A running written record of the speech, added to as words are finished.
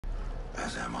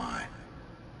As am I.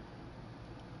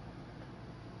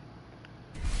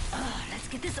 Let's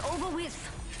get this over with.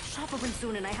 Shop opens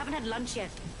soon and I haven't had lunch yet.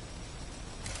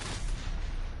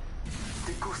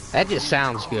 That just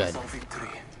sounds good.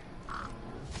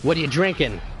 What are you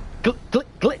drinking?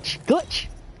 Glitch.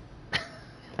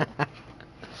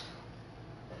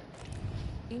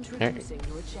 Introducing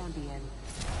your champion.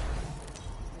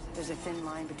 There's a thin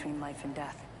line between life and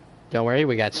death. Don't worry,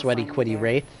 we got Sweaty Quitty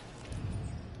Wraith.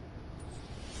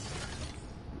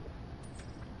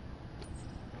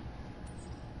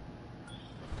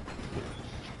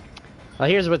 Well,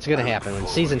 here's what's gonna happen. When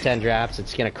Season 10 drops,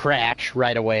 it's gonna crash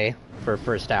right away for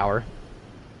first hour.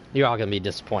 You're all gonna be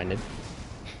disappointed.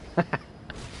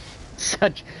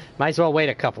 Might as well wait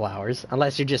a couple hours,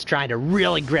 unless you're just trying to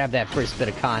really grab that first bit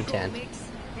of content.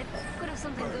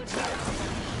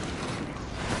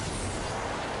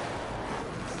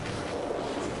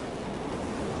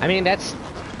 I mean, that's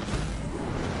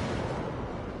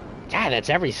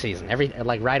every season.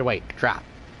 Like right away, drop,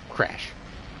 crash.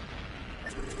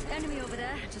 Enemy over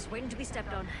there, just waiting to be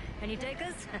stepped on. Any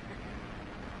takers?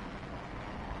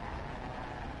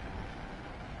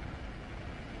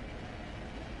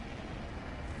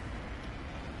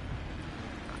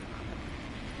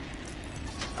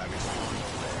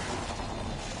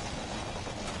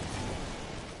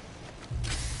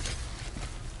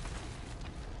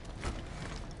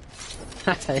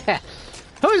 Yeah.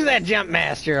 Who's that jump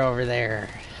master over there?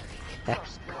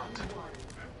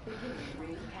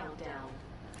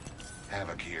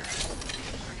 Havoc here.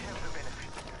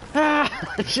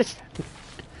 Just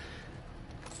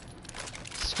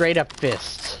straight up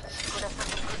fists.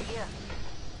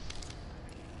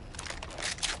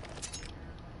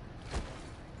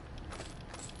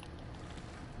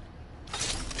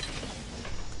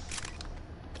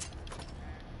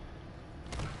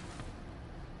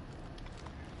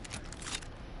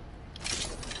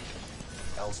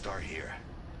 Start here.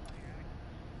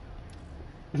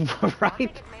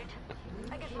 Right?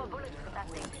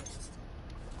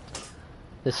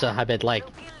 This I bet like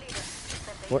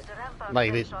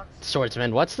the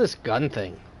swordsman. What's this gun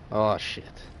thing? Oh shit.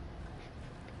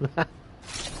 What?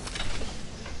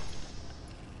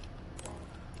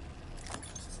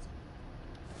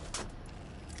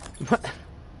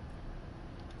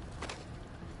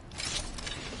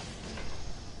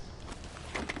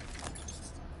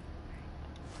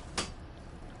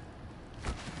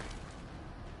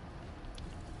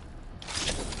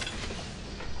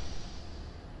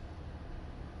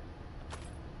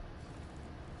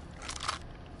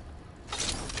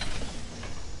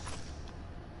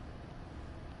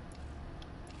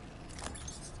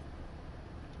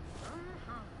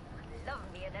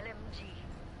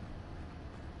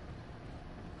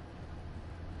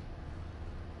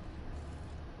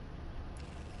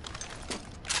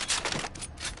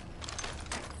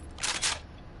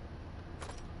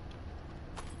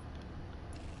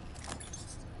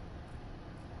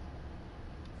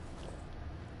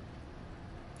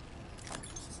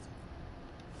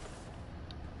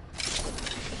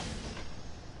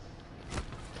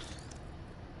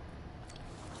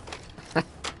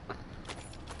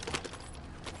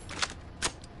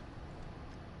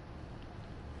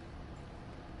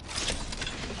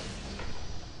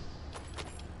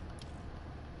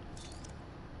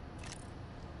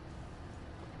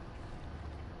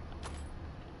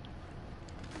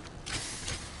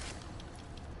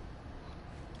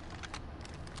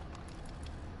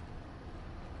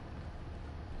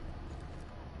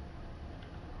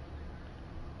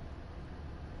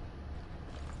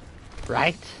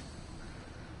 Right?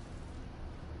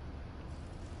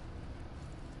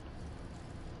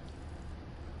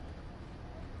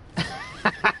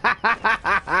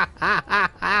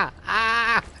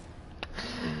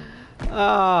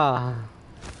 Oh.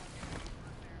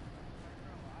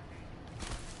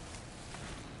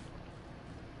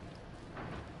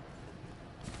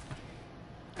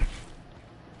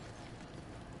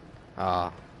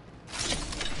 Oh.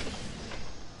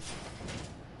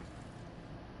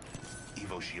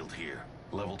 Evo shield here,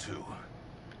 level 2.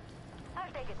 I'll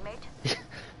take it, mate.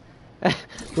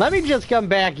 Let me just come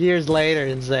back years later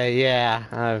and say, yeah,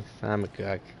 I'm a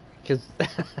cook. Cause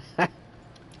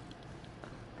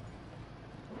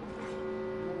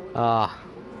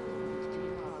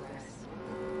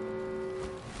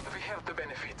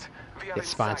get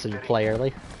sponsored to play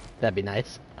early. That'd be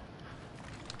nice.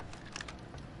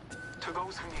 To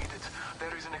those who need it,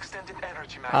 there is an extended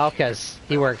energy map. Oh, because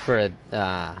he worked for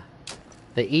the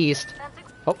East.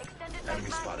 Oh, Enemy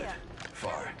spotted.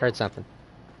 Far. heard something.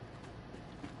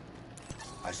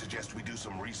 I suggest we do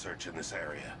some research in this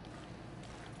area.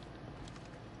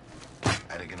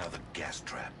 like another gas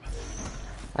trap.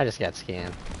 I just got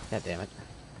scanned. God damn it.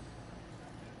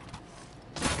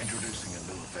 Introducing a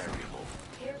new variable.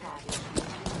 Care package.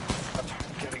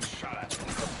 Getting shot at.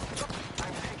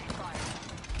 I'm taking fire.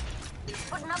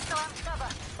 Putting up the last cover.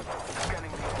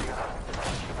 Scanning the area.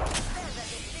 There's a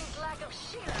distinct lack of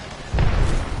shield.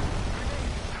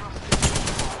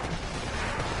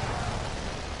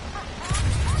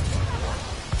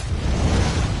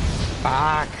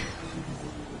 Fuck.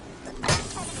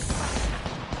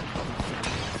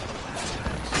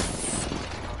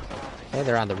 Hey,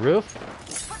 they're on the roof.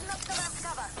 Putting up the last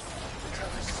cover.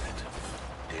 Travis set.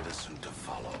 Data soon to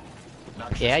follow.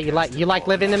 Not Yeah, just you gas like deployed.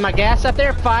 living in my gas up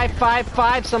there?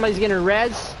 555. Somebody's getting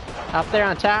res up there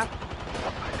on top.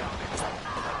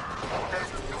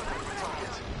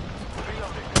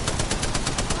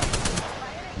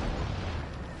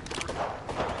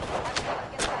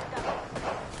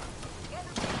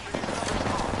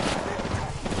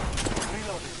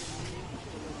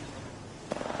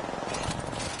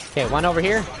 Okay, one over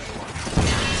here.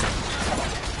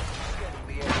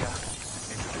 The area.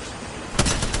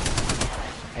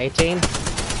 18.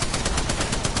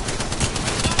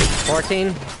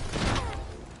 14.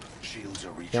 Shields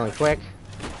are Feeling recharging. quick.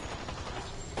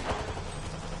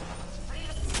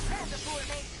 There's the fool,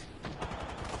 mate.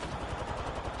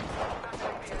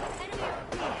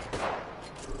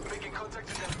 Making contact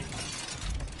with enemy.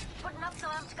 Putting up the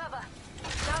last cover.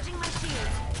 Charging my shield.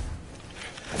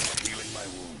 Healing my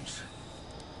wounds.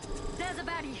 There's a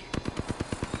baddie.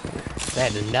 Is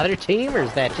that another team, or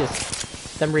is that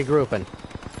just them regrouping?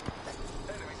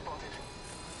 Enemy spotted.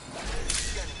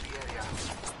 Scanning the area.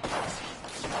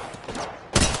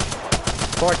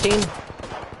 14.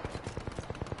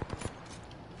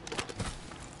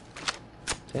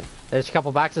 Okay. There's a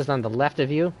couple boxes on the left of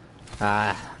you.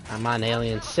 I'm on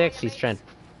Alien 6. He's trying to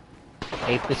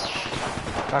ape this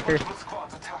fucker. Multiple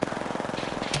squads attack.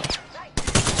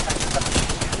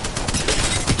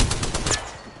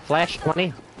 Flash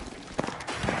 20.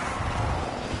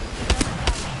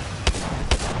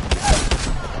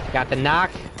 Got the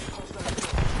knock.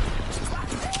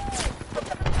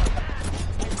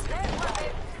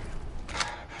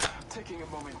 Taking a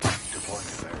moment. Deploying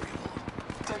a variable.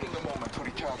 Taking a moment to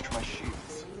recharge my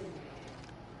shields.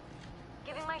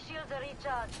 Giving my shields a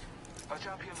recharge. A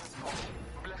champion has fallen.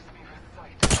 Bless me with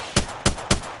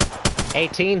sight.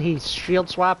 18. He's shield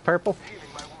swap purple.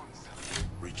 Healing my wounds.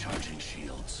 Recharging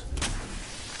shields.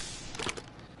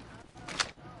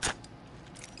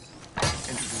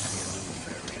 Introducing a new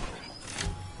variable.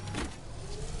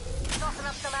 Tossing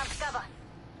up the last cover.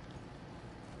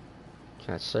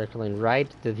 Kind of circling right.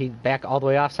 Did he back all the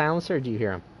way off silencer, or do you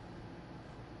hear him?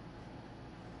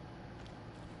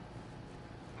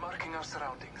 Marking our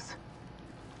surroundings.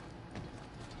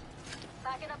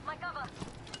 Backing up my cover.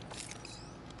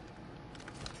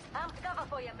 Amped cover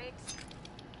for you, mates.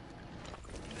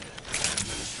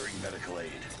 Administering medical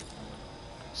aid.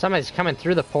 Somebody's coming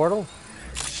through the portal.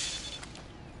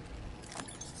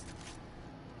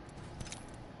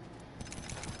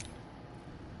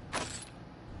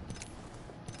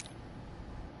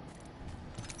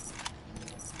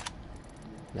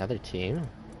 Another team.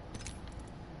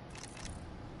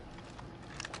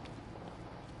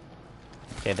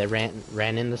 Okay, they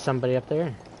ran into somebody up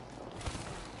there.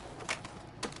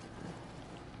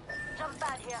 Jump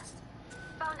pad here.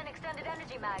 Found an extended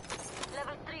energy mag.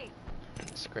 Level 3.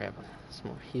 Let's grab some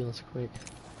more heals quick.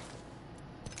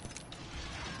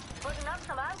 Putting up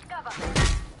some amped cover.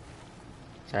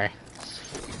 Sorry.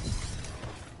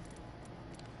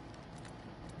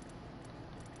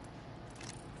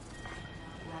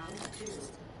 Round 2.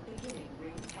 Beginning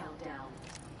ring countdown.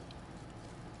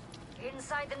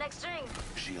 Inside the next ring.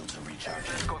 Shields are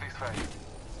recharging. Let's go this way.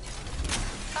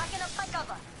 Backing up my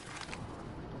cover.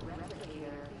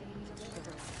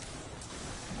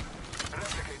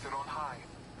 Replicator on high.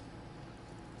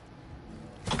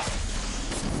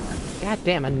 God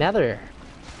damn, another.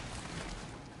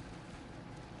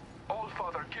 All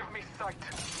Father, give me sight.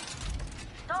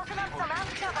 Tossing up some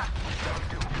amped cover.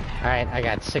 Alright, I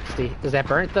got 60. Is that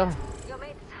burnt though? Your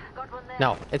mates got one there.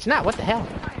 No, it's not. What the hell?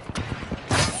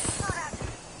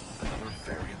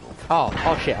 Variable.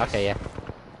 Oh shit. Okay, yeah.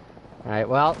 Alright,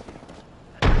 well.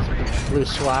 Blue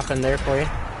swap in there for you.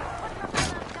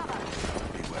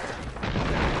 Beware.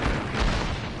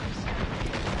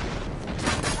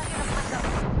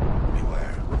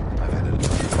 Beware. I've had it.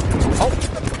 Oh!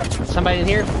 Somebody in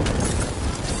here?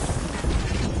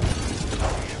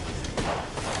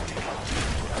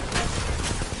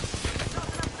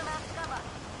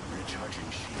 Recharging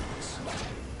shields.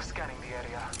 Scanning the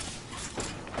area.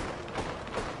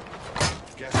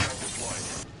 Gas trap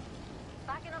deployed.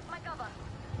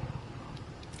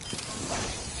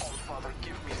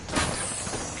 Give me sight.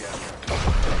 Gas trap.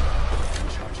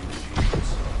 Recharging shields.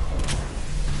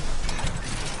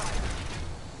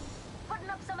 Putting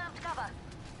up some amped cover.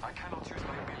 I cannot use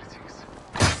my abilities.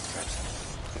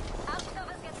 Amped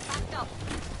cover gets backed up.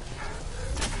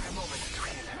 Taking a moment to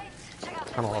heal. Mates, check out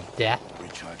this Tunnel way. of death.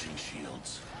 Recharging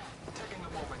shields. Taking a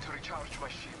moment to recharge my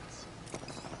shields.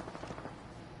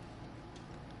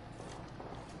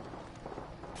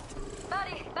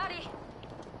 Buddy.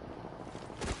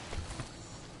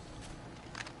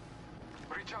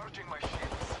 Recharging my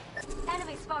shields.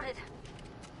 Enemy spotted.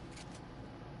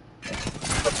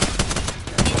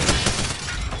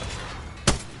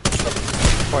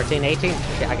 $14,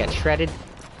 $18. Okay, I got shredded.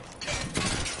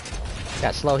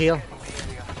 Got slow heal.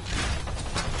 Area.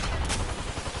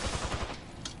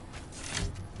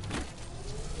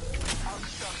 Arc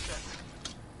star set.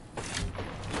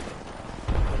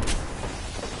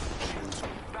 Shields.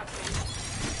 That's it.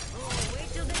 Oh, wait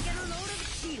till they get a load of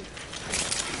shield.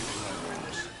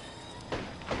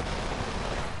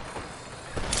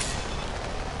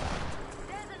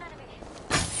 There's an enemy.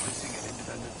 Placing an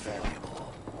independent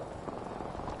variable.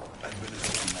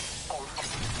 Administering All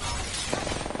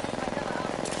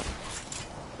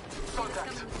Coming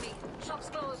contact. with me. Shop's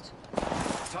closed.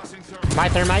 tossing thermal. My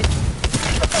thermite.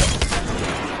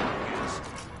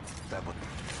 That would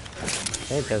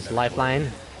Okay, there's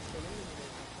lifeline.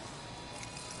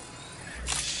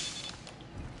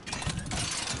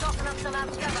 Tossing up some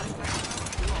amped cover.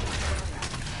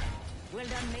 Well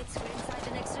done, mates. We're inside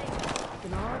the next ring. You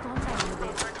can all calm down a bit.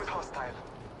 Contact with hostile.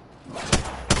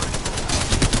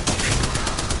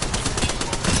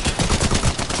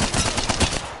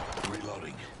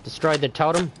 reloading. Destroyed the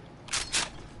totem.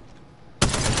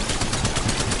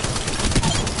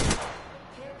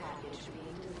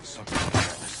 Something like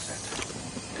that is set.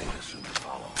 Data soon to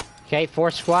follow. Okay,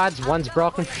 4 squads. One's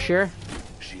broken for sure.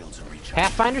 Shields are recharged.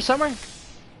 Pathfinder somewhere?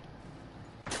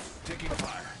 Taking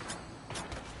fire.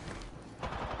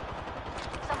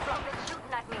 Some rockets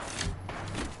shooting at me.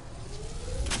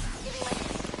 Giving my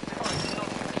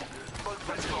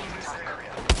Let's go to this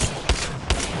area.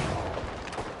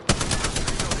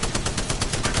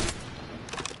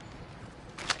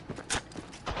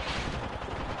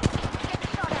 get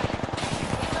shot at.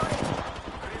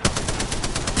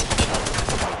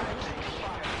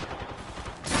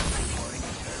 Reloading.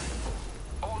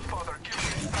 All father, give me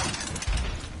sight.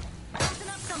 Tossing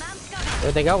up some amped cover.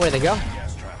 Where'd they go? Where'd they go?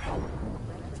 Gas trap.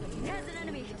 There's an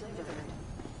enemy.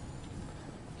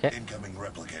 Okay. Incoming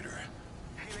replicator.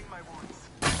 Healing my wounds.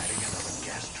 Adding another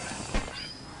gas trap.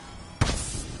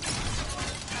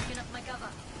 Backing up my cover.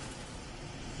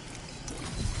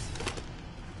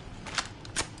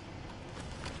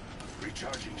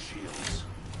 Recharging shields.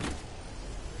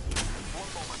 One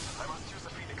moment. I must use a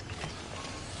Phoenix key.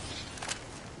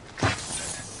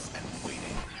 Set and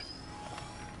waiting.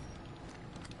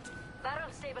 Barrel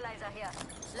stabilizer here.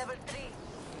 Level 3.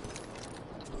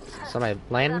 Somebody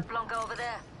landing? That plonker over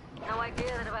there. No idea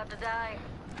they're about to die.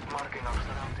 Marking our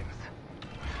surroundings.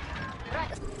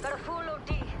 Right, got a full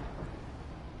OD.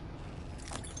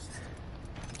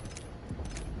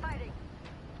 Fighting.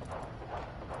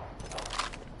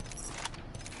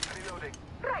 Reloading.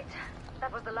 Right,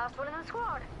 that was the last one in the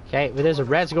squad. Okay, well, there's a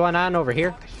res going on over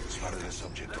here. Spotted a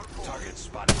subject. Target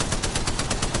spotted.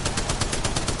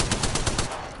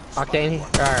 Octane,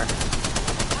 or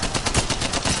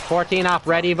 14 off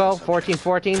Red Evo,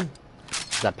 14.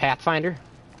 The Pathfinder.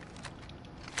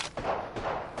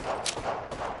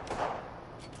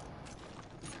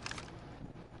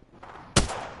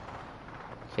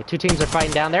 Okay, 2 teams are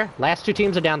fighting down there. Last 2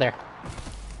 teams are down there.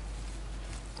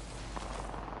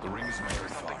 The ring is very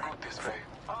Something far. good this way.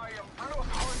 I am blood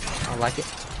hungry. I like it.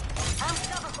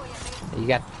 Amped cover for you,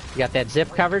 mate. You got that zip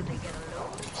covered. They get a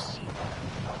load of shield.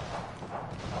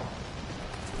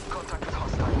 Contact with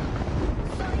hostile.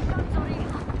 Sorry.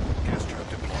 Gas trap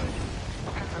deployed.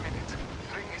 Half a minute.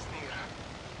 Ring is near.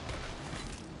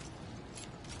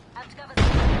 Amped cover. Right,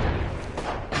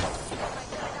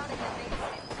 get out of here, mate.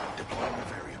 Deploying a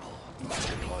variable.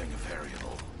 Deploying a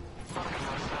variable. Marking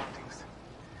our surroundings.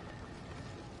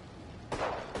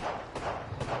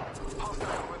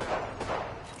 Hostile over there.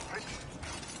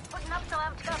 Putting up some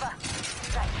amped cover.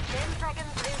 Right, 10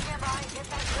 seconds. Raise nearby. Get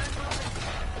that turret moving.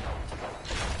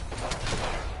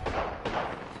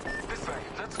 This way.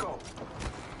 Let's go.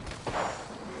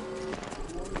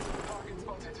 Target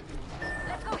spotted.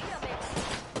 Let's go here, mate.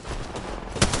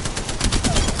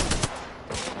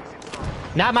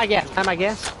 Not my guess. Not my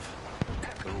guess.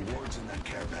 The rewards in that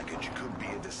care package could be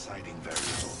a deciding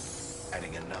variable.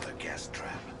 Adding another gas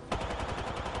trap.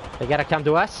 They gotta come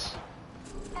to us.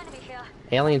 Enemy here.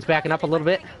 Aliens backing up a little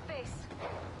bit. Face.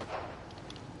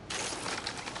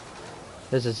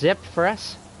 There's a zip for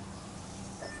us.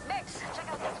 Mix, check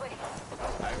out this way.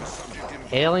 I have a subject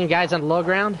in Alien guys on the low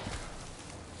ground.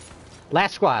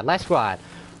 Last squad, last squad.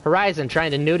 Horizon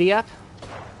trying to nudie up. set.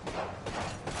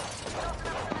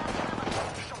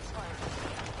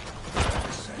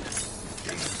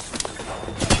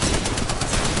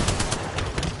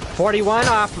 41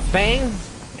 off, bang.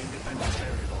 Independent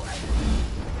variable active.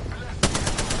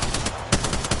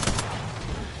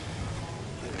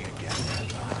 Living again.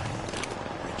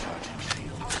 Recharging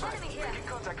shield. Making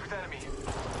contact with enemy.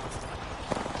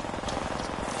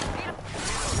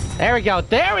 There we go,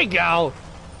 there we go.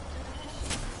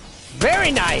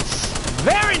 Very nice,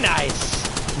 very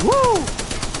nice. Woo!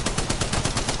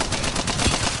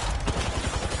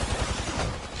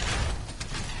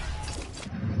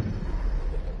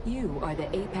 You are the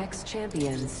Apex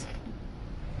champions.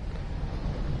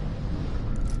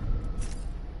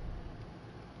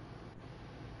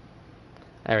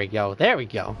 There we go, there we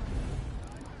go.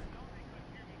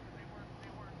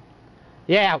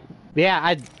 Yeah,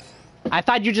 I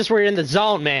thought you just were in the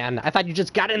zone, man. I thought you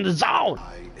just got in the zone.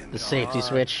 The safety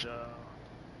switch.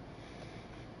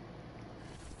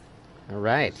 All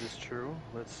right. Is this true?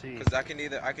 Let's see. Because I can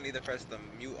either press the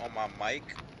mute on my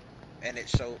mic, and it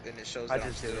shows that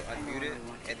I'm still unmuted,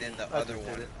 and then the other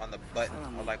one on the button,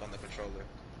 or like on the controller.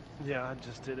 Yeah, I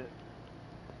just did it.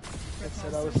 It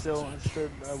said I was still. It said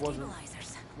I wasn't.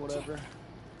 Whatever.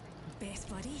 Best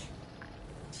buddy.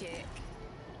 Check.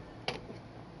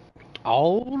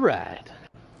 All right.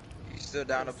 You still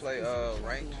down to play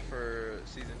ranked for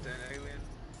season 10 Alien?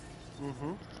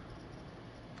 Mhm.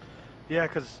 Yeah,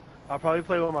 cause I'll probably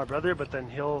play with my brother, but then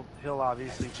he'll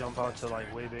obviously jump out to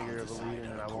like way bigger of a lead,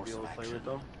 and then I won't be able to play with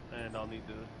them, and I'll need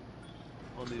a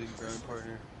ground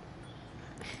partner.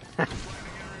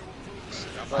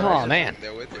 Oh man.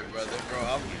 There with your brother,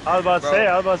 bro. I was about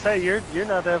to say, you're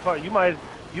not that far. You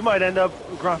might end up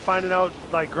finding out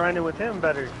like grinding with him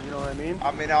better. You know what I mean?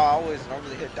 I mean, I always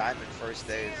normally hit diamond first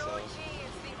day, so.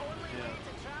 Yeah.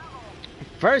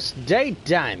 First day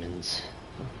diamonds.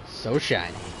 So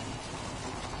shiny.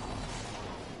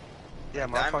 Yeah,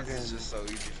 my diamonds fucking. is just so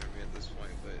easy for me at this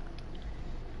point, but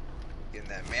getting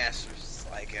that master's is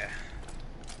like a.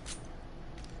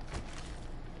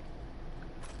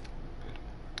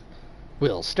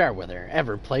 Will Starweather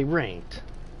ever play ranked?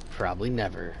 Probably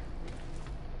never.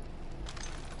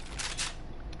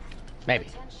 Maybe.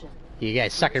 You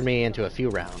guys suckered me into a few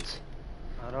rounds.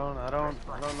 I don't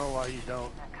know why you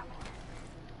don't.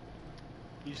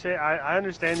 You say I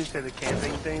understand you say the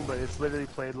camping thing, but it's literally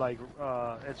played like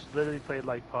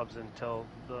pubs until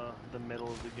the middle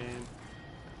of the game,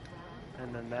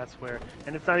 and then that's where.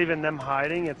 And it's not even them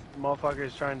hiding; it's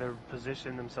motherfuckers trying to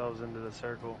position themselves into the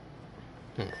circle.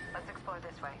 Let's explore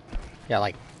this way. Yeah,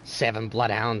 like 7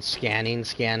 bloodhounds scanning.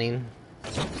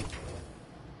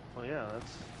 Well, yeah,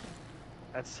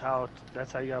 that's how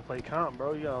you gotta play comp,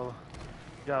 bro. You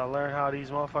gotta learn how these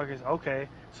motherfuckers. Okay,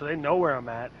 so they know where I'm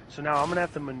at. So now I'm gonna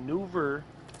have to maneuver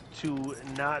to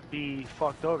not be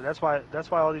fucked over. That's why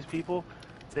all these people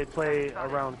they play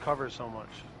around cover so much.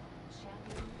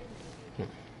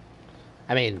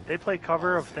 I mean, They play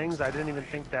cover of things I didn't even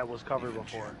think that was cover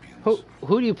before.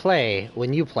 who do you play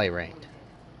when you play ranked?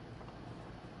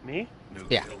 Me?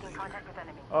 Yeah. Contact with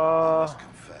enemy.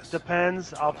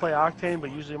 Depends. I'll play Octane,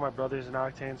 but usually my brother's an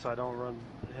Octane, so I don't run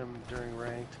him during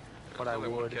ranked. But I Only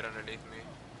one would. kid underneath me.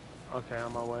 Okay,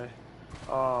 on my way. it's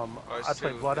I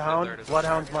play two. Bloodhound. The third is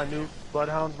Bloodhound's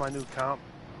my new comp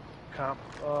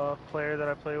player that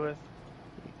I play with.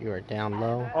 You are down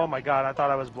low. Oh my god, I thought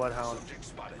I was Bloodhound.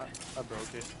 I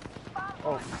broke it.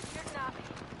 Oh.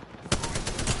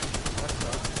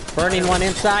 Burning one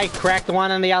inside, cracked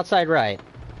one on the outside right.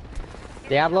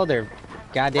 Diablo, they're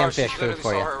goddamn Bro, fish she's food literally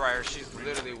for you. saw her right here. She's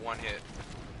literally one hit.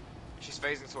 She's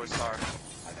phasing towards Star.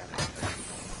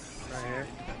 Right here.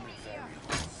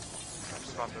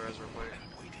 Just pop the res real quick.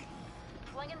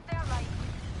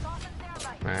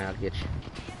 Alright, I'll get you.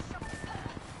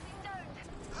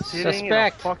 Sitting in a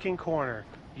Suspect. fucking corner.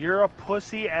 You're a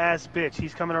pussy ass bitch.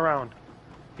 He's coming around.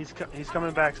 He's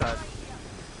coming backside.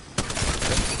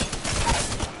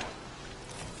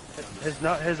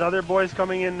 His other boy's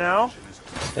coming in now.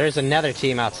 There's another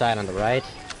team outside on the right.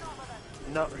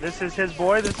 No, this is his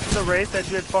boy. This is the race that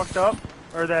you had fucked up,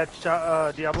 or that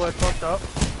Diablo had fucked up.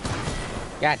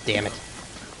 God damn it.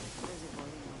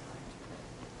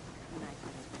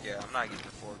 Yeah, I'm not getting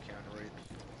the 4 counter rate.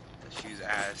 That she's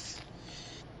ass.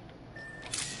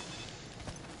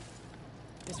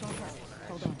 This one first.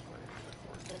 Hold on.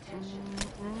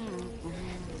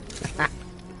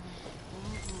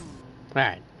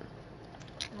 Alright.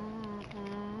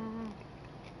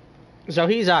 So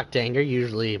he's Octane. You're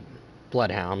usually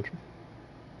Bloodhound.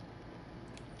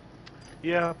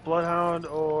 Yeah, Bloodhound,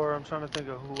 or I'm trying to think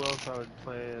of who else I would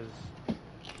play as.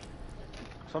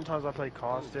 Sometimes I play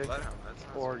Caustic Bloodhound, that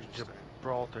sounds or interesting.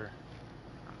 Gibraltar.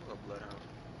 I love Bloodhound.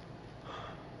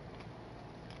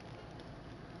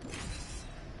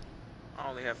 I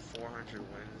only have 400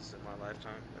 wins in my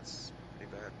lifetime. That's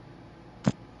pretty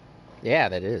bad. Yeah,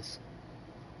 that is.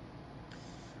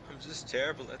 I'm just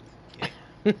terrible at the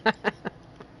game.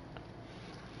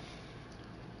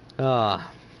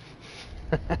 Ah.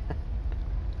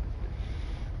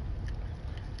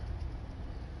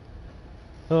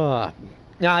 Oh.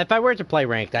 Now, if I were to play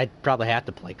ranked, I'd probably have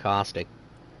to play Caustic.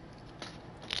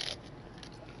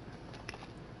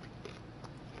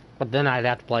 But then I'd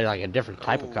have to play like a different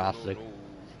type of Caustic. No.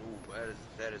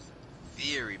 That is a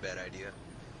very bad idea.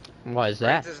 What is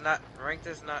that? Ranked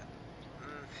is not.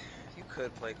 You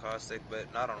could play Caustic,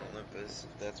 but not on Olympus.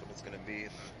 If that's what it's gonna be in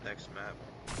the next map.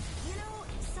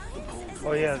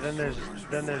 Oh yeah, then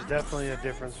there's definitely a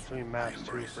difference between maps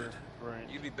too for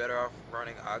ranked. You'd be better off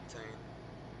running Octane,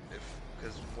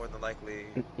 because more than likely.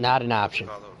 Not an option.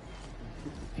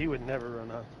 He would never run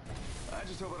up. I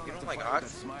just hope I don't You have don't to like fight with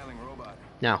Ox? that smiling robot.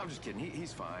 No. I'm just kidding.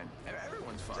 He's fine.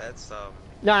 Everyone's fine. That's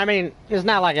No, I mean, it's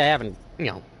not like I haven't,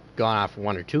 gone off for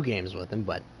 1 or 2 games with him,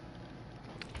 but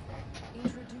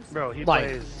Bro, he like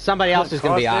plays somebody else is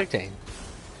gonna be Caustic, Octane.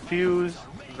 Fuse,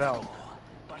 Valk,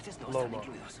 Lobo.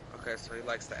 Okay, so he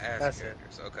likes the ass That's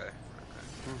characters. Okay.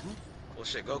 Well,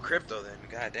 shit, go Crypto then.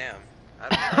 Goddamn.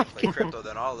 I'd rather play Crypto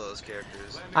than all those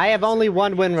characters. I have only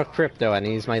 1 win with Crypto, and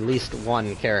he's my least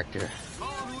 1 character.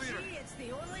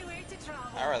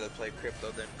 I'd rather play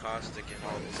Crypto than Caustic and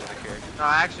all those other characters. No,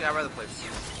 actually, I'd rather play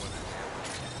Fuse more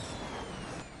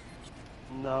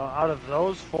than No, out of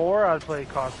those 4, I'd play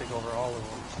Caustic over all of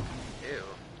them. Ew.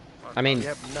 I mean,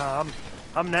 Yep, no,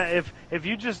 I'm not. If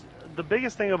you just the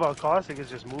biggest thing about Caustic is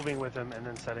just moving with him and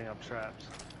then setting up traps.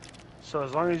 So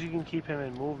as long as you can keep him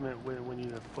in movement when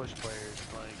you have push players,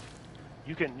 like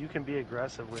you can be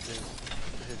aggressive with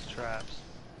his traps.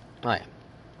 oh yeah.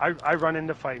 I run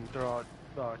into fight and throw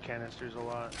out canisters a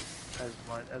lot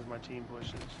as my team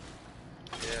pushes.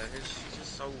 Yeah, he's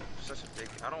just such a big.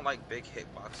 I don't like big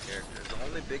hitbox characters. The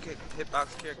only big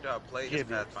hitbox character I play is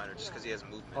Pathfinder, just because he has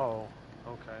movement. Oh,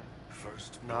 okay.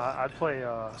 First, No, I'd play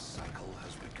the cycle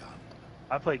has begun.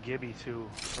 I play Gibby too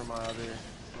for my other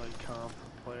like comp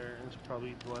player. It's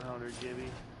probably Bloodhound or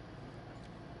Gibby.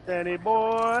 Danny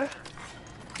boy.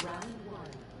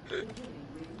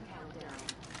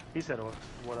 He said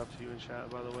what up to you in chat,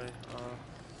 by the way.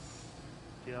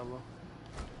 Diablo.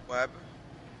 What happened?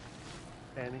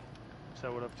 Annie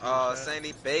said what up to you in chat.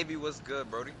 Sandy baby, what's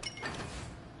good, Brody?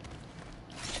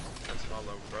 That's my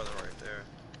little brother right there.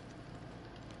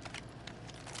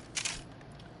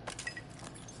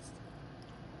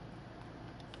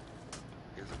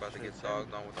 He's about to get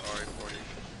dogged on with the RA-40.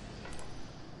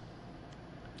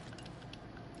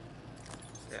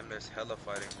 Damn, there's hella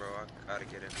fighting, bro. I gotta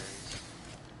get in there.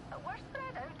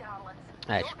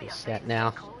 I should be set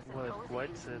now. What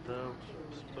said though?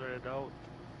 Spread out.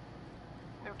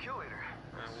 New kill leader.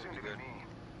 Soon to be me.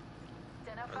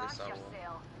 Or at least I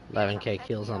will. 11k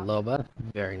kills on Loba.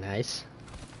 Very nice.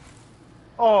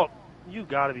 Oh, you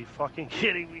gotta be fucking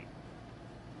kidding me.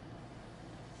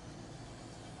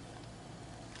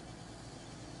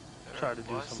 Try to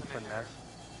do some finesse.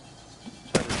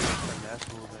 Try to do some finesse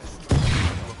movement.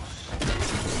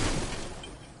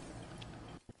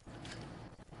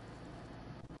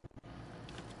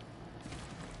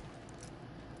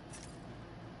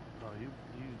 Oh, you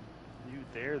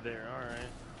there,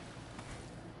 alright.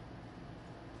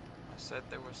 I said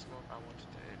there was smoke I wanted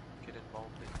to get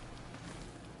involved in.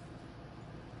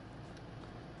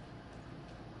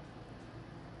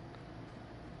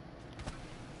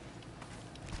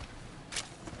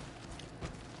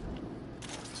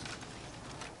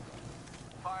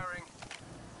 Firing.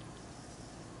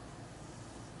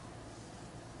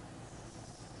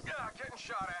 Yeah, getting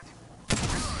shot at.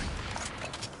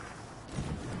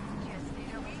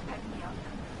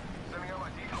 Sending out my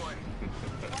decoy.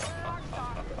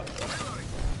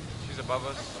 She's above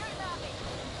us.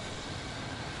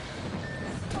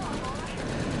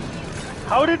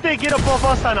 How did they get above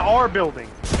us on our building?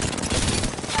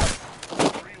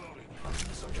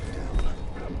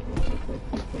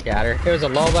 Got her. It was a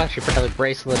Loba. She probably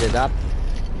braceleted up.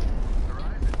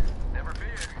 Never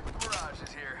fear. Mirage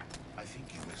is here. I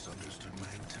think you misunderstood my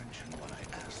intention when I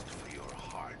asked for your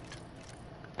heart.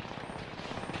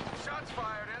 Shots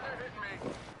fired and they're hitting me.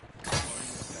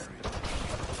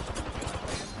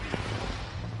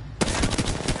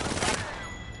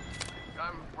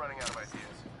 I'm running out of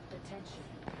ideas.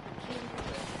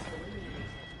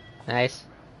 Nice.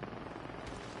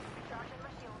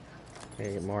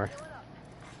 Here, get more.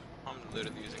 I'm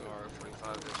literally using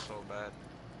R45. They're so bad.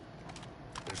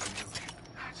 I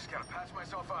just gotta patch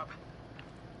myself up.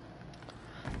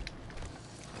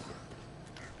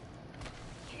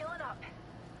 Healing up.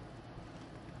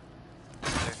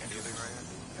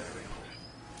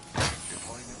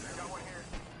 Got one here.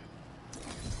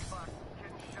 Fuck,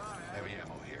 getting shot at. Heavy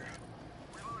ammo here.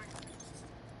 Reloading.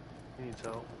 He needs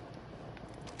help.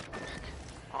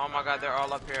 Oh my god, they're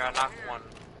all up here. I knocked one.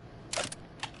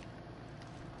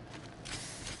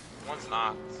 One's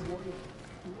knocked.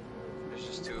 There's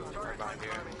just two right behind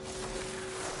here.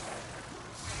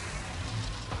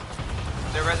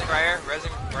 They're resin right here. Resin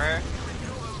right here.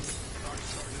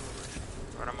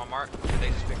 Right on my mark. They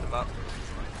just picked them up.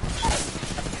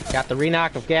 Got the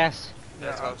re-knock of gas. Yeah,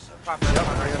 Let's go. Pop yep, resin.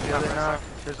 I got the Pop other resin.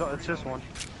 knock. It's just one.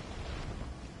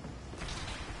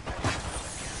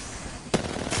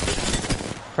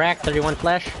 Crack, 31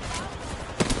 flash.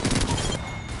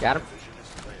 Got him.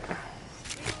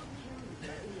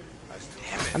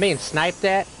 I'm being sniped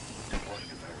at.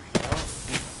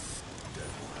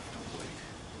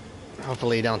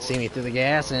 Hopefully you don't see me through the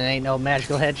gas and it ain't no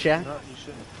magical headshot. No, you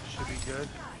should be good.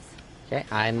 Okay,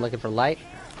 I'm looking for light.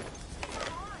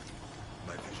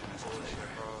 My vision is clear.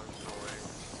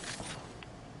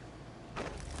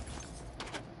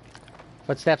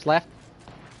 Footsteps left.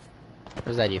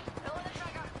 Or is that you?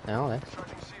 No, that's...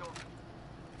 Charging shield.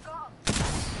 I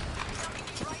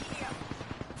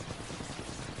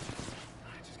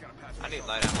just gotta patch I need myself.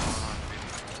 light ammo.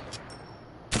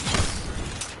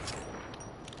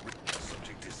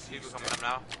 Subject is People seized. coming up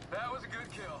now. That was a good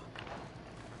kill.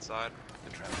 Inside.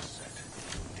 The trap is set.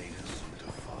 Data soon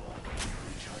to follow.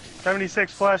 Recharging.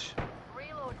 76 flash.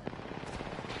 Reload.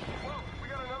 Whoa, we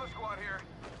got another squad here. I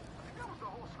think that was the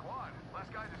whole squad.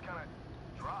 Last guy just kind of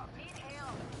dropped.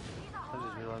 I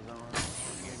just realized that one.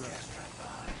 Gas trap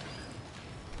behind.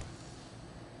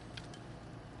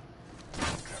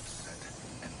 Trap set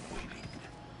and waiting.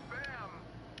 Bam!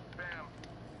 Bam.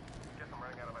 Guess I'm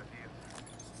running out of ideas.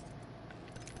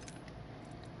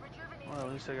 Well,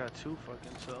 at least I got 2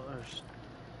 fucking sellers.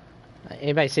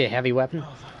 Anybody see a heavy weapon? Not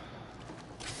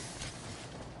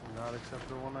except for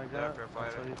the one I Yeah, got. fair I'll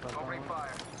fighter. tell you if I Opening found one.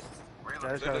 fire. Reload.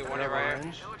 Guys got a Literally one grab right here.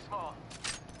 range. It looks small.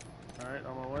 Alright,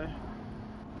 on my way.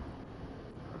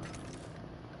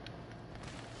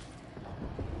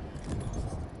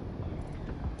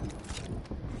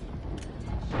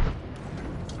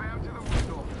 Spam to the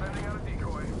whistle. Sending out a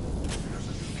decoy. There's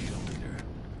a new kill leader.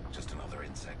 Just another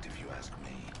insect if you ask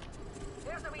me.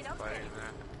 Fighting in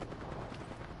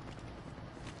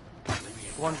there.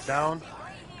 One's down.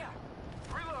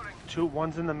 Reloading.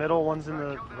 One's in the middle, one's in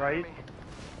the Killed an right. enemy.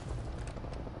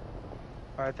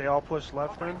 Alright, they all push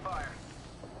left then. Opening fire.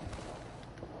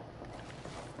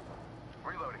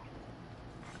 Reloading.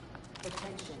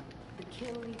 Attention. The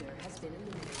kill leader has been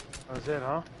eliminated. That was it,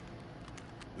 huh?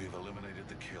 We've eliminated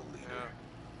the kill leader. Yeah.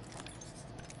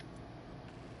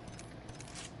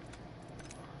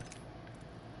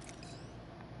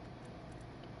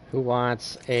 Who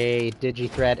wants a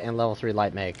digi-thread and level 3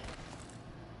 light mag?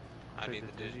 I Take need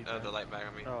the digi the then. light bag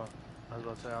on me. Oh, I was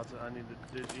about to say, I need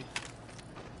the digi.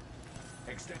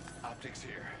 Extend optics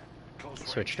here. Close range.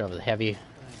 Switched over to heavy.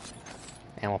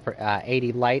 Ammo per,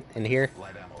 80 light in here.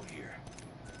 Light ammo here.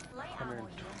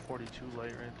 142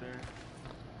 light right there.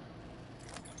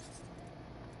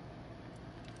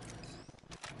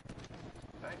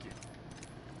 Thank you.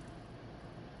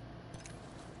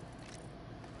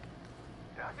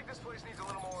 Yeah, I think this place needs a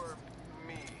little more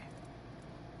me.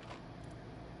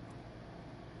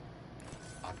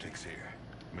 Optics here.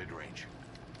 Mid-range.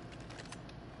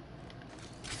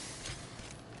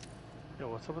 Yo,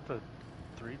 what's up with the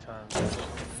 3 times? How many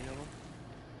of them?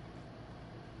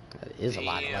 That is a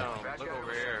lot of light. Damn, look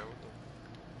over here.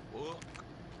 What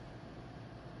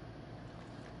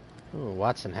the Ooh,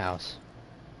 Watson House.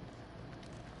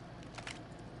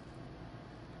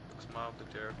 looks mildly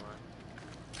terrifying.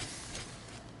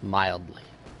 Mildly.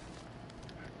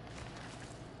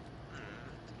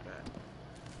 Too bad.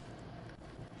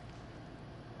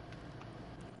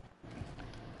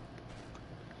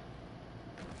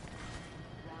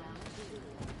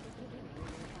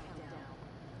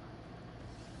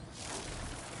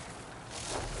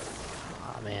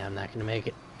 Oh man, I'm not gonna make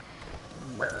it.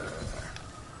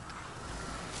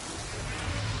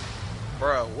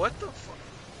 Bro, what the fuck?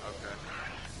 Okay.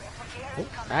 Oh,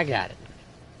 I got it.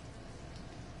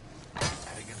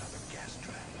 Adding another gas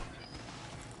trap.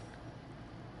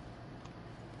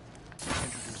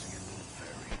 Introducing a new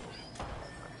variable.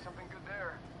 Might be something good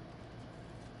there.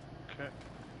 Okay.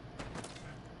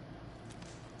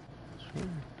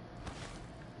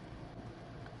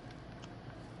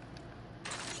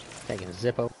 Taking a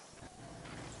Zippo.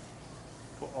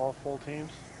 All full teams.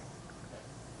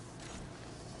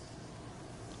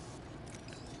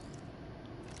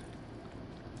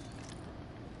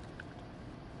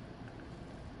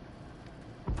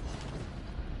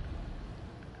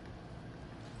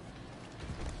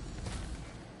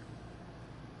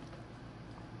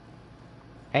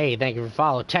 Hey, thank you for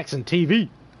following Texan TV.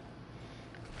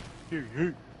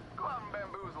 Here, Go out and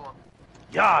bamboozle them.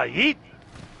 yeah, yeet.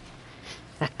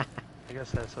 I guess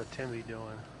that's what Tim be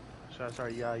doing. Should I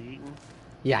start yeah eating?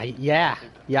 Yeah. I Yeah.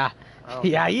 don't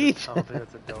Yeah, think eat. that's- I don't think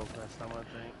that's a dope. That's not my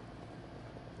thing.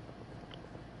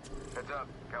 Heads up.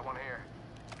 Got one here.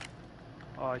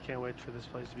 Oh, I can't wait for this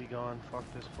place to be gone. Fuck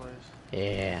this place.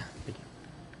 Yeah.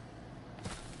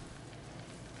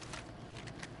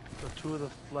 So 2 of the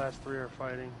last 3 are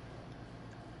fighting.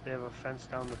 They have a fence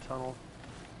down the tunnel.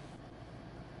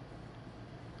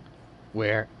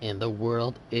 Where in the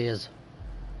world is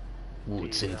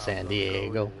Woods in Yeah, San I'll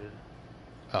Diego? go, dude.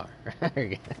 Oh,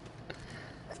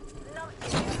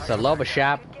 so Loba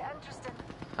shop.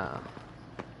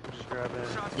 Just grab in.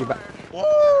 You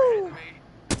Woo!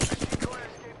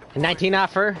 19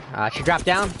 off her. She dropped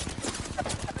down. Fuck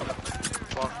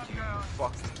you,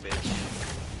 fucking bitch.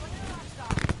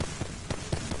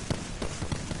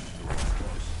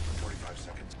 45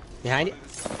 seconds. Behind it.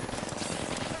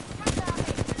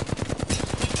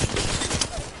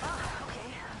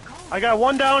 I got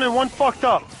 1 down and 1 fucked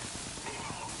up.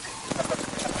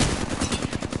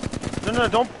 No,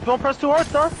 don't press too hard,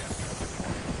 Star. That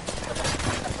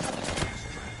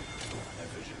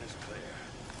vision is clear.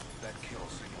 That kill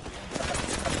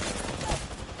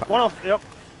signal. 1 off, yep.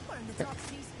 We're in the top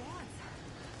 3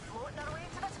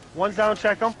 squads. 1's down,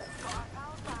 check them.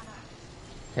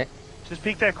 Okay. Just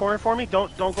peek that corner for me.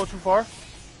 Don't go too far.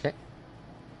 Okay.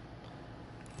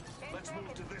 Let's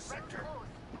move to this sector.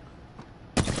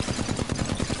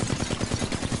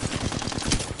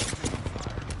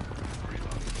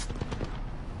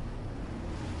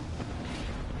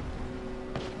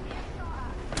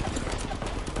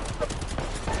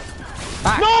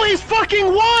 No, he's fucking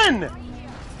 1!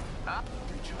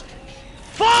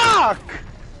 Fuck!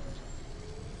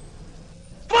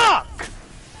 Fuck!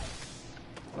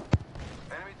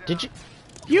 Did you?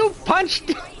 You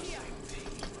punched.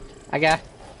 I got.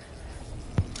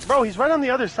 Bro, he's right on the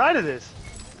other side of this.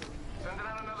 Sending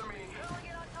out another me.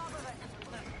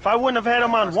 If I wouldn't have had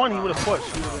him on 1, he would have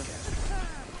pushed.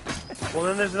 Well,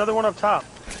 then there's another one up top.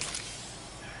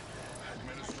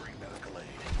 Administering medical aid.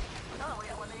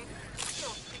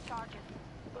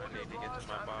 I need to get to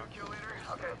my box. Kill leader.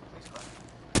 Okay.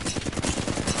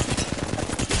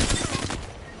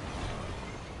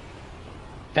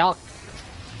 Valk.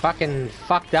 Fucking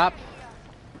fucked up.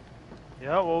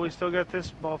 Yeah, well, we still got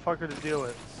this motherfucker to deal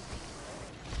with.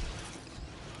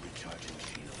 Recharging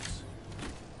shields.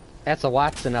 That's a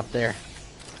Watson up there.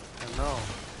 I know.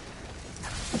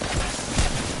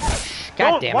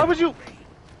 God damn Why it. would you...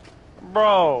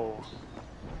 Bro.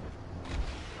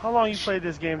 How long you played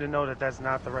this game to know that that's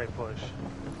not the right push?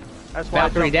 That's why I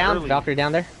Valkyrie jumped down. early. Valkyrie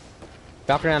down there.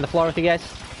 Valkyrie on the floor with you guys.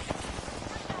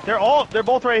 They're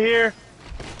both right here.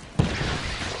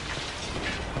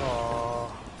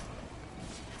 Oh.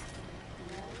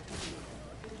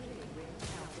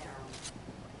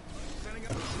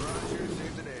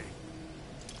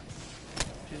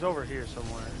 She's over here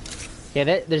somewhere.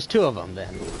 Yeah, there's 2 of them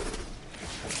then.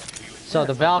 So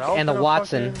the Valk and the Valk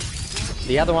Watson.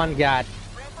 The other one got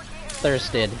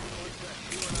thirsted.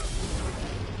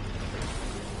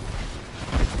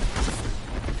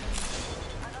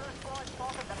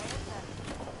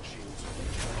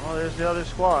 Oh, there's the other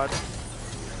squad.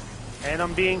 And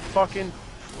I'm being fucking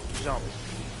jumped.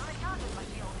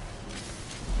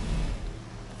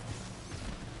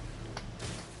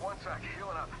 One sec.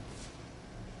 Healing up.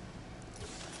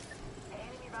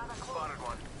 Spotted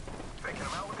one. Faking him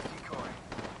out with a decoy.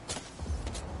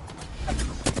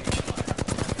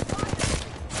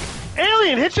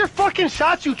 Alien, hit your fucking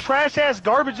shots, you trash ass,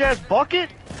 garbage ass bucket.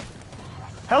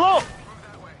 Hello. Move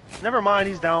that way. Never mind,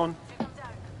 he's down.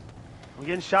 I'm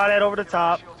getting shot at over the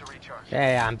top. Shield to recharge.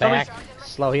 Yeah, I'm back.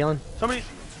 Slow healing. Somebody.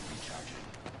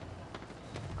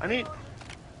 I need.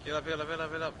 Heal up, heal up, heal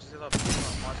up, heal up. Just heal up.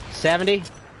 70.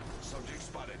 Subject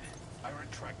spotted. I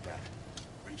retract that.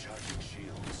 Recharging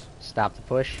shields. Stop the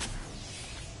push.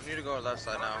 We need to go left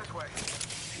side now. This way.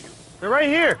 They're right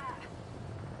here.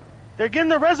 They're getting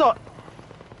the result.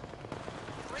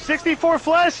 64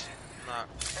 flesh. Knock.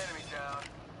 Enemy down.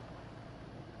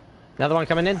 Another one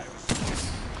coming in. He's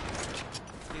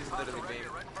literally being.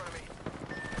 Right in front of me.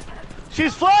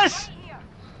 She's flesh.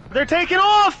 They're taking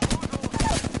off.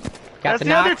 Got That's the the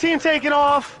knock. other team taking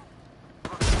off.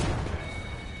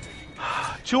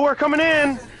 2 are coming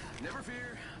in. Never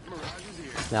fear. Mirage is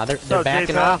here. Now they're So,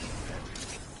 backing Jason.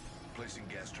 off. Placing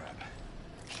gas trap.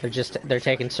 They're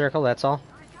taking circle. That's all.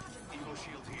 Evo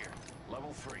shield here.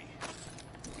 Level 3.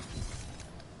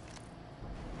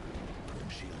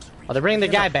 Shields Oh, they're bringing the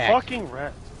guy back. Fucking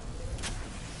rat.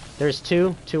 There's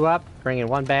two up. Bringing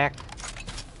one back.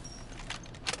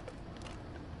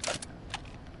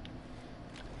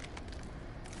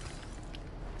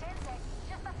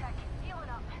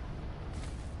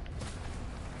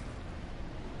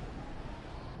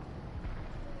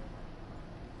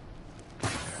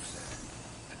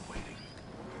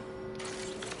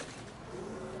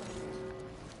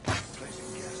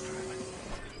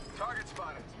 Target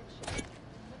spotted.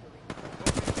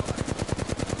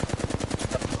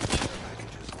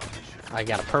 I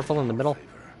got a purple in the middle.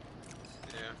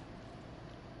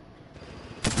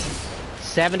 Yeah.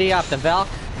 70 up the Valk.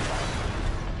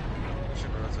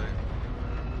 Should rotate.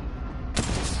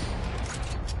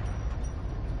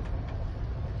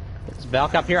 It's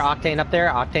Valk up here. Octane up there.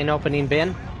 Octane opening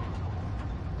bin.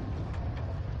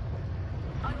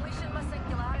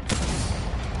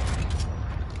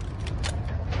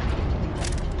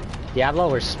 Diablo,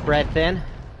 we're spread thin.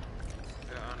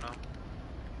 Yeah, I know.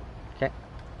 Okay.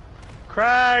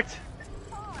 Cracked.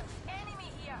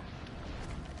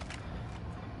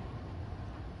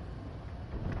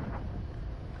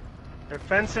 They're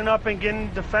fencing up and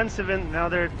getting defensive, and now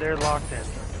they're locked in.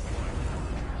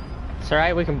 It's all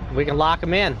right. We can lock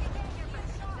them in.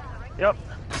 Yep,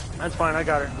 that's fine. I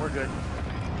got her. We're good.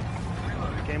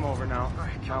 Game over now.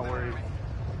 Not worried.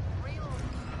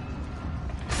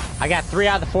 I got 3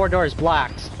 out of the 4 doors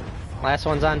blocked. Last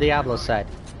one's on Diablo's side.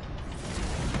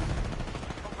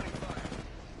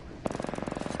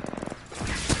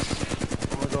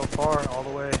 I'm gonna go far all the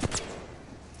way.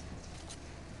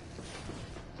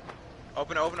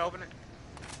 Open it, open it, open it.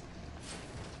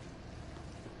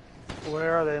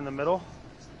 Where are they? In the middle?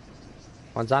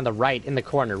 One's on the right in the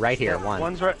corner, right here. One.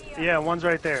 One's right. Yeah, one's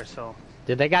right there. So.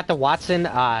 Did they got the Watson?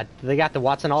 They got the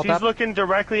Watson ult She's up? looking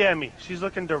directly at me. She's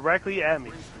looking directly at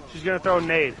me. She's gonna throw a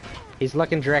nade. He's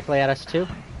looking directly at us too.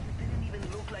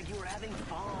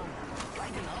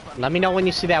 Let me know when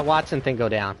you see that Watson thing go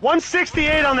down.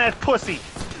 168 on that pussy.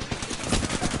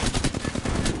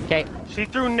 Okay, She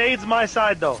threw nades my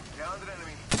side though.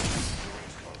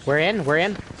 we're in. We're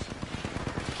in.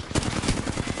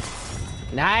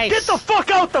 Nice. Get the fuck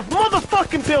out the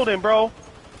motherfucking building, bro.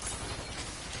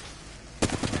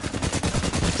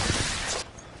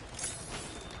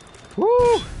 Woo!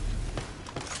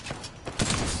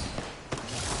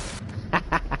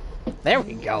 There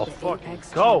we go. Fucking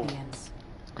go.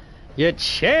 You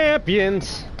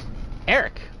champions.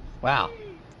 Eric. Wow.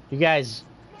 You guys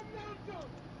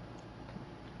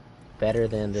better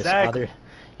than this Exactly. other.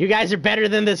 You guys are better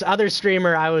than this other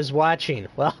streamer I was watching.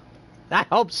 Well, I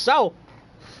hope so.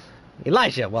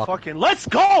 Elijah, welcome. Fucking let's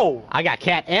go. I got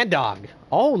cat and dog.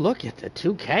 Oh, look at the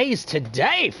 2Ks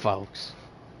today, folks.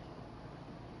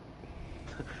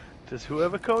 Does who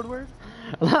have a code word?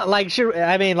 Like, sure.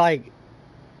 I mean, like,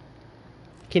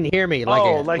 can you hear me? Like,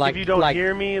 Oh, like if you don't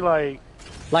hear me, like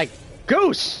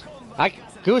goose.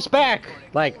 Goose back.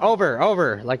 Like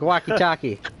over. Like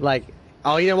walkie-talkie. Like,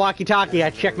 oh, you didn't walkie-talkie. I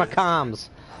checked my comms.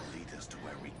 lead us to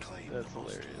where we claim That's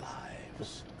most hilarious.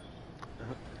 lives.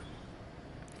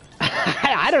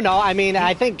 I don't know. I mean,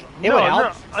 I think it would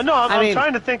help. No, I I'm mean-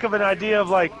 trying to think of an idea of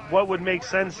like what would make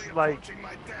sense. Like,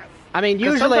 I mean, 'cause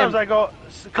usually sometimes I go.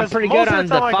 I'm pretty most good of on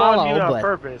the time the I go follow, on mute on but-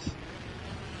 purpose.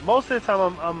 Most of the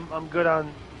time I'm good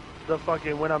on the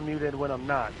fucking when I'm muted, when I'm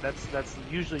not. That's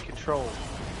usually controlled.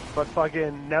 But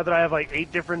fucking now that I have like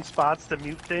 8 different spots to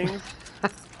mute things,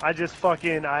 I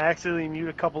accidentally mute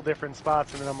a couple different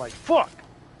spots, and then I'm like, fuck.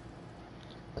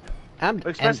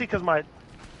 Especially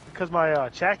because my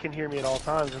chat can hear me at all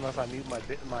times unless I mute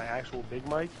my actual big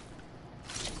mic.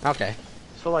 Okay.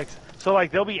 So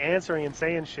like they'll be answering and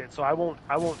saying shit, so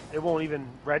it won't even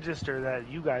register that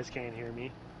you guys can't hear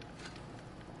me.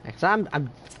 So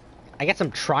I guess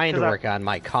I'm trying to 'Cause work on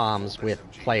my comms with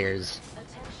players.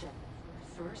 Attention.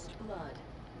 First blood.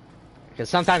 Because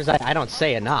sometimes I don't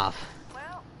say enough.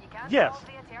 Yes.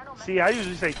 See, I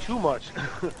usually say too much.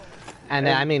 And And-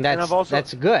 I mean, and I've also-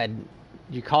 that's good.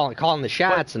 You calling the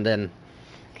shots, and then,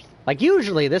 like,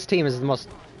 usually this team is the most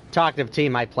talkative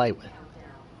team I play with.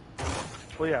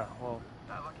 Well, yeah. Well,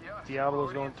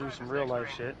 Diablo's going through some real life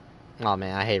shit. Oh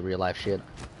man, I hate real life shit.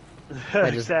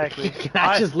 I just- Exactly. Can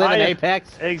I just live in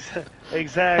Apex?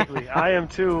 Exactly. I am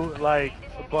too. Like,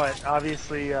 but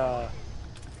obviously,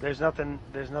 there's nothing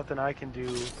I can do,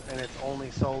 and it's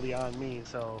only solely on me.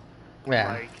 So,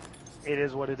 Yeah. like, it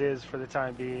is what it is for the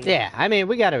time being. Yeah, I mean,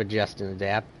 we gotta adjust and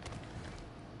adapt.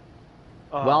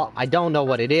 Well, I don't know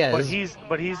what it is.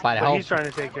 But he's trying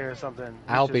to take care of something.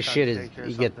 I hope his shit is,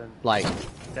 you get, like,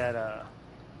 that,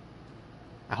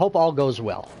 I hope all goes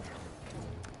well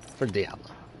for Diablo.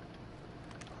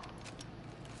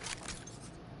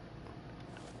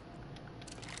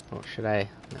 Oh, should I?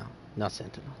 No, no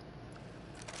Sentinel.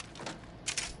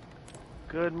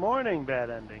 Good morning, Bad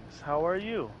Endings. How are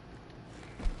you?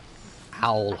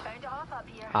 Owl.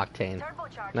 Octane.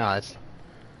 No, that's,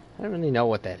 I don't really know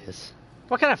what that is.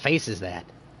 What kind of face is that?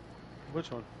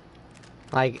 Which one?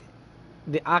 Like,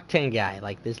 the Octane guy.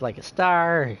 Like, there's like a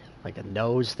star, like a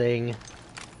nose thing.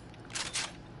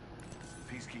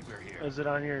 Peacekeeper here. Is it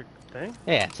on your thing?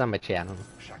 Yeah, it's on my channel.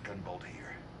 Shotgun bolt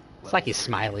here. It's like he's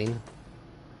smiling.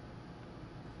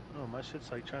 Oh, my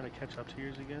shit's like trying to catch up to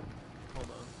yours again. Hold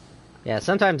on. Yeah,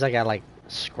 sometimes I gotta like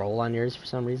scroll on yours for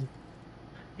some reason.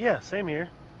 Yeah, same here.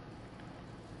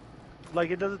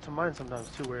 Like it does it to mine sometimes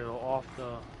too, where it'll off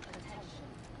the.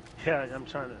 Yeah, I'm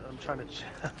trying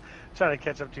to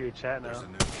catch up to your chat now.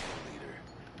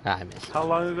 Ah, I missed. How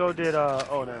long ago did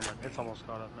Oh, never mind. It's almost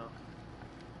caught up now.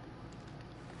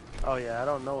 Oh yeah, I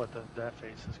don't know what that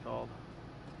face is called.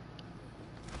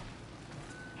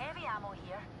 Heavy ammo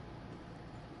here.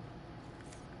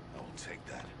 I will take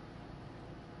that.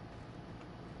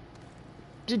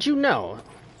 Did you know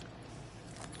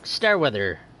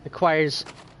StarWeather acquires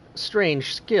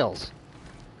strange skills?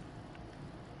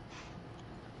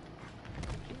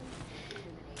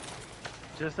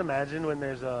 Just imagine when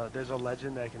there's a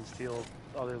legend that can steal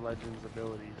other legends'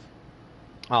 abilities.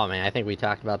 Oh man, I think we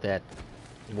talked about that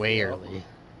way early.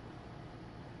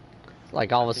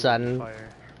 Like all of a sudden,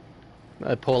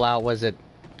 I pull out, was it?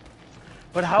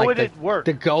 But how like would it work?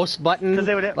 The ghost button,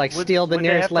 They would like steal the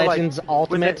nearest legend's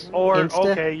ultimate insta?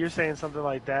 Okay, you're saying something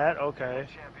like that. Okay.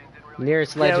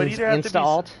 Nearest legend's insta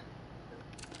alt.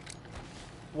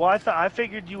 Well, I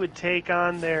figured you would take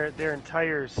on their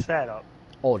entire setup.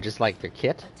 Oh, just like their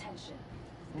kit?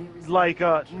 Like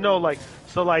no, like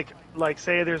so like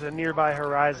say there's a nearby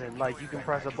horizon, like you can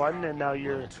press a button and now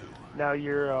you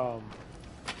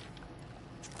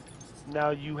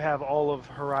have all of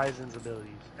Horizon's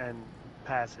abilities and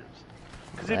passives.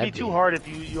 Because it'd be too hard if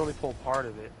you only pull part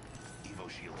of it.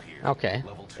 Okay.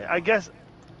 I guess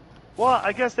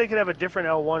they could have a different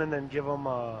L1 and then give them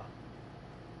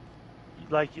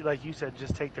like you said,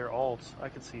 just take their alts. I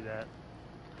could see that.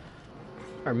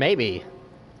 Or maybe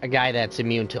a guy that's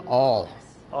immune to all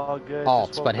good.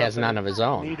 alts but has none of his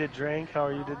own. Need a drink. How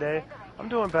are you today? I'm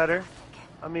doing better.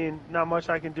 I mean, not much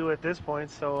I can do at this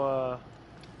point, so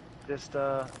just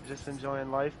enjoying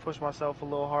life. Pushed myself a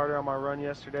little harder on my run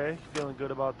yesterday. Feeling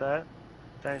good about that.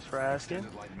 Thanks for asking.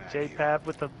 J-Pap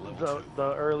with the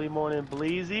early morning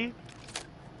bleezy.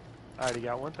 I already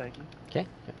got one, thank you. Okay.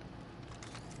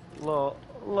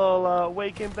 Little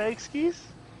wake and bake skis.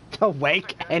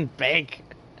 Wake and bake.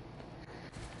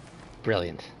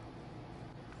 Brilliant.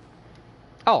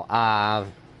 Oh, I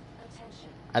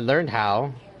learned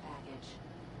how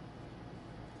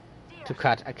to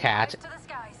cut a cat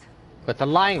with a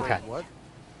line cut. What?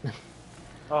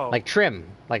 Oh. Like trim,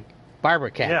 like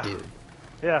barber cat dude.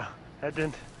 Yeah, that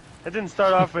didn't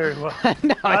start off very well.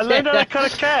 No, I learned how to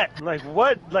cut a cat. Like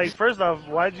what? Like first off,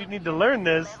 why'd you need to learn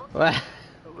this?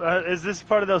 Is this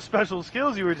part of those special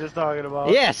skills you were just talking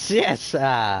about? Yes.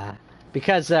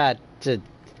 Because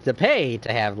to pay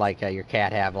to have like your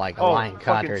cat have like a line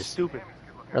cut or stupid.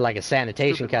 Or like a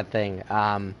sanitation cut thing,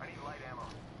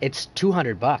 it's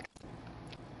 $200.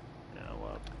 Yeah,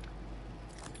 well.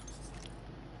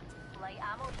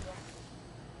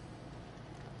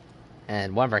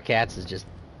 And one of our cats is just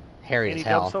hairy as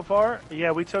hell. Any dubs so far?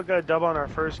 Yeah, we took a dub on our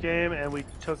first game, and we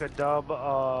took a dub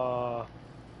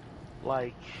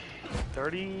like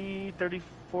 30,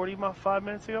 45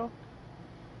 minutes ago.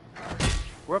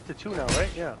 We're up to 2 now, right?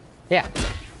 Yeah. Yeah.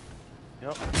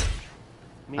 Yep.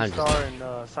 Me Star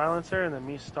and Silencer, and then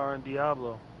me Star and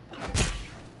Diablo.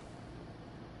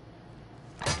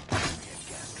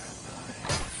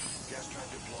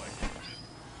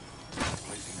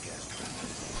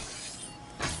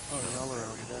 Oh, y'all are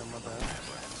over there, my bad.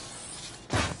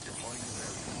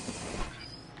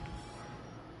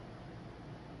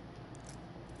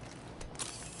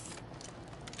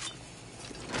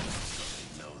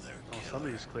 Oh,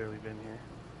 somebody's clearly been here.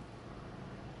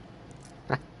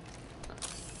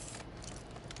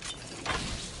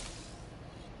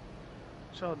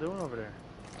 What y'all doing over there?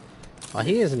 Well,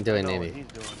 he isn't doing What anything. he's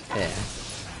doing. Yeah.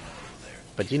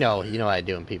 But you know how I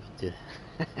do when people do.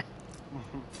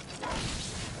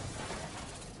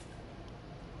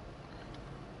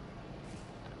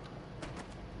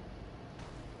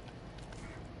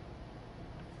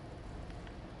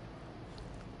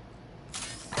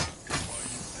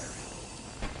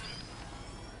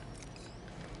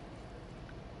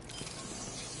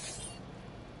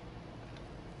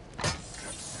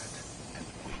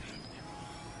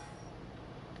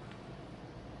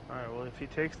 Alright, well if he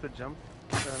takes the jump,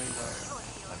 then he's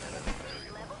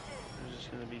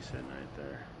just gonna be sitting right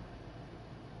there.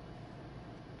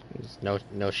 There's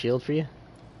no shield for you?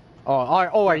 Oh,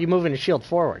 are you moving the shield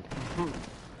forward?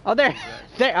 Oh, there!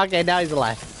 There! Okay, now he's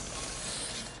alive.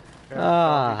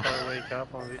 Yeah, wake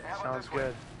up. Sounds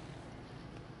good.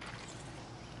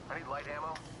 I need light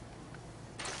ammo.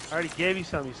 I already gave you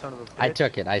some, you son of a bitch. I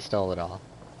took it. I stole it all.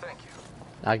 Thank you.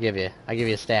 I'll give you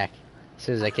a stack as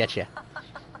soon as I catch you.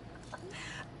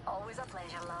 Always a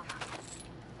pleasure, love.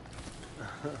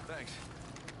 Thanks.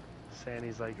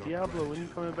 Sandy's like, Diablo, when you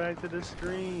coming back to the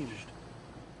stream?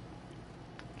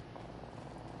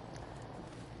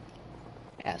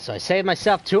 Yeah, so I saved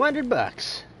myself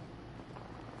 $200.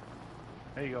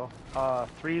 There you go.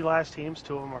 3 last teams,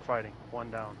 2 of them are fighting. 1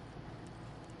 down.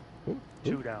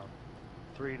 2 down.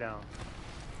 3 down.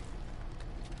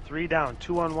 3 down.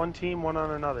 2 on one team, 1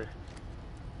 on another.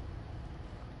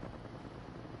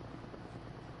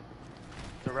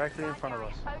 Directly in front of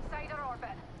us. Outside our orbit.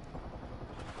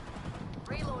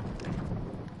 Reload.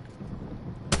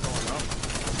 Going up.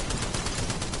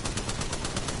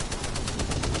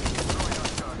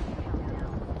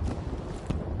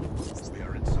 We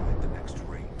are inside the next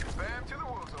ring. Bam to the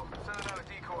woozle. Sending out a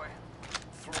decoy.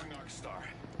 Throwing Arc Star.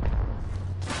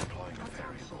 Deploying a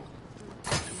variable.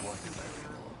 Deploying a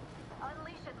variable.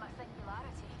 Unleashing my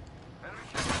singularity. Enemy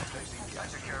kill. I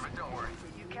took care of it, don't worry.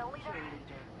 You kill leader.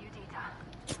 You data.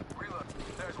 Reload.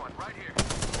 There's one right here.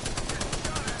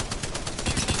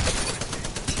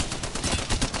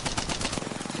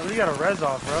 Somebody got a res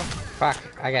off, bro. Fuck,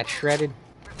 I got shredded.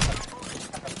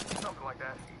 Something like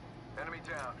that. Enemy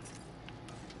down.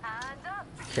 Hands up.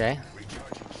 Okay.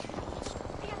 Recharging shields.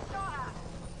 Being shot at.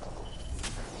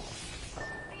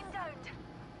 Being downed.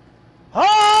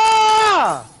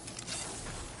 Ah!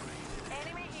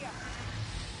 Enemy here.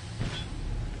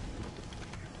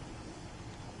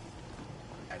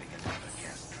 Adding another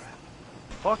gas trap.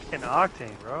 Fucking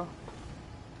Octane, bro.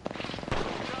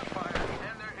 Shot fired,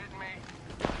 and they're hitting me.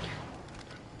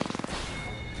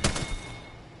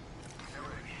 They're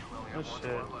ready. We only have Oh, one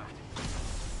shit. squad left.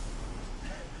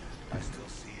 I still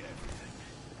see everything.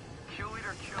 Kill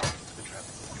leader kill. The trap.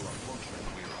 You are fortunate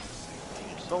we are on the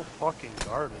same team. So fucking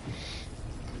garbage.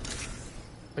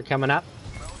 They're coming up.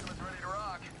 Belgium is ready to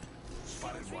rock.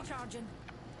 Spotted one. Recharging.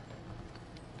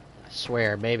 I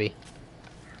swear, baby.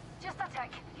 Just a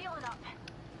tick. Healing up.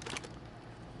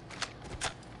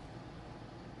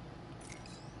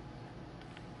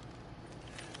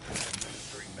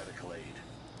 Administering medical aid.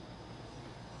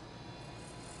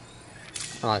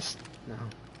 Oh, it's, no.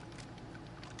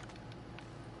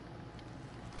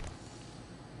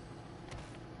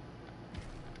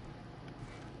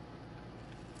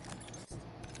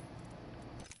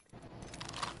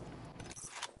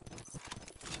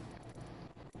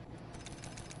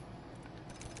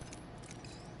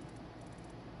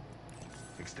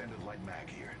 Extended light mag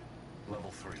here.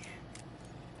 Level 3.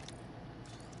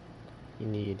 You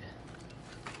need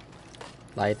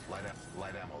light.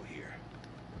 Light ammo here.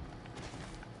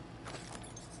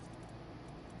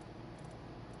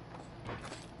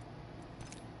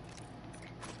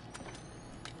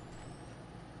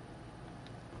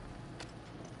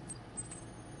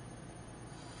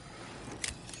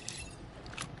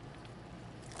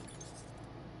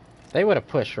 They would have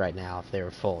pushed right now if they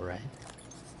were full, right?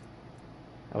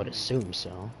 I would assume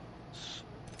so.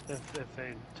 If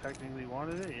they technically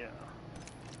wanted it, yeah.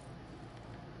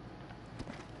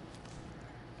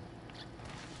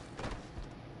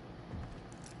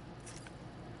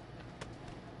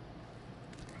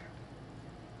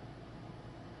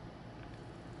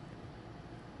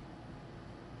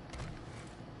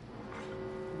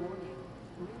 Warning.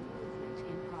 Ring movement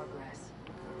in progress.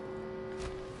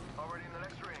 Already in the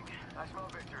next ring. I smell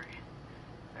victory.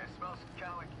 It smells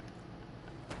kind of like...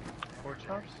 Pork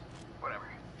chops? Whatever.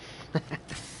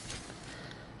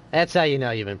 That's how you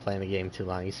know you've been playing the game too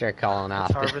long. You start calling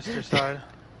off. It's Harvester side.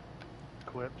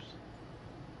 Quips.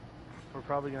 We're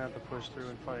probably gonna have to push through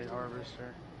and fight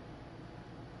Harvester.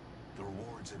 The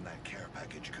rewards in that care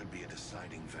package could be a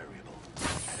deciding variable.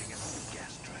 Adding another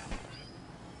gas trap.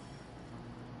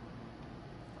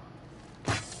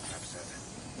 Trap set.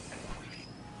 And waiting.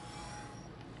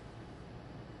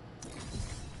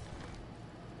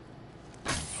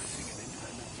 Placing an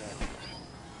independent variable.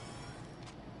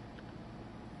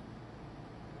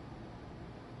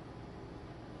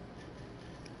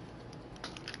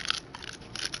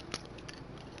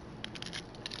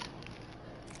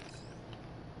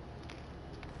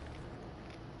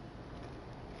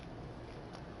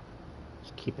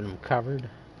 Just keeping them covered.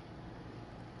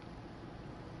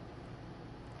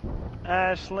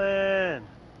 Ashlyn!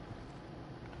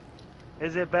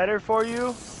 Is it better for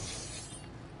you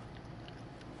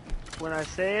when I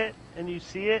say it and you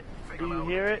see it? Do you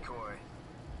hear it?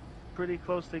 Pretty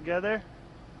close together.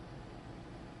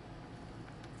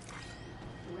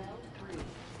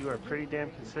 You are pretty damn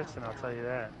consistent, I'll tell you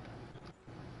that.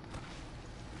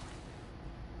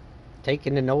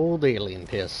 Taking an old alien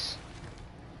piss.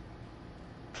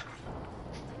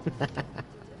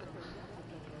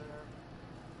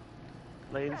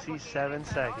 Latency 7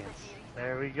 seconds.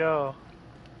 There we go.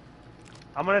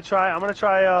 I'm gonna try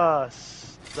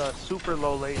the super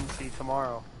low latency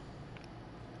tomorrow.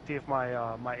 See if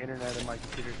my my internet and my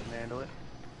computer can handle it.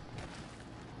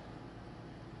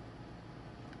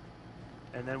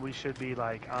 And then we should be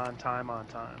like on time.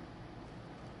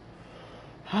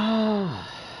 Alright.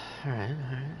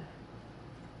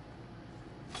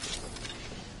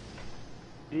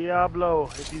 Diablo,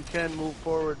 if you can move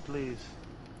forward, please.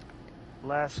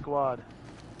 Last squad.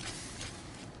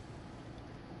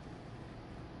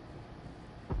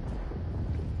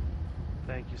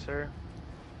 Thank you, sir.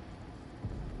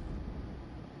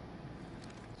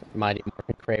 Mighty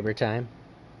Morphin Kraber time.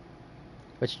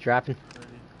 What's you dropping?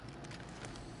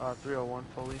 301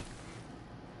 fully.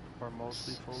 Or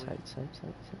mostly fully. Sight.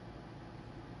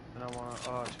 And I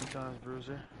want 2 times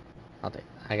bruiser. I'll take.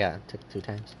 Took 2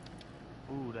 times.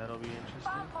 Ooh, that'll be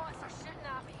interesting.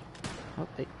 Oh,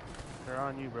 hey. They're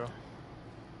on you, bro.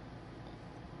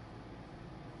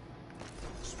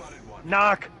 Spotted one.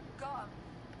 Knock!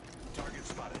 Target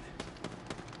spotted.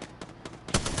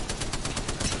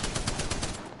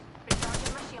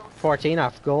 14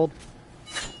 off gold.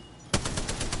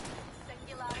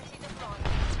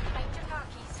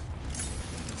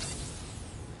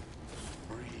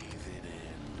 Breathe it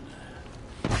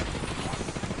in.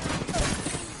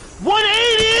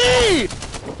 180!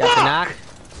 Got the knock.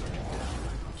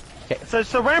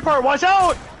 So Rampart, watch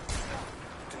out!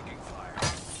 Taking fire.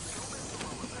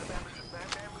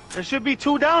 There should be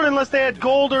 2 down unless they had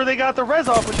gold or they got the res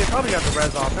off, but they probably got the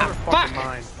res off. Never fucking Fuck!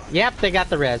 mind. Yep, they got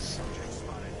the res.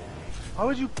 Why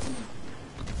would you?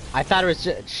 I thought it was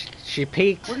just, she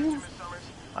peeked. What do you?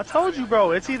 I told you,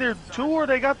 bro. It's either 2 or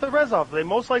they got the res off. They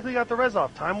most likely got the res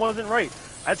off. Time wasn't right.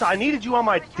 I needed you on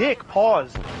my dick.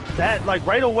 Pause. That like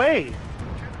right away.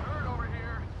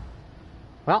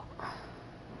 Well,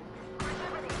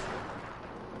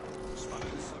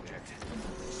 Spotted subject.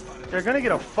 Spotted. They're gonna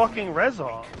get a fucking res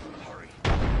off. Hurry.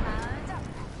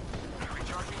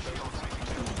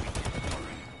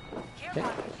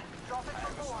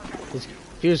 his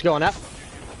fuse going up.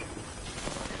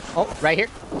 Oh, right here.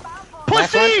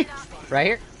 Last Pussy! one. Right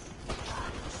here.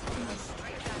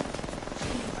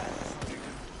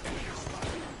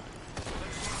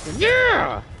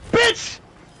 Yeah! Bitch!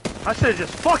 I should have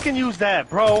just fucking used that,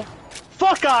 bro.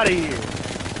 Fuck out of here.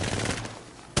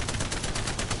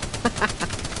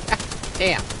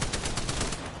 Damn.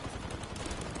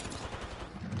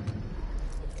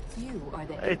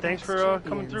 Hey, thanks for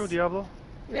coming through, Diablo.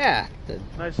 Yeah.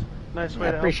 Nice I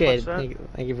way to appreciate it. help us,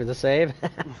 Thank you for the save.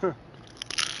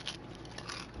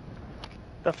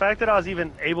 The fact that I was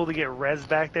even able to get res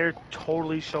back there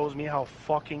totally shows me how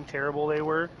fucking terrible they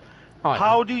were. Oh,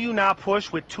 How do you not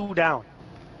push with 2 down?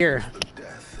 here,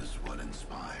 Death is what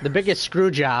inspires. the biggest screw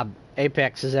job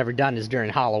Apex has ever done is during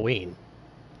Halloween.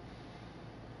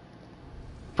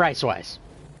 Price-wise.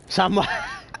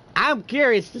 I'm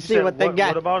curious to see what they got.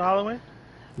 What about Halloween?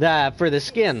 For the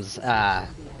skins.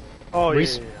 Oh,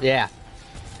 yeah.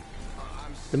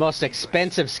 The most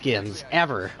expensive skins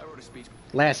ever.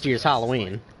 Last year's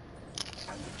Halloween.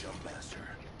 I'm the jump master.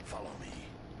 Follow me.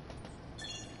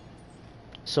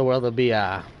 So will there be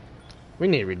we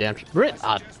need redemption.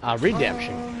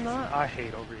 Redemption. I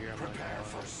hate over here. Prepare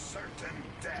for certain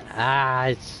death.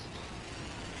 It's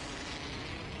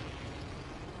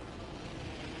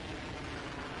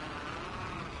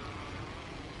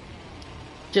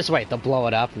just wait, they'll blow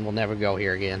it up and we'll never go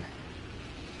here again.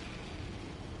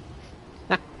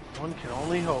 One can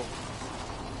only hope.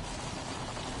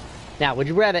 Now, would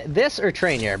you rather this or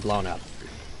train yard blown up?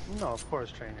 No, of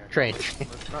course, trainer. Train.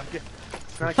 Let's not get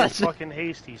fucking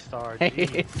hasty, Star.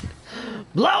 Jeez.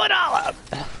 Blow it all up!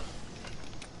 Bam!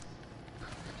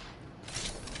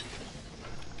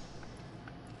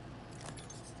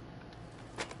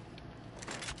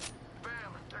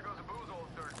 There goes a boozle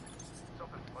of dirt.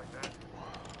 Something like that.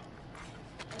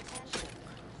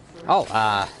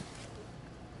 Oh,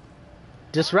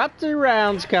 disruptor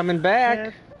rounds coming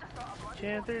back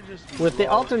Can't they just with the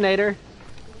alternator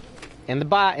and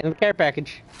the care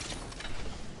package.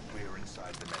 We are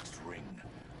inside the next ring.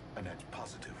 A net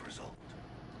positive result.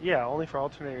 Yeah, only for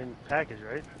alternating package,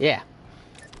 right? Yeah,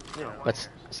 Yeah. but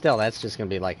still, that's just gonna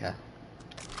be like a.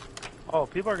 Oh,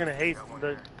 people are gonna hate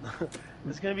the.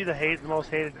 It's gonna be the most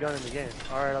hated gun in the game.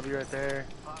 All right, I'll be right there.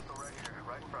 Hostile right here,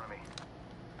 right in front of me.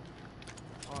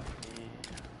 Fuck me.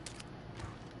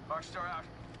 Arc star out.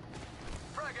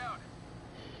 Frag out.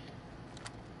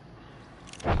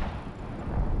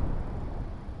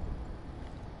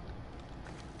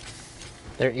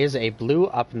 There is a blue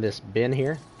up in this bin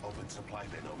here. Open supply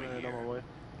bin over Right here. on my way.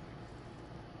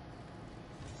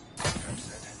 I'm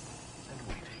set. And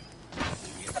waiting.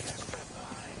 Activate gas trap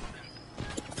behind.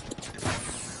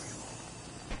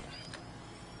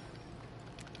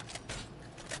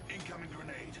 Incoming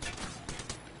grenade.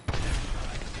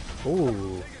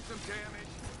 Ooh. Taking some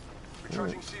damage.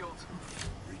 Recharging shields.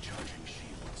 Recharging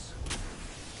shields.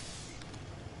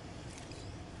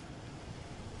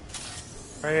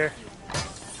 Right here.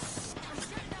 Still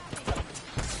see it.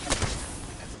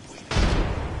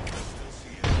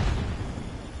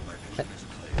 My vision is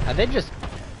clear. Are they just...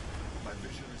 My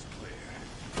vision is clear.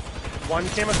 One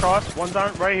came across. One's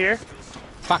on right here.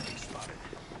 Fuck.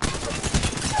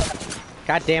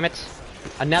 God damn it.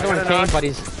 Another I one got came, an but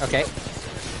he's... Okay.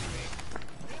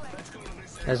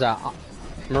 There's a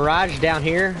Mirage down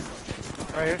here.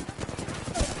 Right here.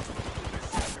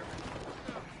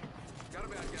 Got a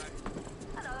bad guy.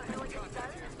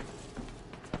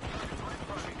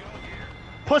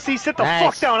 Pussy, sit the Nice.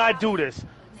 fuck down. I do this. Them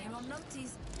are numpties.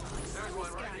 There's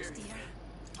one right here. Dear.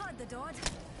 Had the dod.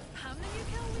 How many you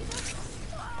kill,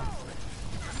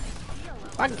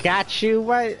 Weaver? I got you.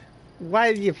 Why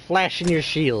are you flashing your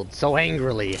shield so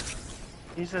angrily?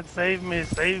 He said, save me,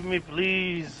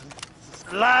 please.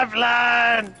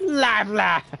 Lifeline!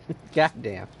 Lifeline! God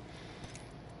damn.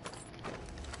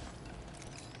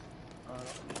 I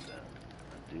don't need that.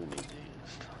 I do need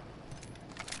these.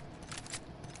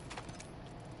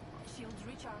 Shields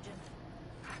recharging.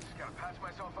 Just gotta patch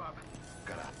myself up.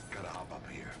 Gotta hop up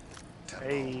here. Tempo.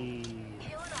 Hey.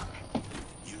 Healing up.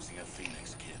 Using a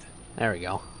Phoenix kit. There we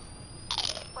go.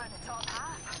 We're in the top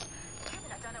half. Couldn't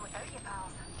have done it without you,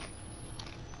 pals.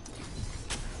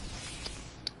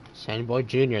 Sandy Boy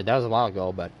Jr. That was a while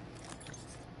ago, but...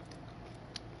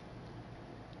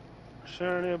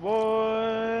 Shiny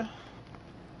boy.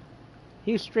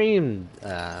 He streamed,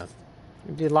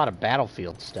 he did a lot of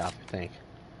Battlefield stuff, I think.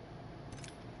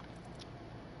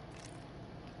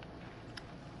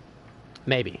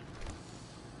 Maybe.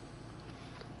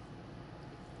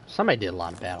 Somebody did a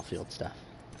lot of Battlefield stuff.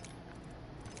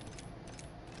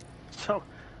 So,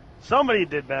 somebody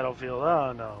did Battlefield.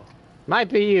 Oh no. Might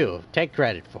be you. Take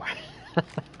credit for it.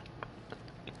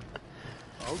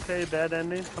 Okay, bad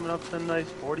ending. Coming up to a nice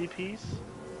 40 piece.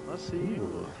 Let's see.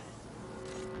 Ooh.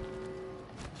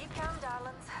 Keep calm,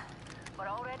 darlings. We're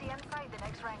already inside the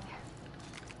next ring.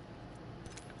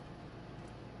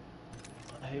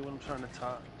 I hate when I'm trying to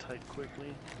type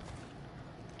quickly.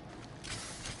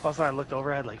 Also, I looked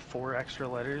over, I had like 4 extra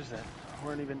letters that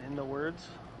weren't even in the words.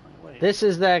 Like, wait. This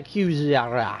is the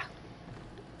Qzara.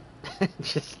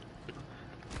 Just...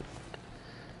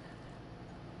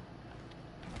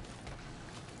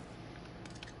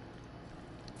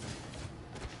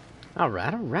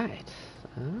 Alright, alright.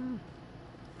 Care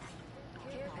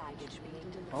package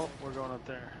being delivered. Oh, we're going up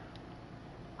there.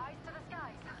 Eyes to the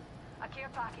skies. A care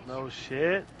package. No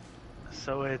shit.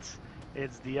 So it's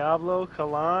Diablo,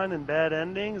 Kalan, and Bad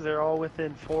Endings. They're all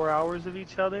within 4 hours of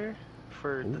each other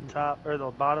for the top or the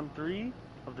bottom 3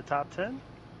 of the top 10.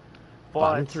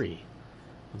 Bottom But 3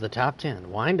 of the top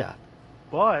 10. Wind up.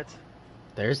 but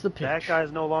There's the pitch. that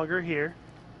guy's no longer here.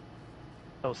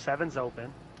 So 7's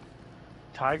open.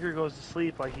 Tiger goes to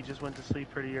sleep like he just went to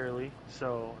sleep pretty early.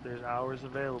 So there's hours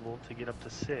available to get up to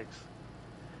 6.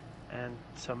 And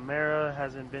Samara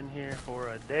hasn't been here for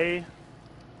a day.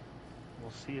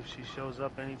 We'll see if she shows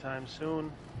up anytime soon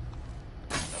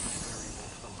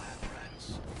For the lab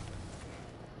rats.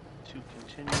 to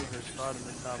continue her spot in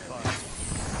the top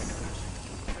 5.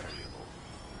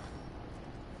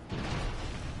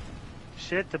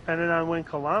 Shit, depending on when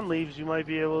Kalan leaves, you might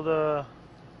be able to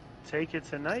take it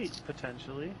tonight,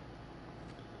 potentially.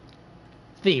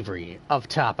 Thievery of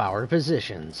top hour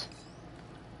positions.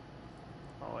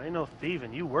 Oh, ain't no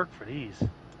thieving. You work for these.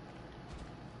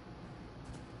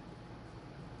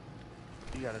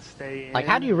 You gotta stay in. Like,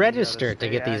 how do you and gotta register to stay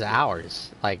get these active.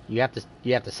 hours? Like, you have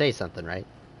to say something, right?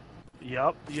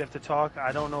 Yup, you have to talk.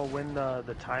 I don't know when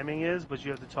the timing is, but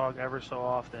you have to talk ever so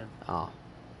often. Oh.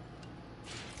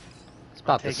 It's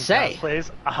about to Taking say. John's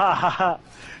place.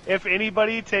 If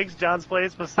anybody takes John's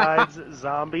place besides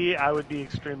Zombie, I would be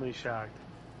extremely shocked.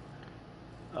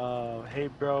 Hey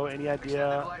bro, any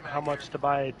idea how much to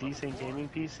buy a decent gaming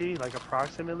PC? Like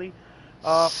approximately?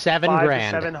 $7 5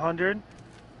 grand. to 700?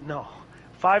 No,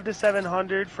 500 to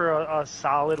 700 for a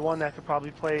solid one that could probably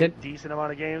play a decent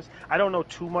amount of games. I don't know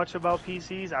too much about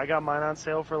PCs. I got mine on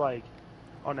sale for like,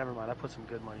 oh, never mind. I put some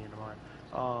good money into mine.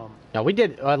 No, we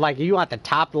did like you want the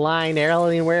top line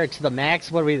Alienware to the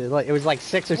max. What we? It was like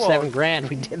 6 or 7 grand.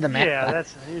 We did the max. Yeah,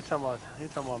 that's you're talking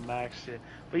about max shit.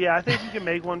 But yeah, I think you can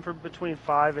make one for between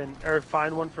find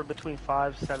one for between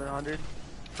 500-700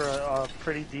 for a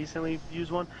pretty decently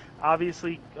used one.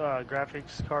 Obviously,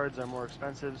 graphics cards are more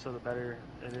expensive, so the better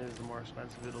it is, the more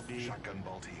expensive it'll be. Shotgun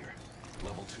bolt here.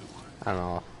 Level 2. I don't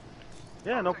know.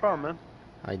 Yeah, no problem, man.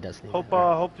 Oh, he does need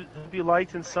hope you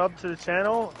liked and subbed to the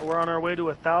channel. We're on our way to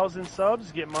 1,000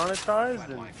 subs, get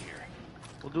monetized, and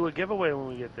we'll do a giveaway when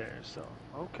we get there. So,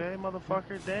 okay,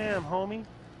 motherfucker, damn, homie,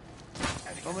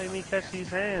 don't make me catch these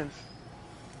hands.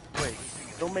 Wait,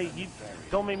 don't make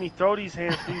me throw these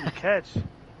hands for you to catch.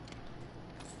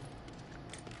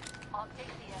 Optics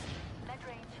here.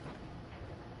 Mid-range.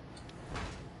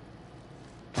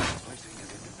 Placing an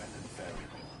independent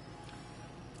variable.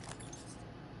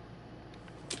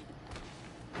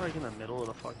 Like in the middle of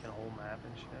the fucking whole map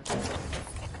and shit.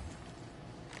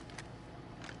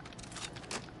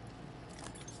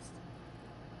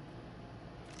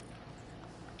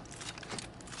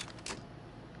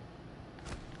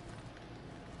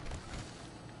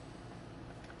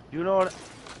 You know what,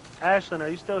 Ashlyn, are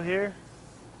you still here?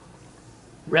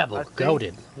 Rebel,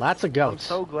 goated. Lots of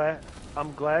goats. I'm so glad.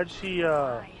 I'm glad she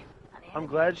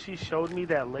showed me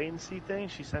that latency thing.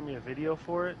 She sent me a video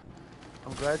for it.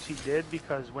 I'm glad she did,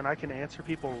 because when I can answer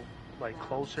people like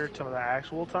closer to the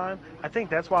actual time, I think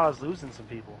that's why I was losing some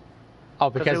people. Oh,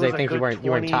 because they think you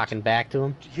weren't talking back to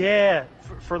them? Yeah,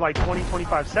 for like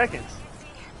 20-25 seconds.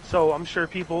 So I'm sure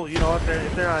people, you know, if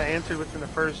they're not answered within the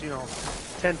first,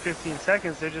 10-15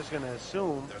 seconds, they're just gonna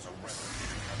assume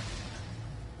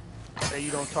that you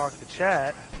don't talk to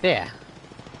chat. Yeah.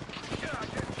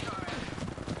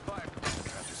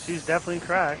 She's definitely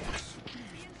cracked.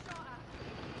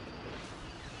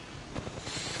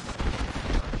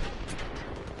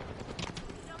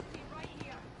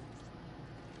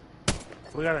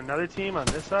 We got another team on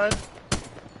this side.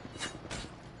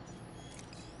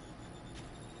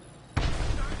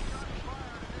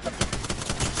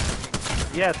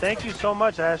 Yeah, thank you so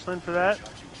much, Ashlyn, for that.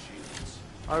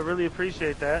 I really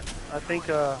appreciate that. I think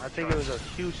it was a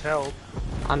huge help.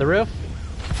 On the roof?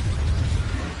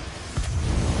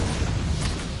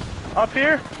 Up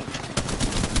here?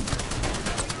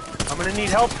 I'm gonna need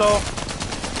help though.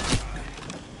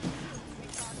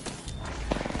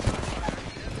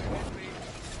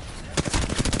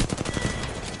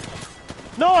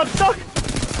 No, I'm stuck!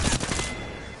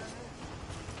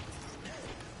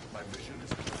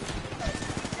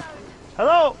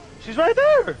 Hello? She's right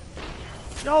there!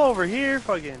 Y'all over here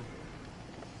fucking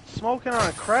smoking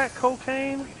on crack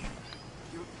cocaine?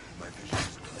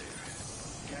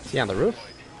 Is he on the roof?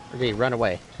 Or did he run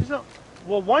away?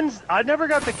 Well, I never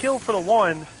got the kill for the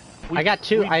one. I got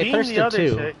two. I thirsted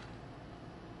two. Chick.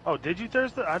 Oh, did you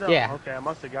thirst it? I don't. Yeah. Okay, I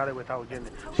must have got it without getting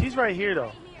it. She's right here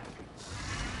though.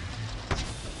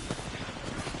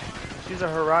 She's a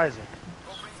Horizon.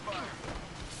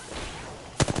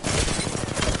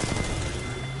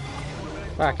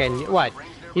 Fucking what?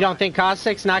 You don't think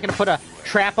Caustic's not gonna put a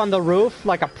trap on the roof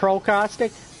like a pro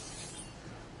Caustic?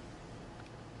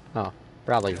 Oh,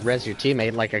 probably res your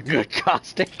teammate like a good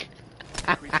Caustic.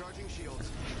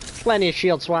 Plenty of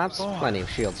shield swaps. Oh, plenty of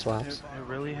shield swaps. It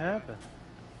really happened.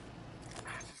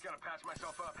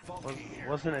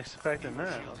 Wasn't expecting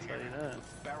that, I'll tell you that.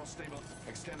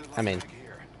 I mean,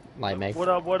 light make. What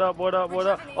up?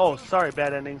 Oh, sorry,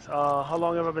 bad endings. How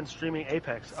long have I been streaming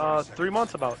Apex? 3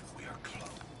 months about.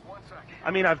 I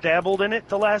mean, I've dabbled in it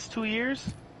the last 2 years.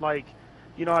 Like,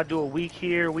 I do a week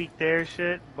here, a week there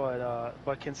shit, but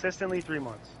consistently 3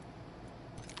 months.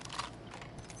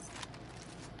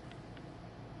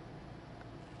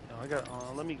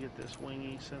 Let me get this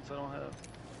wingy since I don't have.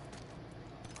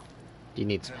 Do you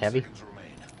need some heavy?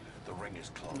 The ring is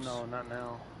close. No, not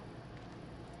now.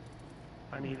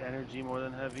 I need energy more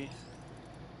than heavy.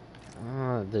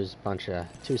 There's a bunch of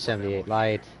 278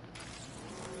 light.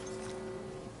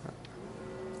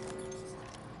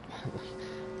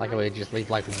 Like I would just leave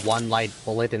like one light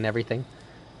bullet and everything.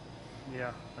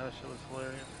 Yeah, that shit was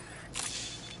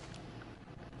hilarious.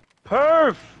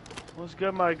 Perf! What's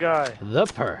good, my guy? The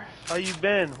Perf. How you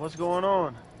been? What's going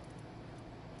on?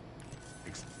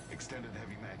 Extended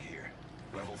heavy mag here.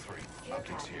 Level 3.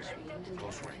 Optics here.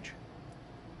 Close range.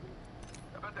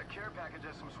 I bet that care package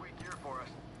has some sweet gear for us.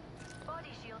 Body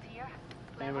shield here.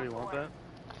 Anybody want that?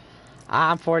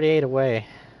 I'm 48 away.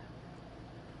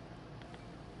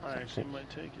 I actually might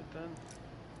take it then.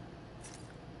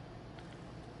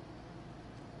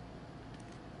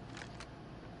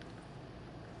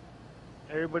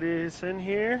 Everybody is in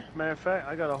here. Matter of fact,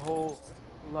 I got a whole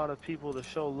lot of people to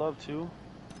show love to.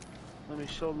 Let me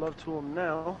show love to them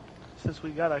now, since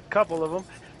we got a couple of them.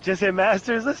 Just hit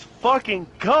Masters. Let's fucking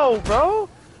go, bro.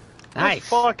 Nice. Let's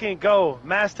fucking go.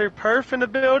 Master Perf in the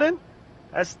building.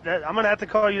 That. I'm gonna have to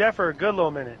call you that for a good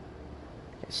little minute.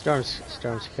 Storm's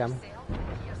coming.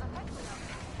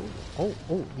 Oh,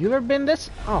 you ever been this?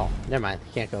 Oh, never mind.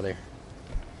 You can't go there.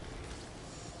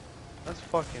 That's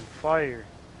fucking fire.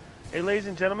 Hey, ladies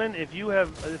and gentlemen, if you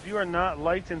are not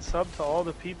liked and subbed to all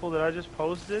the people that I just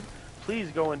posted, please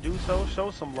go and do so.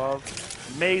 Show some love.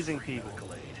 Amazing people.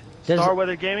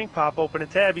 StarWeatherGaming, pop open a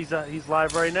tab. He's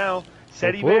live right now.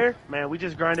 Seti Bear, man, we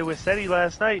just grinded with Seti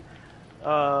last night.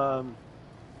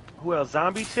 Who else?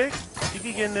 Zombie Chick. She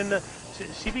be getting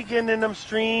in them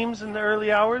streams in the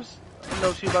early hours. I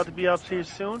know she's about to be up here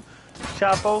soon.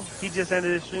 Chapo, he just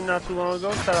ended his stream not too long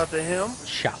ago. Shout out to him.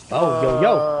 Chapo,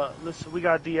 yo. Listen, we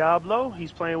got Diablo.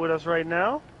 He's playing with us right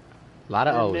now. A lot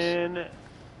of O's. Then,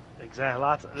 exactly,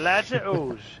 lots of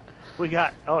O's. We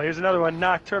got, here's another one,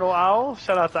 Nocturnal Owl.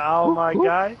 Shout out to Owl, my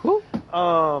guy.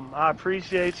 I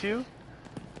appreciate you.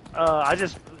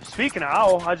 Speaking of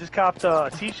Owl, I just copped a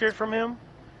t-shirt from him.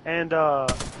 And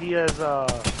he has a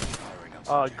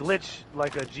glitch,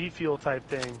 like a G Fuel type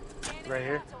thing right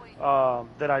here.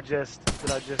 That I just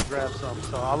grabbed some.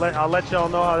 So I'll let y'all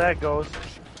know how that goes,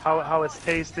 how it's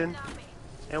tasting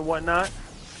and whatnot.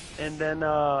 And then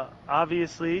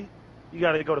obviously you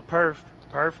got to go to Perf.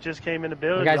 Perf just came in the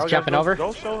building. You guys jumping over?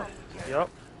 Go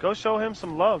show him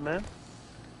some love, man.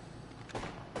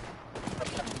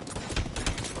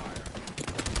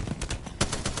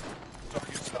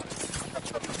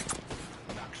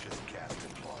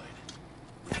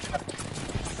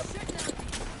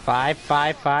 Five.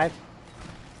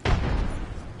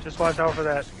 Just watch out for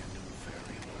that.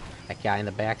 That guy in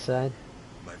the backside.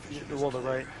 Well, the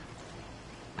right.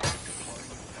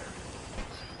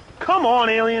 Come on,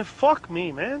 alien. Fuck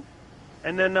me, man.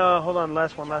 And then, hold on.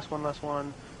 Last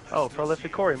one. Oh,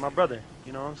 Prolific Corey, my brother.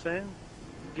 You know what I'm saying?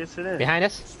 Gets it in. Behind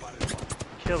us.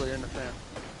 Killer in the fan.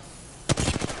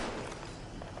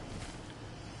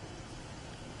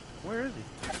 Where is he?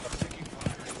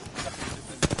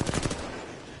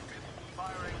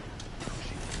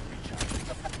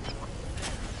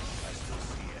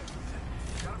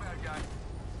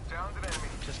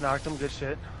 Just knocked him. Good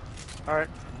shit. All right.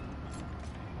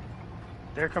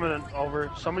 They're coming over.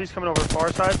 Somebody's coming over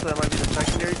far side, so that might be the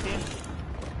secondary team.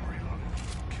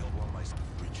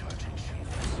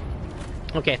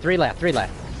 Okay, three left.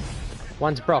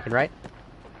 One's broken, right?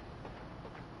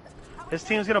 His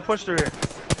team's gonna push through here.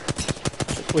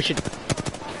 We should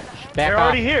back They're off.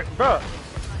 already here, bro.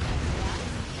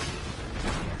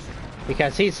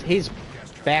 Because he's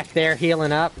back there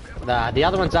healing up. The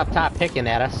other one's up top picking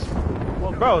at us.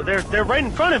 Well, bro, they're right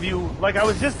in front of you. Like I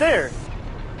was just there.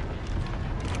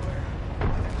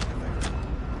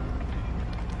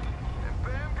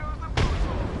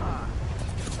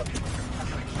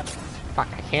 Fuck,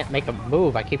 I can't make a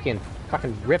move. I keep getting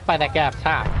fucking ripped by that guy up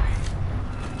top.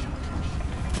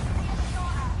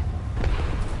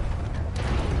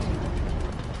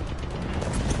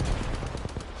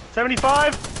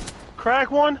 $75.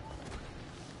 Crack one.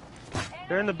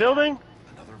 They're in the building.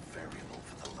 Another variable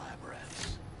for the lab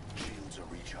rats. Shields are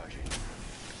recharging.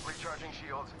 Recharging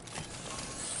shields.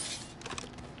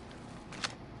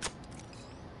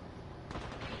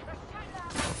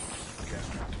 Gas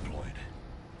trap deployed.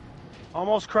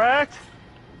 Almost cracked.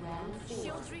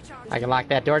 I can lock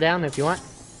that door down if you want.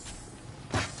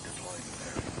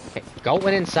 Okay,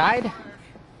 going inside. Yeah,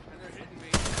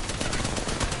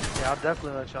 I'll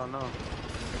definitely let y'all know.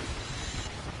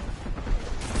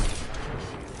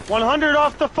 100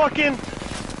 off the fucking.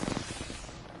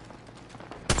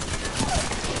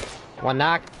 One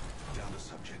knock. Down to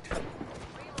subject.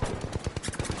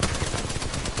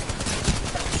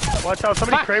 Watch out!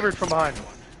 Somebody Fuck. cravered from behind.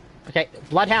 Okay,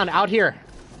 Bloodhound out here.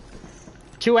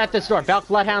 Two at this door. Belk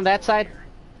Bloodhound that side.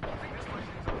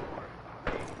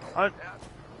 On.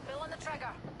 Fill in the trigger.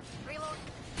 Reload.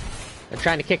 They're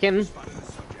trying to kick in. You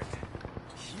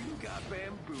got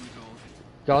bamboozled.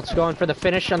 Goat's going for the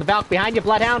finish on the Valk. Behind you,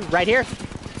 Bloodhound. Right here.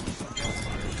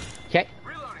 Okay.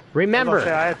 Remember, I was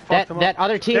gonna say, I had fucked them up. that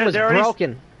other team was They're already-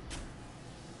 broken.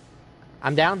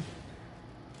 I'm down.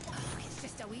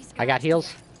 I got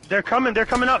heals. They're coming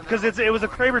up because it was a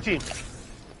Kraber team.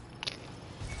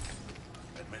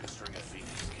 Administering a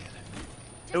Phoenix kit.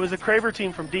 It was a Kraber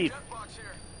team from deep.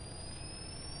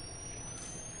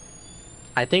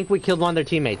 I think we killed one of their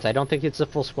teammates. I don't think it's a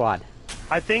full squad.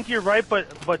 I think you're right, but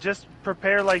just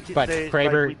prepare like But they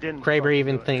Kraber, like we didn't Kraber fucking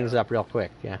even do it, things yeah. up real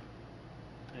quick. Yeah.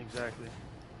 Exactly.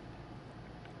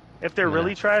 If they're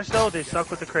really trash though, they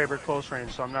suck with the Kraber close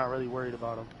range, so I'm not really worried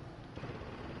about them.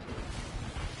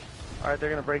 All right, they're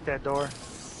gonna break that door.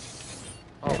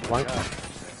 Oh my God.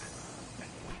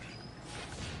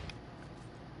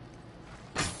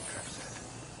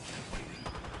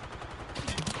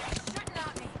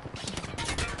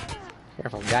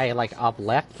 Careful, guy like up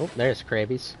left. Oh, there's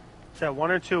Krabies. Is that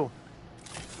 1 or 2?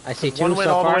 I see 2 One went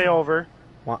so all far. the way over.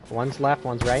 One's left,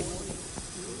 one's right.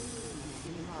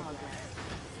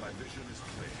 My vision is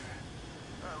clear.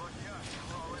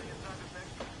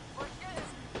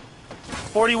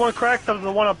 41 cracked of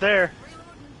the one up there.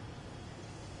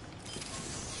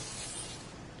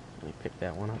 Let me pick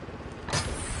that one up.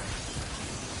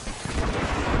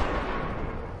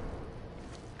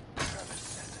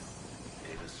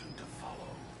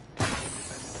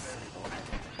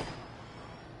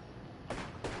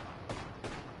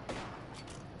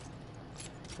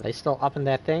 Are they still up in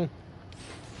that thing?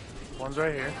 One's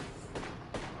right here.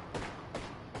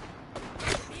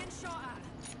 Being shot at.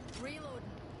 Reloading.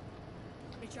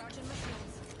 Recharging my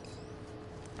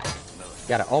shields.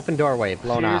 Got an open doorway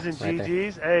blown off. Cheers Right and there.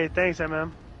 GG's. Hey, thanks,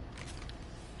 MM.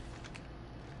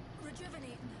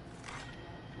 Rejuvenating.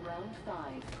 Round 5.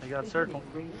 I got circle.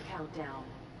 Ring countdown.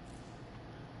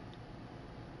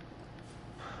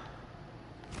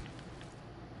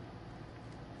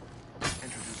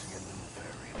 Introducing a new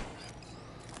variable.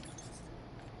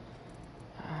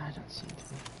 I don't seem to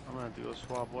be. I'm gonna have to go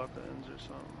swap weapons or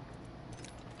something.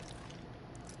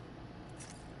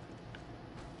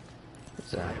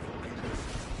 What's that?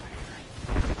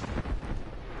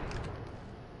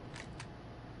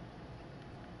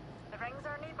 The ring's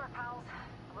our neighbour, pals.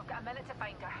 We've got a minute to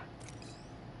find her.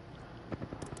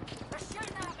 They're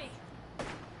shooting at me.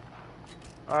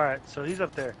 Alright, so he's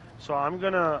up there. So I'm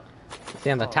gonna... Is he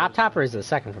on the top or is it the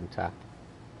second from top?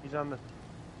 He's on the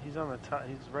top.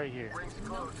 He's right here.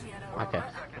 Okay.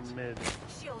 In mid.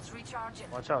 Shields recharging.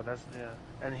 Watch out, that's... Yeah.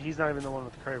 And he's not even the one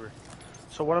with the Kraber.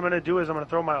 So what I'm gonna do is I'm gonna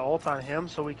throw my ult on him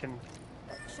so we can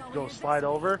go slide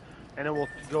over. And then we'll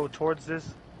go towards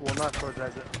this... Well, not towards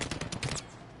that. 30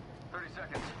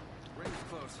 seconds. Ring's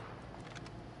close.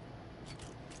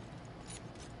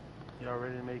 Y'all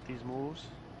ready to make these moves?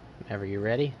 Whenever you're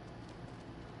ready.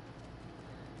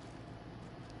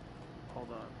 Hold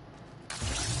on.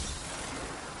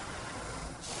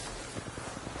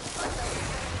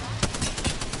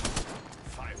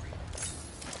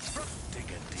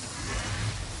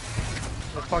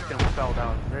 The fucking fell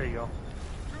down. There you go.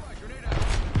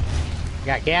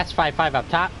 Got gas 5-5 up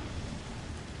top.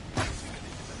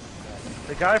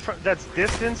 The guy that's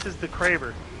distance is the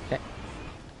Kraber. Okay.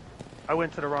 I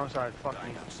went to the wrong side. Fuck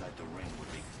me.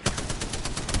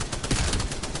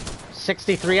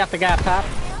 63 up the guy up top.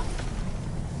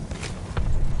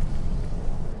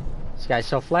 This guy's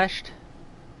so fleshed.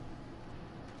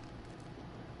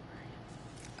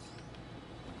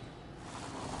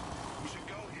 We should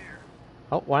go here.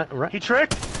 Oh, what? Right. He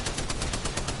tricked.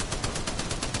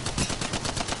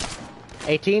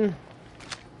 18.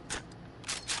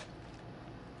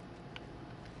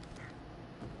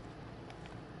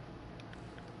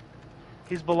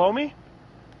 He's below me.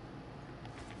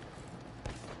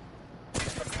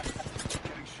 Getting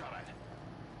shot at.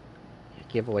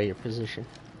 Give away your position.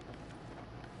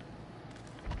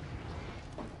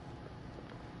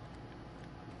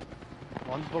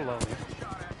 One's below me.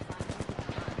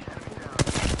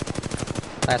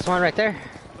 Last one right there.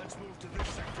 Let's move to this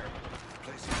sector.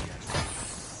 Placing gas.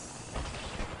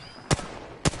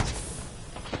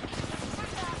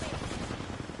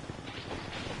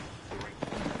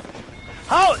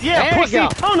 How? Yeah, There you pussy. go. I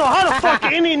don't know how the fuck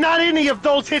not any of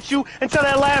those hit you until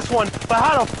that last one. But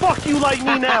how the fuck you like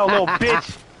me now, little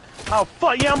bitch? How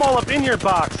fuck? Yeah, I'm all up in your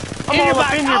box. I'm In your all up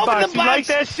box. in your Open box. the You like box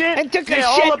that shit? and took a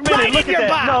yeah, shit all up in right it. Look in at your that.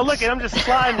 box. No, look at. I'm just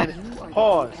sliding it.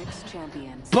 Pause.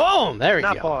 Ex-champions. Boom! There we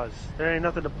Not go. pause. There ain't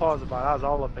nothing to pause about. I was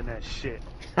all up in that shit.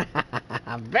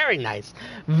 Very nice.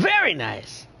 Very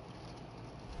nice.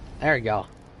 There we go.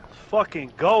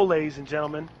 Fucking go, ladies and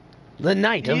gentlemen. The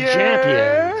night of Yeah.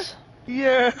 champions.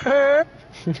 Yeah.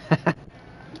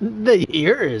 The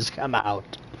ears come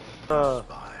out.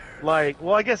 Like,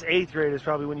 well, I guess 8th grade is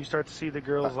probably when you start to see the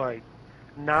girls like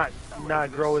not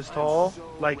grow as tall,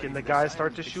 like, and the guys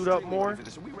start to shoot up more.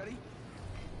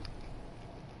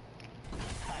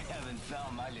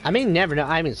 I mean, never know.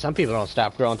 I mean, some people don't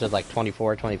stop growing to like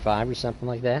 24, 25 or something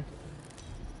like that.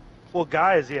 Well,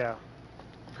 guys, yeah.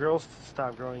 Girls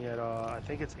stop growing at I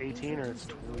think it's 18 or it's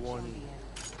 20.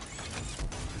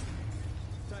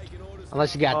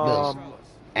 Unless you got those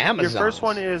Amazons. Your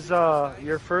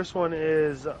first one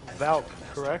is Valk,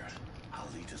 correct? I'll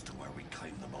lead us to where we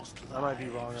claim the most I might be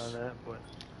wrong on that, but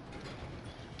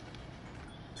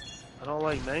I don't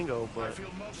like mango, I but feel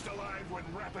most alive when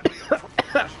rapidly approaching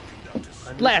conductors.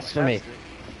 I need Blasphemy. some chapstick.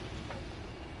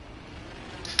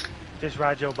 Just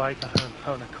ride your bike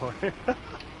on the corner.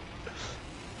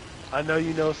 I know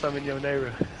you know some in your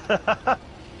neighborhood. I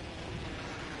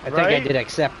think I did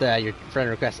accept your friend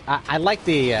request. I like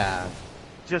the.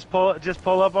 Just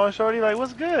pull up on Shorty. Like,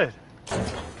 what's good?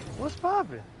 What's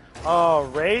poppin'? Oh,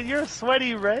 Ray, you're a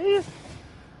sweaty Ray.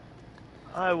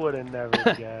 I would have never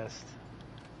guessed.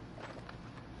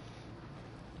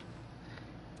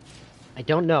 I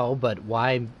don't know, but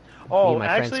why? Me Oh, and my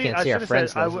friends actually, can't I see our should have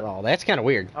friends said. list at all. That's kind of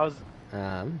weird. I was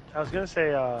gonna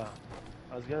say.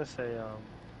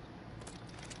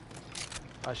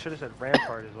 I should have said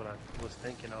Rampart is what I was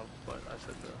thinking of, but I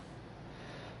said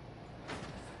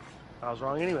I was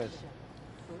wrong anyways.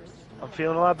 I'm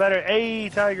feeling a lot better. Hey,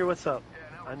 Tiger, what's up?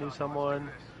 I knew someone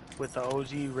with the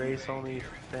OG race OnlyFans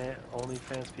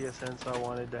PSN, so I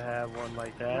wanted to have one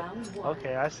like that.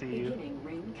 Okay, I see you.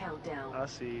 I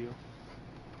see you.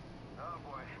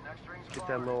 Get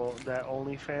that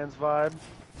OnlyFans vibe.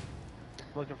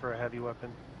 Looking for a heavy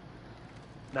weapon.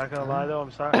 Not gonna lie though,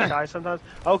 I'm shy sometimes.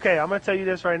 Okay, I'm gonna tell you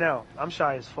this right now. I'm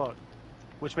shy as fuck,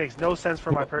 which makes no sense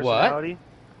for my personality. What?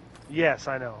 Yes,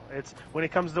 I know. It's when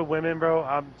it comes to women, bro.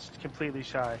 I'm completely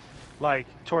shy, like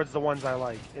towards the ones I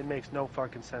like. It makes no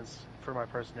fucking sense for my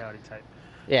personality type.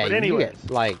 Yeah, but anyways,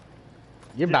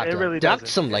 you're about to really abduct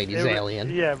some ladies,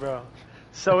 alien. Yeah, bro.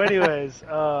 So, anyways,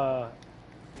 what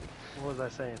was I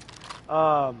saying?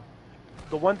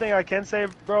 The one thing I can say,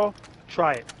 bro,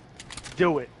 try it,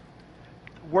 do it.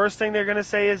 Worst thing they're gonna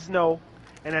say is no,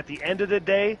 and at the end of the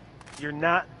day, you're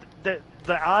not.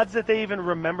 The odds that they even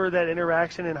remember that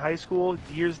interaction in high school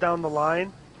years down the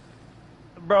line,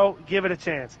 bro, give it a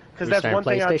chance. Because that's one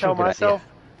thing I tell myself.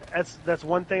 That's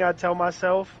one thing I'd tell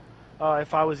myself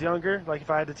if I was younger. Like if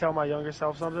I had to tell my younger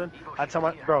self something, I'd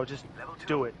tell bro, just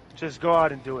do it. Just go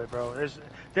out and do it, bro.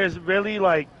 There's really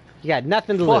like. You got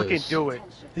nothing to fucking lose. Do it.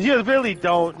 You really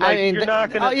don't. Like, I mean, you're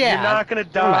not gonna. You're not gonna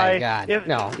die. Oh my God.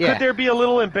 No. Yeah. Could there be a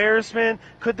little embarrassment?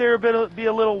 Could there be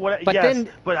a little what? But yes.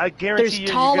 Then but I guarantee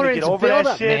you're gonna get over build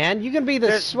that up, shit. Man, you can be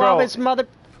the suavest mother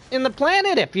in the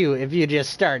planet if you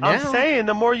just start now. I'm saying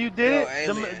the more you did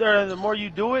it, the more you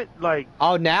do it. Like.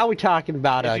 Oh, now we're talking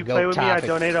about if you play with topic.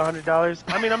 me, I donate $100.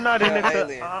 I mean, I'm not in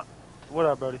it. What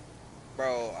up, Brody?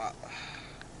 Bro.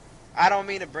 I don't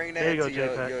mean to bring that into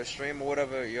your stream or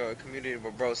whatever, your community,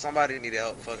 but bro, somebody need to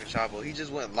help fucking Chapo. He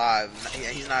just went live,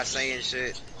 and he's not saying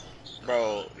shit,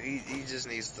 bro. He just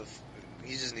needs to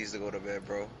go to bed,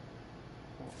 bro.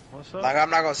 What's up? Like, I'm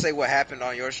not gonna say what happened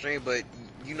on your stream, but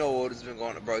you know what has been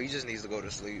going on, bro. He just needs to go to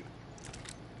sleep.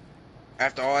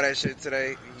 After all that shit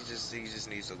today, he just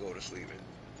needs to go to sleep and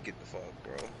get the fuck,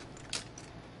 bro.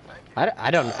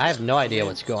 I have no idea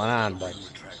what's going on, but.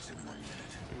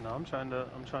 No, I'm trying to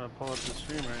pull up the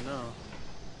stream right now.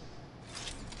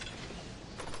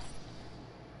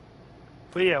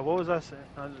 But yeah, what was I saying?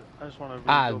 I just want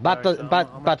to.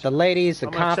 About the ladies, the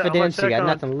confidence. You got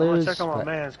nothing to lose. I'm gonna check on my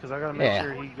man's because I gotta make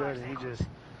sure he's good and he just.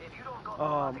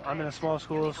 I'm in a small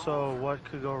school, so what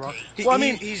could go wrong? Well,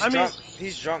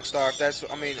 he's drunk, Star. If that's,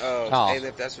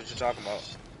 if that's what you're talking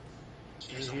about.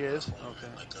 He is? Okay.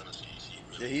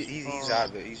 Yeah, he's out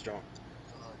of it. He's drunk.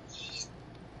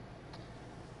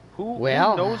 Who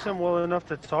knows him well enough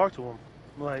to talk to him?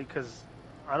 Like, because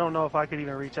I don't know if I could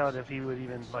even reach out if he would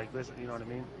even, like, listen, you know what I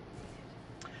mean?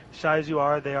 Shy as you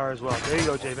are, they are as well. There you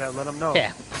go, J-Pat, let them know.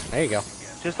 Yeah, there you go.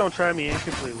 Just don't try me in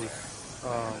completely.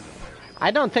 I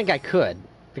don't think I could,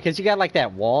 because you got, like,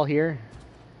 that wall here.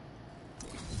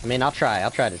 I mean, I'll try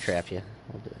to trap you.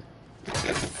 I'll do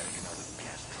it.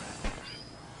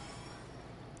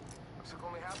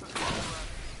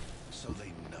 So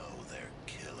they know they're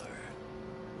killer.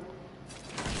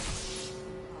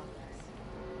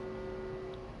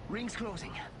 Ring's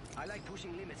closing. I like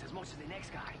pushing limits as much as the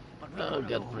next guy, but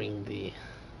gotta bring the.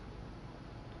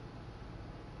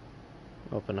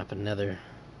 Open up another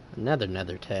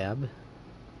tab.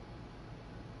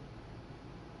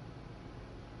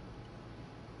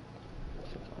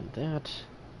 Click on that.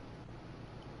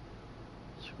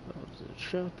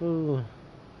 Chapo.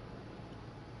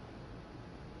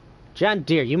 John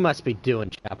Deere, you must be doing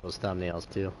Chapo's thumbnails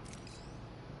too.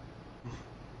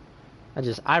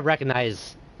 I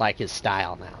recognize like his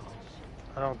style now.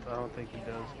 I don't think he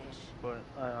does, but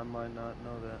I might not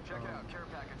know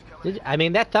that. I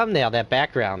mean, that thumbnail, that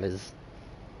background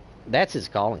that's his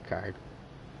calling card.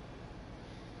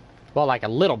 Well, like a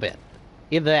little bit.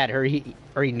 Either that or he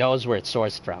knows where it's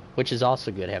sourced from, which is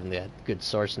also good, having that good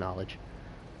source knowledge.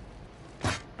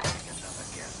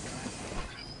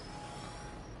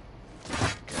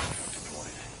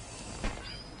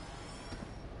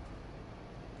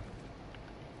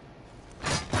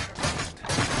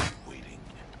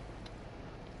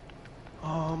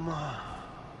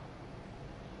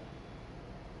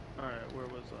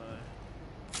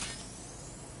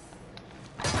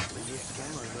 Is this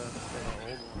game or is that an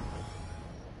old one?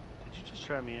 Did you just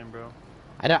try me in, bro?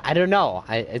 I don't know.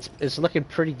 It's looking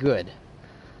pretty good.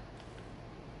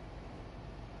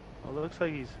 Oh, it looks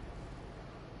like He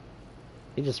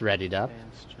just readied up.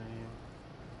 and stream.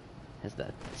 Has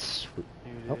that sweet.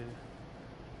 Muted. Oh.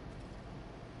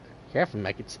 Careful,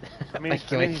 Mike. It's. I mean,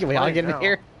 Can we all get in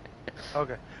here?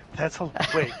 Okay. That's a.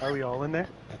 Wait, are we all in there?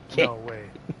 No way.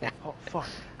 Oh fuck!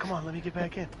 Come on, let me get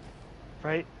back in.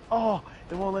 Right? Oh,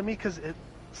 it won't let me because it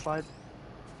slide.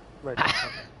 Right. Okay.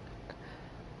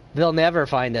 They'll never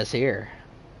find us here.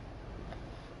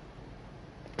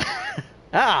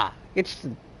 Ah, it's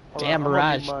the damn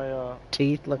mirage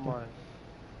teeth looking. All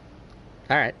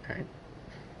right, all right.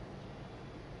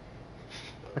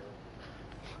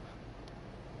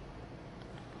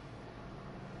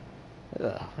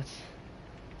 Ugh,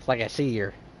 it's like I see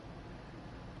your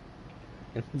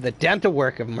the dental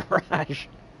work of Mirage.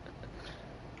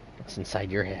 What's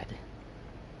inside your head?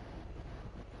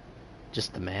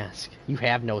 Just the mask. You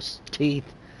have no teeth.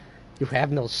 You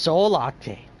have no soul,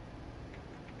 Octane.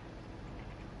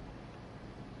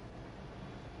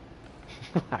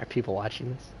 Are people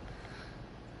watching this?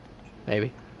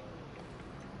 Maybe.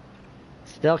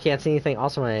 Still can't see anything.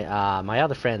 Also, my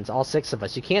other friends, all 6 of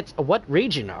us. You can't. What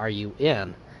region are you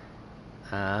in?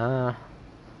 I'm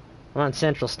on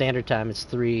Central Standard Time. It's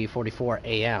 3:44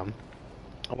 a.m.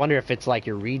 I wonder if it's like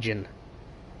your region.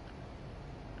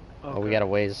 Okay. Oh, we got a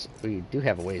ways. We do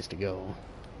have a ways to go.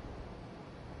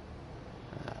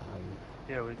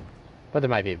 Yeah, but there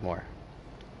might be more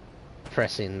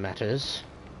pressing matters.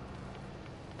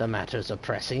 The matters are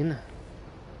pressing.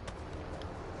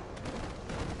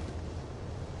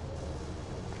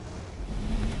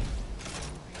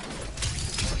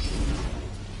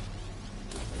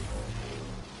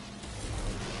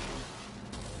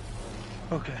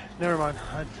 Okay, never mind.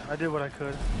 I did what I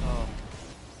could.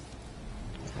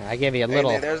 I gave you a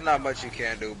little. Hey, man, there's not much you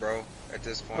can do, bro. At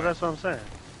this point. Well, that's what I'm saying.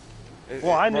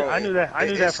 Well, I knew that. I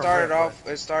knew that from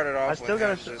It started off. I still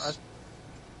gotta.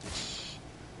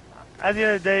 At the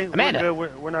end of the day, Amanda.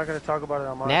 we're not gonna talk about it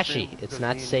on my Nashi, stream. it's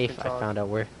not safe. I found out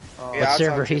where. Yeah, what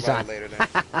server he's on. Later,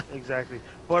 Exactly.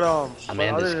 But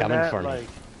Amanda's other than coming that, for me. like,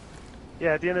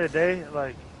 yeah, at the end of the day,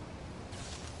 like,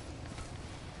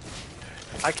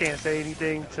 I can't say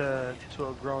anything to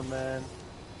a grown man.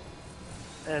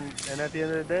 And at the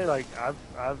end of the day, like,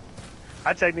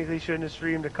 I technically shouldn't have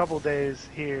streamed a couple days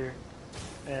here,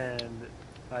 and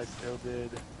I still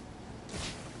did.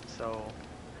 So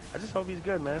I just hope he's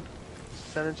good, man.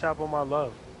 Sending Chapo my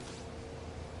love.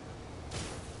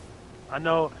 I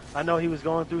know he was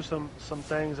going through some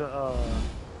things a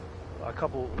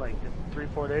couple, like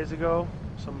 3-4 days ago.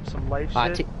 Some life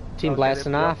shit. Team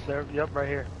blasting off. Yep, right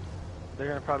here. They're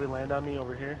gonna probably land on me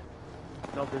over here.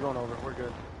 Nope, they're going over. We're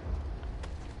good.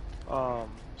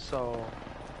 So.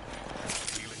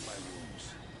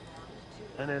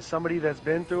 And as somebody that's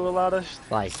been through a lot of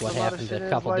like what happened a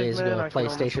couple days ago at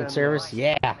PlayStation service,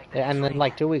 yeah, and then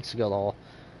like 2 weeks ago the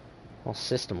whole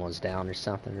system was down or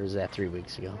something, or was that 3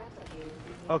 weeks ago?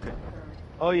 Okay.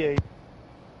 Oh yeah.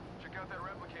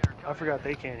 I forgot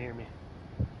they can't hear me.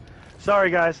 Sorry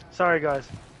guys.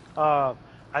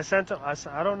 I sent him. I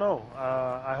don't know.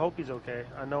 I hope he's okay.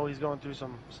 I know he's going through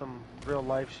some real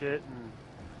life shit, and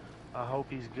I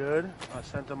hope he's good. I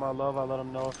sent him my love. I let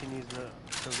him know if he needs to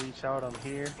reach out. I'm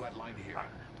here.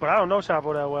 But I don't know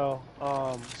Chapo that well,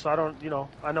 so I don't.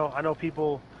 I know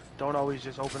people don't always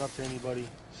just open up to anybody.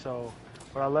 So,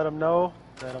 but I let him know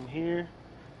that I'm here.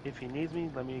 If he needs me,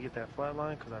 let me get that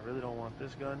flatline because I really don't want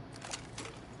this gun.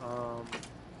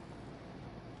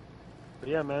 But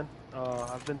yeah, man,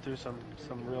 I've been through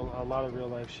a lot of real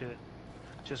life shit.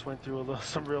 Just went through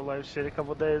some real life shit a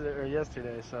couple days or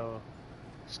yesterday. So.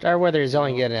 StarWeather is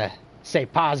only gonna say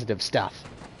positive stuff,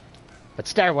 but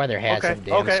StarWeather has some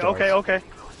damn stories. Okay.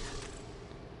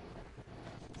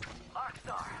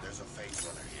 There's a phase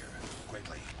runner here.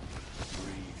 Quickly.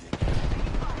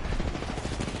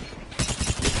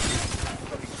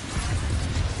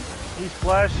 He's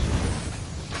flash.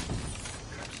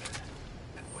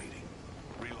 And waiting.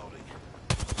 Reloading.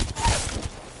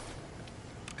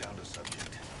 Down to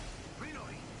subject.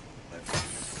 Reloading. Left wing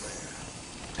is clear.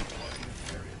 Deploying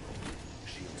variable.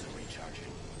 Shields are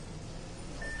recharging.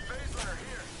 Phase runner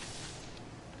here.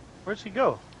 Where'd she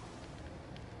go?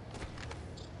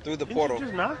 Through the Didn't portal. She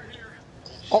just knock?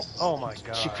 Oh my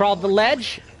god. She crawled the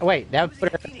ledge? Oh, wait, that would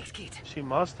put her... She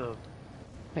must have.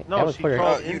 Wait, No, that would she put her...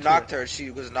 crawled You into knocked it. her.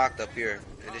 She was knocked up here.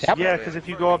 Yeah, because if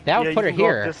you go up, that would put her you can go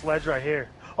here. up this ledge right here.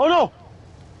 Oh no!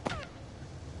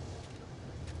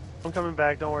 I'm coming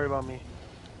back. Don't worry about me.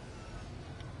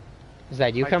 Is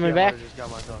that you I coming might back? have just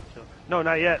got my dog killed. No,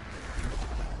 not yet.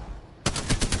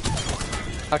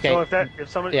 Okay. So if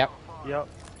somebody. Yep. Yep.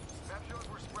 Map shows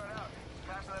we're spread out.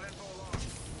 Passing that info along.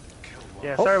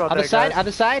 Yeah. Oh, Sorry about other that, side, guys.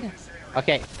 other side.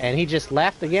 Okay, and he just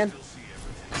left again.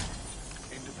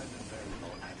 Independent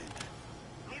variable added.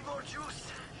 Need more juice.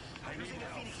 Using a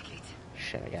Phoenix kit.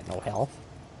 Shit, I got no health.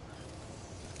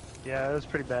 Yeah, it was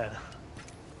pretty bad.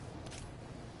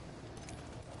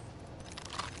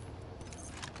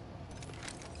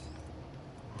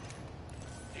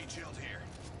 Heat shield here.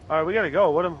 All right, we gotta go.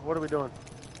 What are we doing?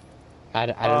 I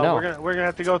don't know. We're gonna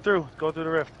have to go through the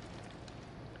rift.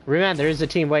 Remember, there is a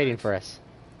team waiting for us.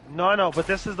 No, I know, but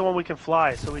this is the one we can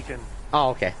fly, so we can.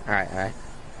 Oh, okay. All right, all right.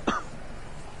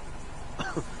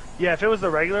 Yeah, if it was the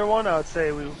regular one, I would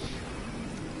say we. Let's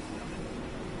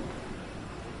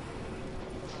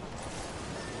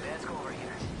go over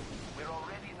here. We're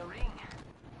already in the ring.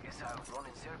 Guess I'll run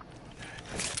in circles.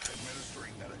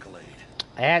 Administering medical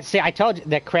aid. See, I told you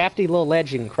that crafty little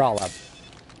ledge you can crawl up.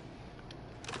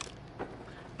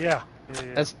 Yeah.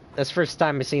 That's first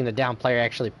time I've seen the down player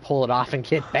actually pull it off and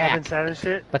get back. Haven't said and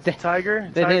shit. But they Tiger,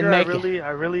 didn't make it.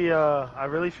 I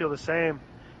really feel the same.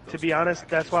 To be honest,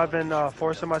 that's why I've been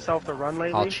forcing myself to run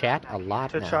lately. I'll chat a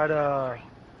lot to now. try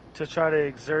to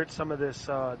exert some of this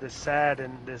this sad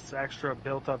and this extra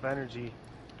built up energy.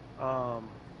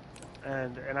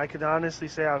 And I can honestly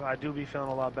say I do be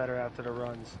feeling a lot better after the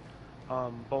runs,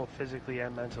 both physically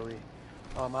and mentally.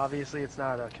 Obviously, it's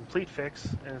not a complete fix,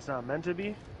 and it's not meant to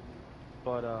be.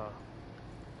 But all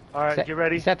right, get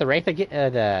ready. Is that the Wraith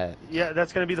again? Yeah,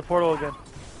 that's gonna be the portal again.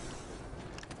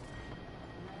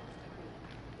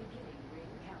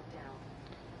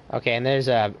 Okay, and there's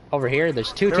over here.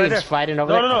 There's two They're right teams there. fighting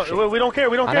over No, there. no, Oh, no. We don't care.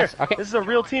 We don't care. nice. Okay. This is a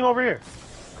real team over here.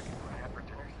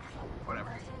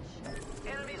 Whatever.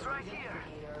 Enemies right here.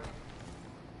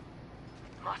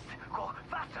 Must go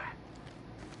faster.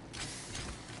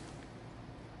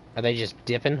 Are they just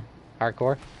dipping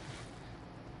hardcore?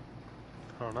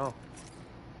 I don't know.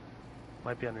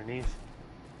 Might be underneath.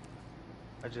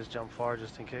 I just jumped far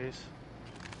just in case.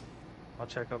 I'll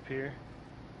check up here.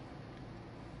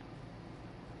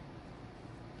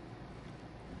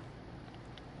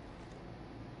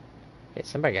 Okay,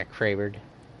 somebody got cravered.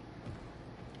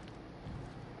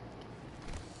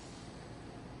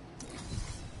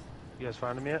 You guys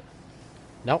find him yet?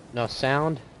 Nope, no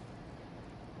sound.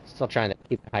 Still trying to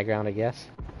keep the high ground, I guess.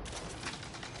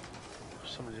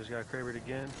 Somebody just got cravered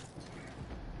again.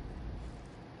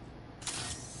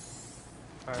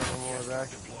 Alright, one more back.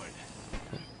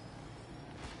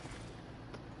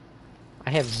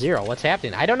 I have 0. What's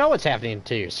happening? I don't know what's happening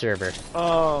to your server. Extended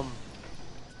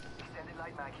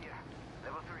light mag here.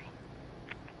 Level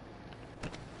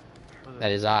 3.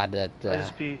 That is odd. That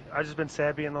I just been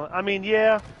sad being alone. I mean,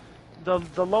 yeah,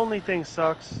 the lonely thing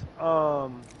sucks.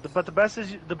 But the best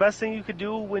thing you could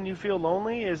do when you feel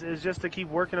lonely is just to keep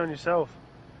working on yourself.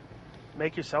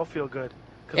 Make yourself feel good.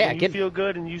 Because when you feel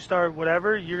good and you start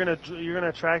whatever, you're gonna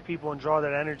attract people and draw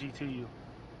that energy to you.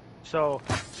 So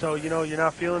you know you're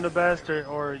not feeling the best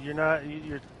or you're not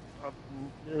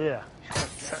yeah.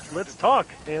 Let's talk,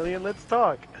 alien. Let's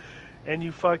talk. And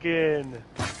you fucking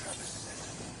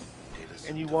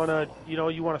and you wanna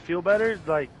feel better.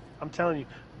 Like I'm telling you,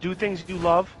 do things you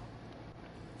love.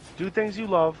 Do things you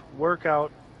love. Work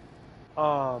out.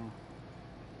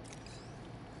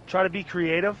 Try to be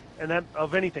creative and that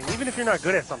of anything. Even if you're not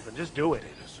good at something, just do it.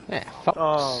 Yeah.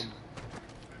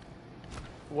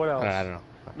 What else? I don't know.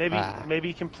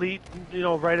 Maybe complete.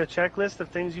 Write a checklist of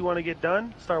things you want to get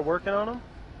done. Start working on them.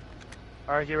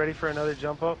 All right, get ready for another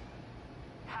jump up.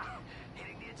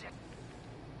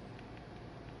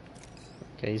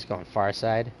 Okay, he's going far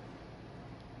side.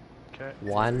 Okay.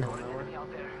 1.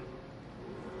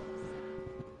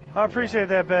 I appreciate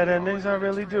that bad endings. I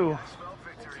really do.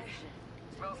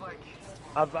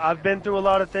 I've been through a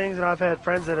lot of things, and I've had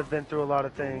friends that have been through a lot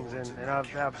of things, and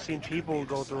I've seen people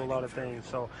go through a lot of things.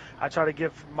 So I try to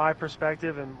give my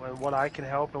perspective and what I can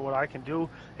help and what I can do.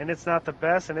 And it's not the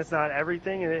best, and it's not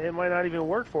everything, and it might not even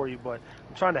work for you, but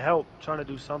I'm trying to help, trying to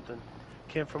do something.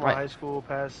 Kim from my high school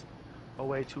passed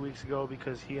away 2 weeks ago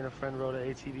because he and a friend rode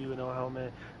an ATV with no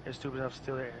helmet. They're stupid enough to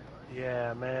steal it.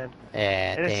 Yeah, man.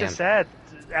 And it's just sad.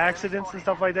 Accidents and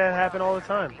stuff like that happen all the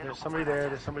time. There's somebody there.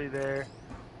 There's somebody there.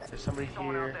 There's somebody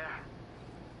here.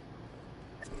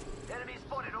 Enemy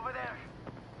spotted over there.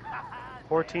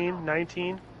 14,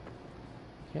 19.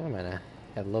 Yeah, I'm gonna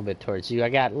head a little bit towards you. I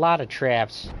got a lot of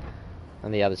traps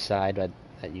on the other side, but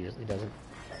that usually doesn't.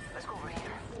 Let's go over here.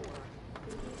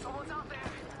 Someone's out there.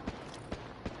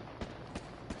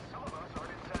 Some of us are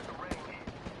inside the ring.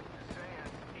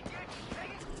 Just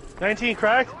saying. 19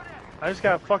 cracked. I just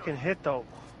got fucking hit though.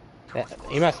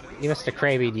 He must have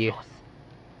cravied you.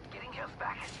 Getting health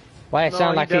back. Why it No,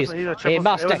 sound he like definitely- he's a he triple-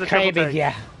 must it was have a triple cravied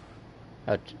take.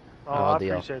 you. Oh, I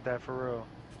deal. appreciate that for real.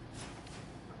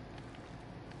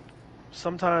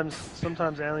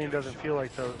 Sometimes Alien doesn't feel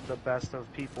like the best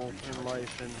of people in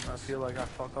life, and I feel like I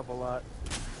fuck up a lot.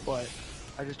 But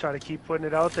I just try to keep putting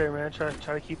it out there, man. Try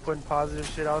to keep putting positive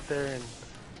shit out there,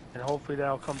 and hopefully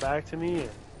that'll come back to me. And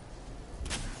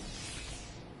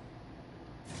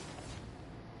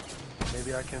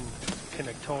maybe I can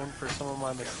atone for some of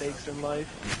my mistakes in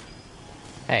life.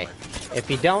 Hey, if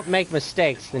you don't make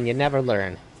mistakes, then you never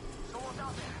learn.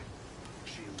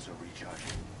 Shields are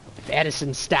recharging. If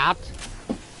Edison stopped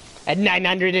at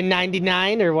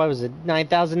 999, or what was it,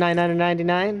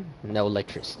 9,999? No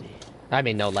electricity. I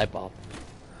mean, no light bulb.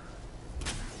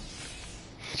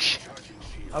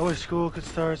 I wish school could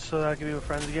start so that I could be with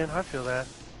friends again. I feel that.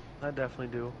 I definitely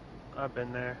do. I've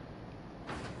been there.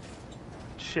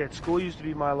 Shit, school used to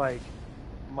be my I'm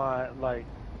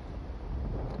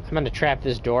gonna trap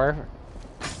this door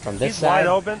from this He's side. wide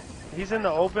open. He's in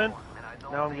the open.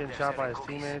 Now I'm getting shot by his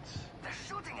teammates. They're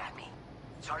shooting at me.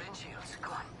 Sergeant Shields,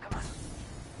 come on.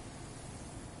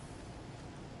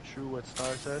 True what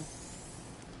Star said.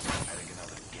 Adding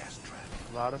another gas trap.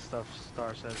 A lot of stuff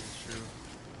Star says is true.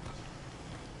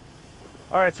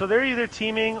 Alright, so they're either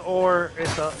teaming or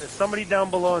it's somebody down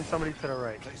below and somebody to the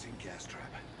right. Placing gas trap.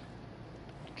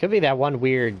 Could be that one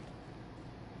weird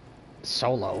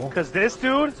solo. Because this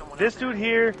dude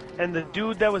here, and the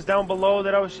dude that was down below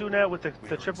that I was shooting at with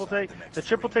the triple take, the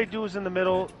triple take dude was in the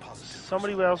middle.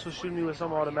 Somebody else was shooting me with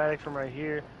some automatic from right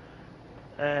here.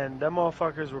 And them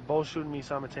motherfuckers were both shooting me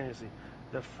simultaneously.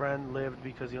 The friend lived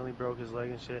because he only broke his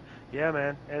leg and shit. Yeah,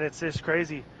 man. And it's just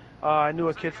crazy. I knew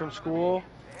a kid from school.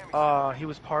 He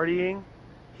was partying.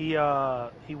 He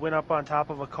went up on top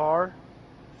of a car,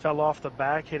 fell off the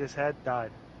back, hit his head, died.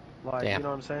 Like, Damn. you know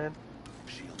what I'm saying?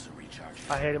 Shields are recharging.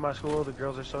 I hated my school. The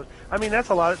girls are so. I mean, that's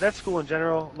school in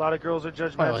general. A lot of girls are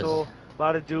judgmental. A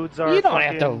lot of dudes are. You don't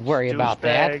have to worry about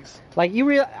that. douchebags.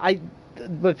 Like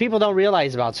but people don't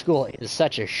realize about school is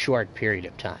such a short period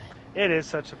of time. It is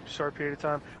such a short period of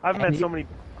time. I've met so many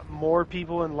more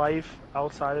people in life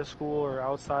outside of school or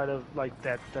outside of like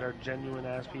that are genuine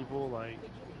ass people. Like,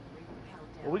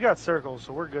 well, we got circles,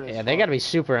 so we're good. Yeah, as they fuck. gotta be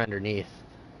super underneath.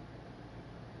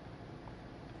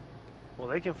 Well,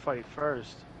 they can fight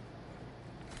first.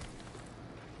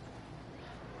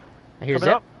 Here's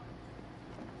Coming it. up.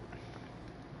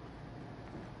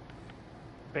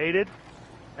 Baited.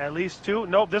 At least two.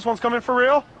 Nope, this one's coming for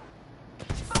real.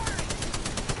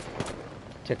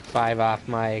 Took 5 off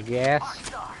my gas.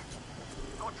 Star.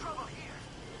 Got trouble here.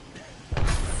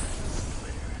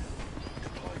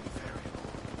 Deploying variable.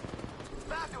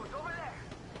 Bad dudes over there.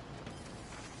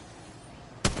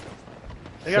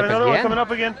 They got Slip another one again? coming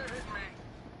up again.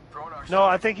 No,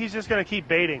 I think he's just gonna keep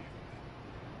baiting.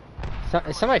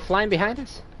 Is somebody flying behind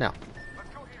us? No.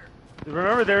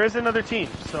 Remember, there is another team,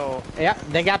 so. Yeah,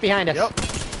 they got behind us. Yep.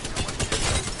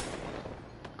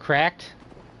 Cracked.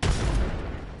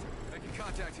 Making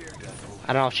contact here.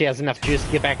 I don't know if she has enough juice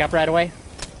to get back up right away.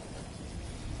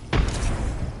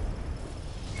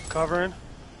 Covering.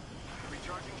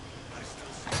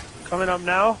 Coming up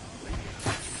now.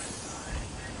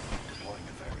 Deploying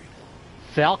a variable.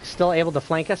 Falk still able to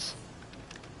flank us.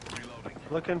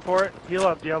 Looking for it. Heal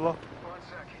up, Diablo. One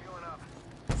sec, healing up.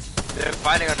 They're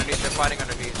fighting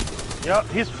underneath. Yep,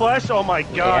 he's flesh. Oh my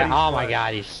god. Yeah, he's oh my flesh.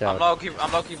 god, he's so. I'm low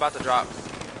key about to drop.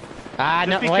 Ah,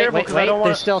 no, Just be wait, careful, wait, 'cause I wait. don't wanna-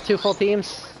 There's still 2 full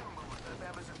teams.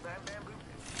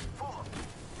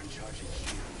 Recharging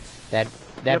shields. That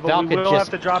Yeah, but Falk we could will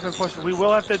just. have to drop and push. We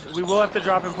will have to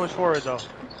drop and push forward though.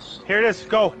 Here it is.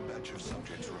 Go. Batch of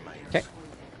subjects remains. Okay.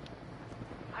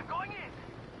 I'm going in.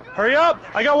 Hurry up.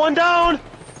 I got one down.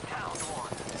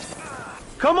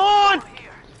 Come on.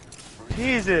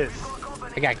 Jesus.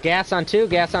 I got gas on 2.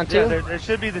 Gas on 2. Yeah, there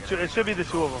should be the two. It should be the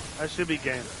two of them. That should be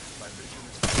game.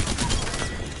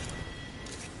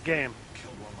 Game.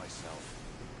 Killed one myself.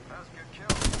 That's a good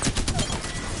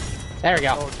kill. There we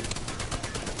go.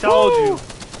 Told Woo! you.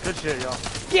 Good shit, y'all.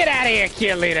 Get out of here,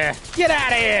 kill leader. Get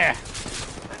out of here.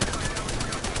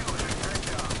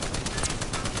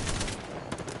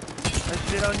 I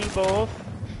shit on you both.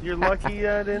 You're lucky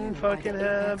I didn't fucking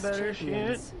have better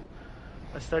shit.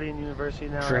 I study in university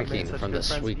now. and I've made Drinking such from good the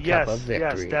friends. sweet cup Yes, of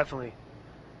victory. Yes, definitely.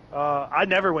 I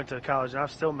never went to college, and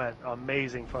I've still met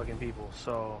amazing fucking people.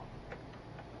 So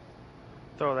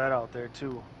throw that out there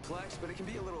too. Flex, but it can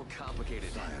be a little complicated.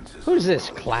 Science is Who's this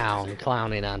clown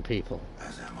clowning on people?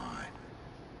 as am I.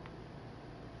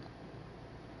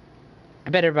 I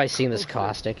bet everybody's seen this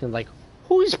caustic and like,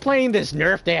 Who's playing this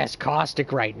nerfed ass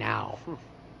caustic right now?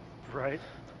 Right?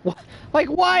 Like,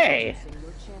 why?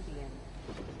 Your champion.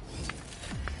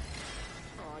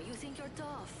 Oh, you think you're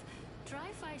tough? Try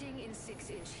fighting in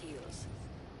 6-inch heels.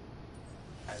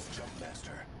 As jump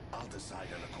master, I'll decide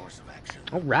on a course of action.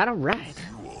 Alright, alright.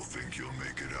 You all think you'll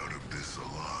make it out of this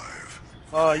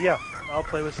alive? Yeah. I'll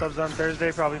play with subs on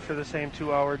Thursday, probably for the same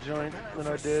 2-hour joint that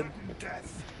I did.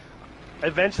 Death.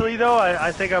 Eventually, though,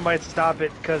 I think I might stop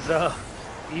it, because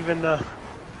even the...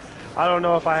 I don't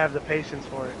know if I have the patience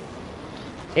for it.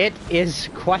 It is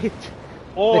quite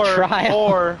the trial.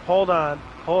 Or, hold on,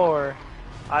 or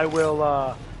I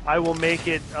will make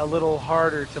it a little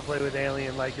harder to play with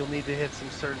Alien, like you'll need to hit some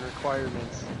certain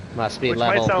requirements. Must be Which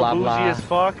level might sound blah bougie blah. as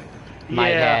fuck.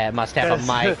 Must have a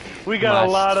mic. We got a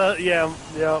must. lot of,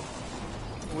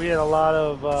 we had a lot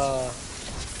of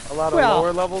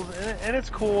lower levels, and it's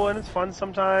cool, and it's fun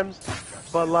sometimes,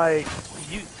 but like,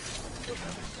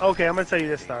 okay, I'm gonna tell you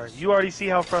this, Star. You already see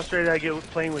how frustrated I get with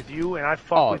playing with you, and I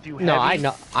fuck with you heavy.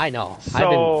 No, I know.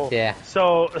 So, yeah.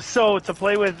 So to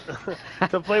play with,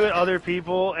 other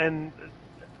people, and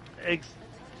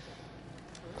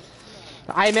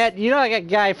I met, like a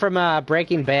guy from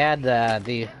Breaking Bad,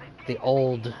 the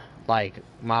old like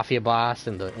mafia boss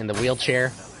in the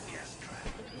wheelchair.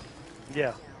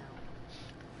 Yeah.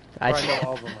 I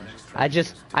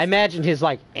imagine his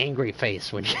like angry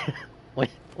face when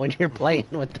when you're playing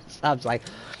with the subs, like.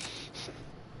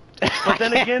 But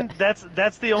then again,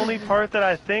 that's the only part that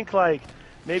I think like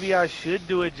maybe I should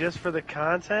do it just for the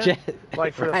content,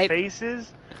 like for the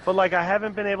faces. But like I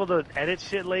haven't been able to edit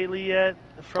shit lately yet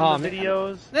from the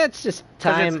videos. That's just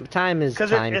time. Time is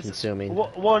time consuming.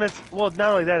 Well, not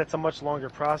only that, it's a much longer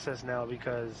process now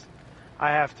because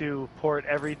I have to port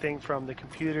everything from the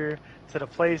computer to the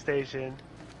PlayStation,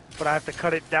 but I have to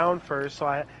cut it down first. So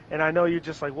I know you're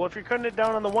just like, well, if you're cutting it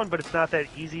down on the one, but it's not that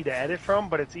easy to edit from,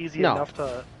 but it's easy enough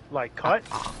to like cut.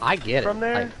 I get from it.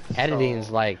 there. Like,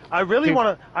 editing's like. I really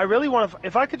want to.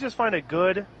 If I could just find a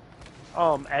good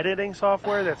editing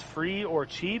software that's free or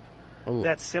cheap,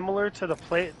 that's similar to the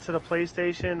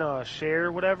PlayStation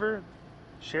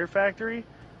Share Factory,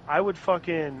 I would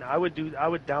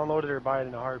download it or buy it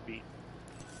in a heartbeat.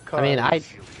 I mean,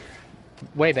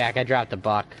 way back I dropped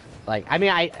 $1. Like, I mean,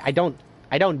 I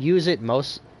don't use it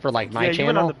most for like my channel. Yeah, you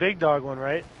went on the big dog one,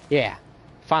 right? Yeah,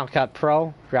 Final Cut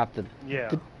Pro dropped the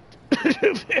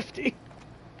 250.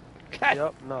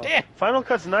 God damn. Final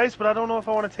Cut's nice, but I don't know if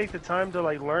I want to take the time to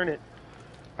like learn it.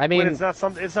 I mean, when it's not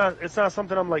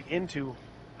something I'm like into.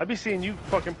 I'd be seeing you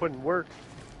fucking putting work.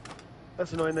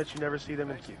 That's annoying that you never see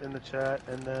them in the chat,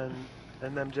 and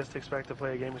them just expect to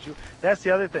play a game with you. That's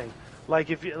the other thing. Like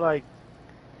if you like,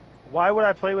 why would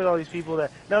I play with all these people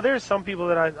that? Now there's some people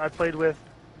that I played with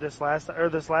this last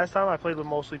time. I played with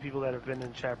mostly people that have been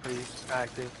in chat pretty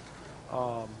active.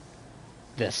 The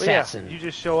assassin. Yeah, you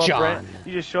just show up. John.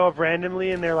 You just show up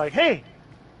randomly, and they're like, "Hey,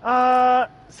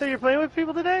 so you're playing with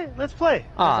people today? Let's play."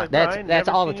 Like, that's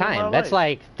all the time. That's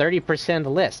like 30% of the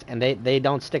list, and they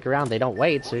don't stick around. They don't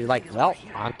wait. So you're like, well,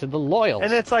 on to the loyals.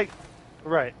 And it's like,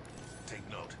 right. Take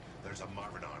note. There's a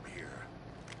Marvin arm here.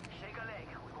 Shake a leg.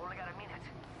 We've only got a minute.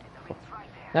 And the ring's right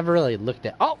there. Never really looked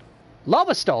at. Oh,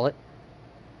 Loba stole it.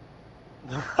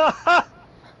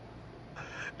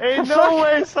 Ain't no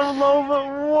way some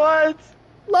Loba. What?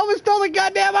 Loba stole the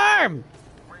goddamn arm.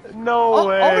 No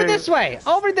way. Over this way.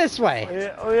 Over this way.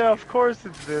 Yeah, of course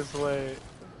it's this way.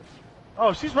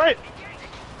 Oh, she's right.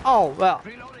 Oh, well.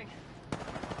 Reloading.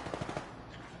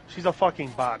 She's a fucking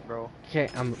bot, bro. Okay,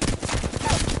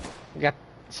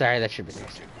 sorry, that should be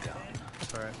next.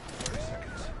 Alright.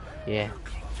 Yeah.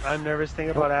 I'm nervous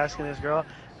thinking about asking this girl.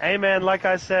 Hey man, like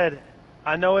I said,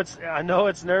 I know it's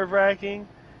nerve-wracking,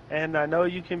 and I know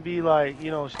you can be like,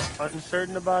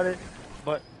 uncertain about it,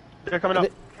 but they're coming up.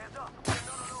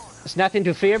 There's nothing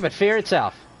to fear but fear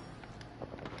itself.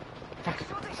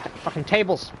 Fucking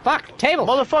tables. Fuck, tables.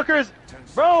 Motherfuckers.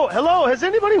 Bro, hello, has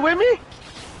anybody with me?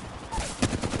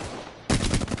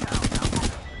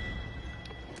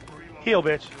 Heal,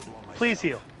 bitch. Please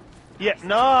heal. Yeah,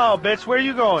 no, bitch, where are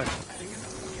you going?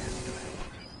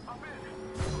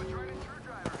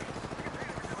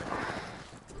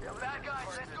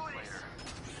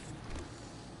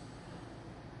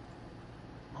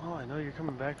 Oh, I know you're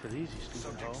coming back for these, you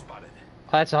stupid hoe.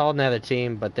 That's a whole nother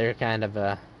team, but they're kind of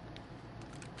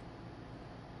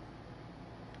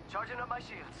Charging up my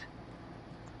shields.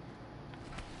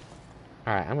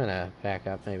 Alright, I'm gonna back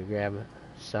up, maybe grab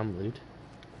some loot.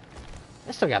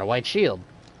 I still got a white shield.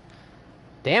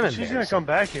 Damn it. She's gonna come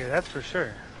back here, that's for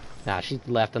sure. Nah, she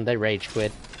left them. They rage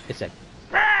quit. It's a.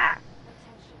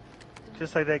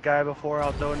 Just like that guy before,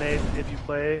 I'll donate if you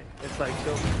play. It's like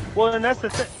chill. Well, and that's the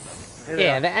thing.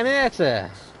 Yeah, I mean that's a.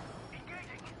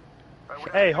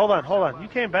 Hey, hold on. You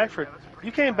came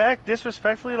back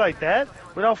disrespectfully like that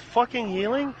without fucking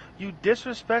healing. You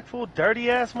disrespectful,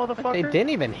 dirty ass motherfucker. They didn't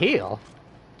even heal.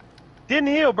 Didn't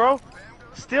heal, bro.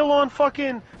 Still on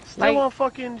fucking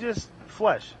just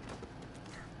flesh.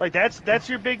 Like that's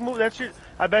your big move.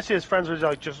 I bet you his friends were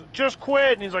like, just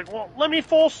quit, and he's like, well, let me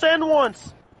full send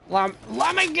once.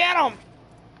 Let me get him.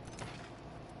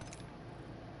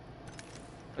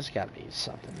 There's got to be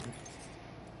something.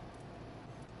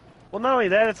 Well, not only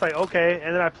that, it's like, okay,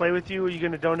 and then I play with you. Are you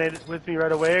going to donate it with me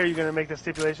right away? Or are you going to make the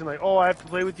stipulation like, oh, I have to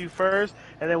play with you first,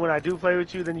 and then when I do play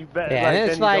with you, then you bet. Yeah, and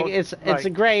it's like it's a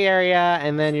gray area,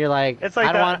 and then you're like, it's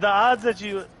like the odds that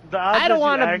you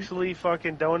actually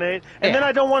fucking donate, and then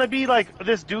I don't want to be like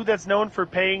this dude that's known for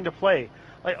paying to play.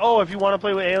 Like, oh, if you want to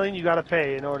play with Alien, you got to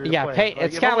pay in order to play. Pay.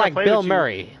 It's kind of like Bill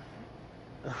Murray.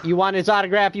 You want his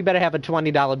autograph, you better have a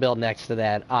 $20 bill next to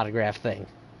that autograph thing.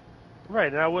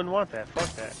 Right, and I wouldn't want that. Fuck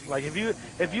that. Like, if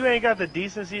you ain't got the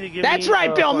decency to give That's me...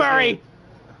 right, Bill Murray!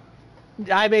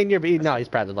 I mean, he's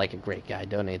probably like a great guy.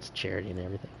 Donates to charity and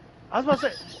everything. I was about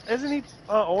to say, isn't he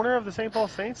owner of the St. Paul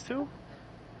Saints, too?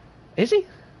 Is he?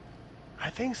 I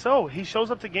think so. He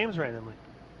shows up to games randomly.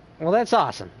 Well, that's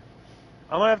awesome.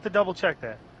 I might have to double check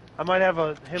that. I might have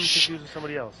him confused with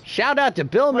somebody else. Shout out to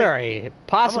Bill Murray.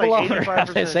 Possible owner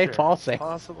of the St. Paul Saints.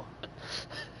 Possible.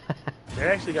 They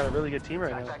actually got a really good team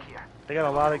right now. They got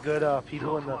a lot of good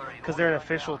people in the, because they're an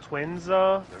official Twins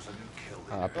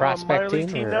prospect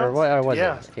team, or what was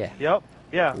it? Yeah. Yep.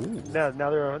 Yeah. Now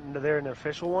they're an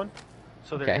official one,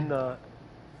 so they're in the,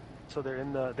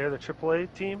 they're the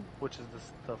AAA team, which is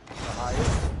the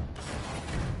highest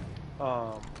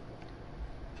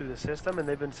through the system, and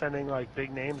they've been sending like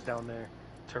big names down there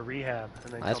to rehab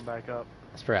and then come back up.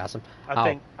 That's pretty awesome.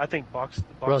 I think Bucks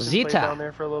Rosita played down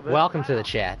there for a little bit. Welcome to the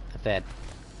chat. Fed.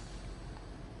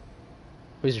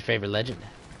 Who's your favorite legend?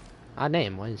 Odd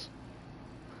name, Wiz.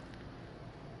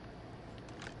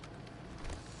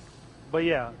 But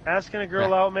yeah, asking a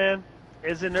girl out, man,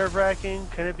 is it nerve-wracking?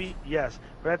 Can it be? Yes.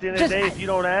 But at the end of the day, if you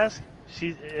don't ask,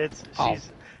 she's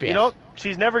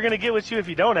never gonna get with you if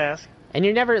you don't ask. And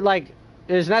you're never like,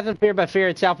 there's nothing fear but fear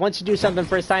itself. Once you do something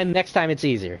first time, next time it's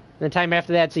easier. And the time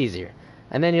after that, it's easier.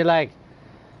 And then you're like,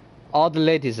 all the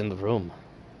ladies in the room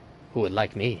who would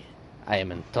like me, I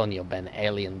am Antonio Ben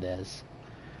Aliendez.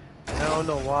 I don't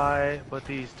know why, but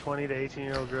these 20 to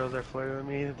 18-year-old girls are flirting with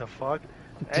me. The fuck?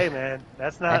 Hey man,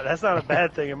 that's not a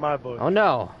bad thing in my book. Oh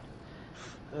no.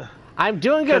 I'm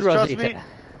doing good, Rosita.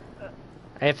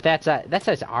 If that's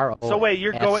R-O. So wait,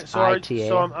 you're going. So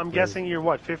I'm guessing you're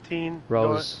what? 15.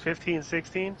 Rose. 15,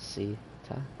 16. C.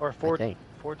 Or 14,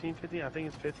 15. I think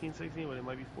it's 15, 16, but it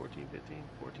might be 14, 15,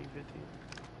 14, 15.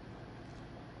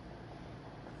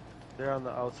 They're on the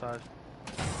outside.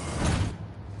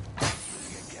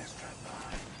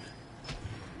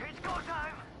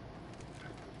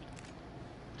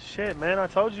 Shit, man, I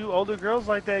told you, older girls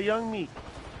like that young meat.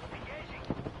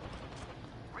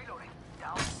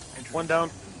 One down.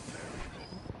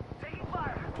 Taking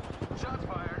fire. Shots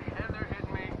fired, and they're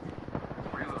hitting me.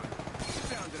 Reloading.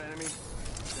 Found an enemy.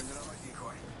 Sending out my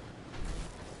decoy.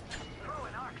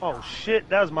 Oh shit,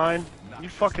 that was mine. You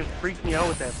fucking freaked me out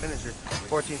with that finisher.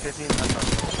 14,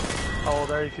 15. How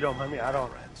old are you, if you don't mind me? I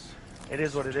don't. It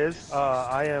is what it is.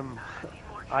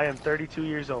 I am 32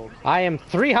 years old. I am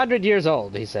 300 years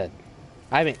old, he said.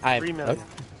 I mean, 3 million.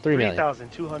 3 million.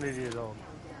 3,200 years old.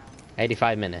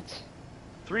 85 minutes.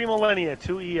 3 millennia,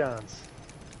 2 eons.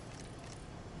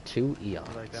 2 eons.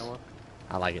 You like that one?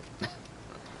 I like it.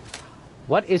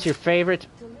 What is your favorite?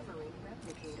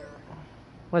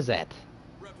 What's that?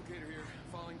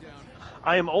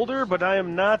 I am older, but I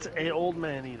am not an old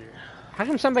man either. How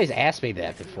come somebody's asked me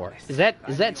that before? Is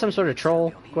that some sort of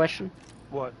troll question?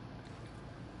 What?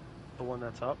 The one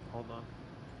that's up? Hold on.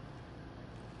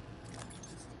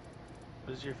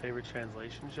 What is your favorite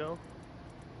translation show?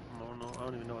 No, I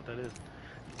don't even know what that is.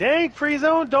 Dang, Free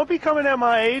Zone, don't be coming at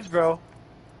my age, bro.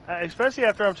 Especially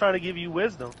after I'm trying to give you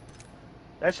wisdom.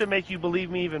 That should make you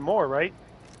believe me even more, right?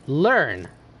 Learn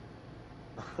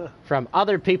from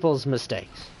other people's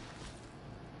mistakes.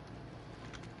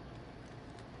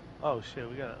 Oh shit,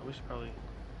 we should probably.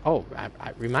 Oh, I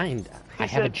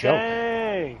have a joke.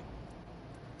 Dang.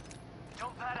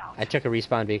 I took a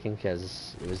respawn beacon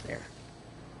because it was there.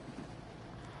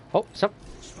 Oh,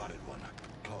 Spotted one.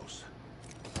 Close.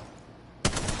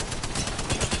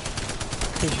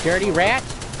 You dirty rat.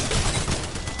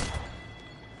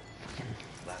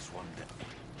 Last one down.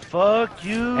 Fuck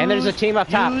you. And there's a team up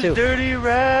top too. Dirty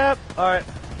rap. All right.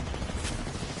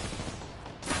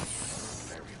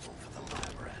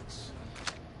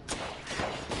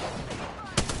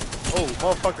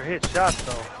 Motherfucker hit shots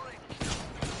though.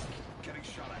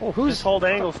 Oh, who's just hold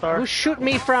angle, Star? Who's shooting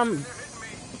me from?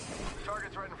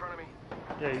 Target's right in front of me.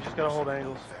 Yeah, you just gotta hold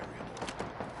angles.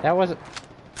 That wasn't.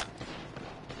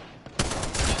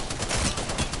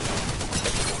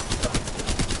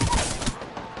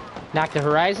 Knock the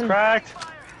horizon. Cracked.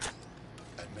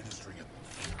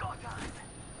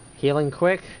 Healing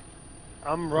quick.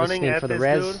 I'm running Listening at for the this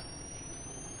res. dude.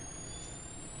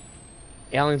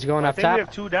 Alien's going up I think top. we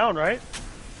have 2 down, right?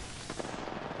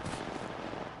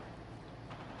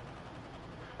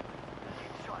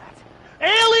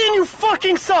 Alien, you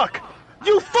fucking suck!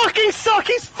 You fucking suck!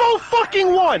 He's full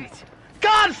fucking one!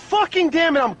 God fucking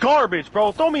damn it, I'm garbage,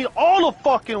 bro. Throw me all the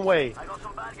fucking way.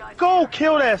 Go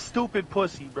kill that stupid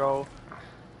pussy, bro.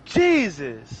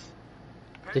 Jesus.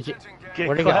 Did you? Get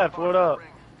Where'd he go? clapped, what up?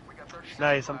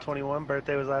 Nice, I'm 21.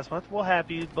 Birthday was last month. Well,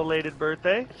 happy belated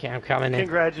birthday. Okay, I'm coming in.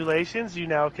 Congratulations, you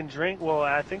now can drink. Well,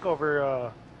 I think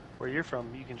over where you're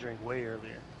from, you can drink way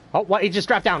earlier. Oh, what? He just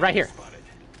dropped down right here.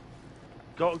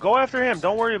 Go after him.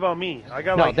 Don't worry about me. I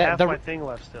got like half my thing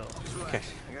left still. Okay.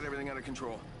 I got everything under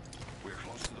control. We're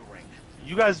close to the ring.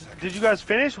 You guys, did you guys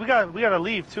finish? We gotta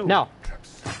leave too. No.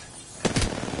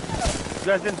 You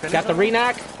guys didn't finish. Got the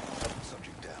re-knock.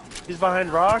 He's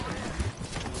behind rock.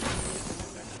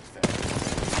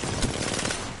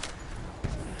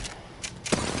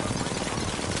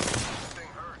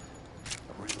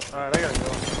 Alright, I gotta go.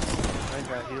 I ain't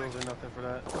got heals or nothing for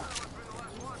that.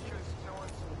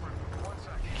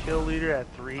 Kill leader at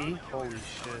 3? Holy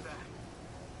shit.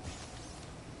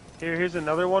 Here's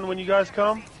another one when you guys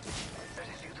come. There's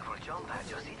a beautiful jump pad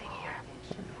just sitting here.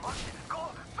 Go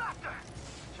faster!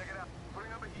 Check it out.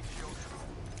 Putting up a heat shield.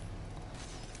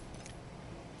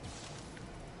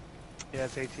 Yeah,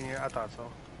 it's 18 here. I thought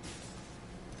so.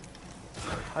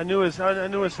 I knew it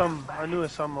was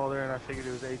some older, and I figured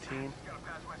it was 18.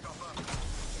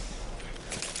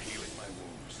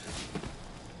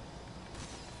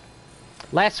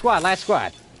 Last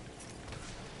squad.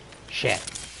 Shit.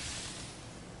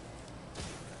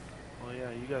 Well,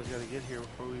 yeah, you guys gotta get here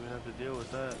before we even have to deal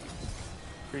with that.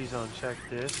 Free zone, check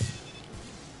this.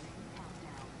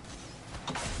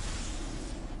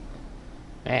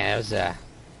 Man, it was a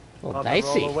little On the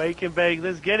dicey. roll, awake and bake.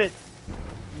 Let's get it.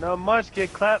 Not much.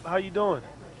 Get clapped. How you doing?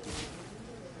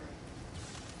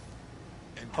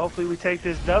 Hopefully we take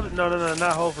this dub. No,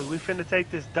 not hopefully. We finna take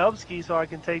this dubski so I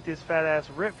can take this fat ass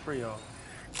rip for y'all.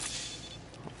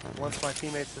 Once my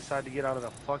teammates decide to get out of the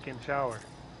fucking shower.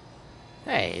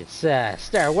 Hey, it's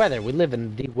Star Weather. We live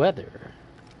in the weather.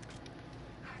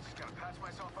 Just gotta patch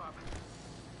myself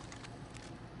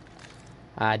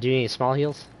up. Do you need small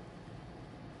heals?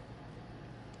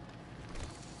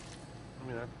 I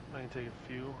mean, I can take a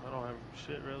few. I don't have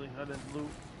shit really. I didn't loot.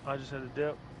 I just had a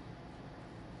dip.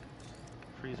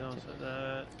 Free zone said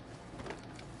that.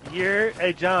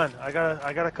 Hey John, I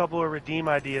got a couple of redeem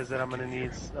ideas that I'm gonna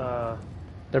need.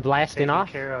 They're blasting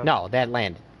off? Care of. No, that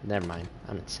landed. Never mind.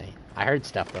 I'm insane. I heard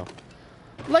stuff though.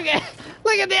 Look at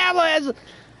Diablo.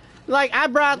 Like I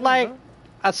brought like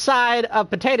a side of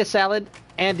potato salad,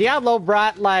 and Diablo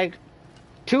brought like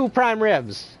 2 prime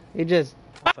ribs. He just.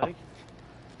 I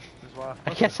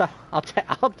guess I'll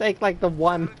take like the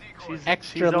one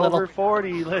extra she's little. over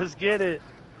 40. Let's get it.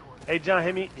 Hey John,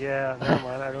 hit me. Yeah, never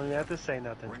mind. I don't even have to say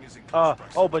nothing.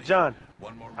 Oh, but John,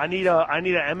 I need a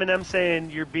Eminem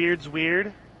saying your beard's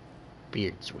weird.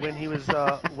 Beard's weird. When he was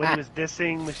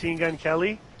dissing Machine Gun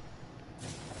Kelly.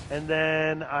 And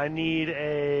then I need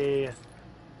a.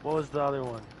 What was the other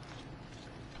one?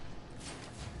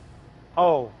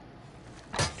 Oh.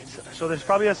 So there's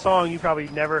probably a song you probably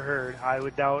never heard. I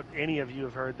would doubt any of you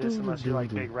have heard this unless you're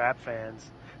like big rap fans.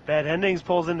 Bad Endings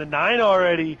pulls into 9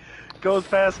 already. Goes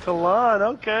past Kalan.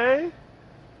 Okay.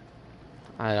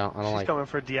 I don't She's like. coming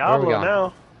for Diablo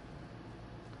now.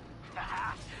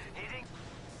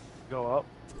 Go up.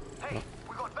 Hey,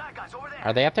 we got bad guys over there.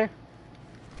 Are they up there?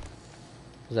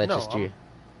 Is that No, just you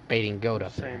baiting goat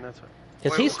up Saying there? that's what.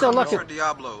 Is he still looking? For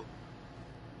Diablo.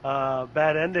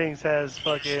 Bad Endings has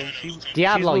fucking.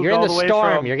 Diablo, you're in the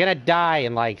storm. You're gonna die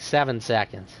in like 7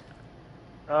 seconds.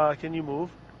 Can you move?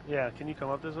 Yeah, can you come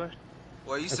up this way?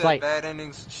 Well, you It's said like- Bad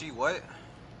Endings. She what?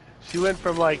 She went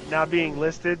from like not being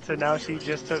listed to now she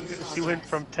just took. She went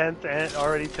from 10th and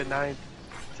already to 9th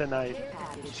tonight.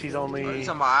 She's only. Are you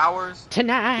talking about hours?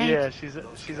 Tonight. Yeah,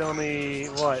 she's only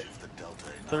what?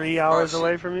 3 hours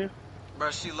away from you.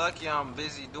 Bro, she lucky I'm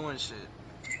busy doing shit.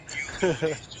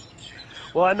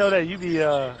 Well, I know that you be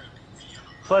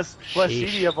plus she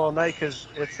Sheesh. be up all night because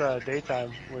it's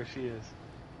daytime where she is.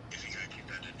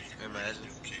 Imagine.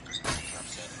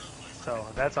 So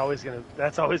that's always gonna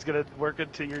work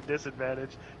into your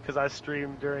disadvantage because I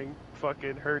stream during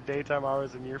fucking her daytime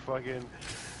hours and your fucking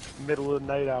middle of the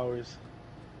night hours.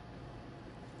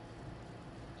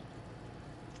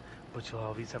 But you'll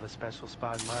always have a special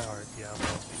spot in my heart, Diablo.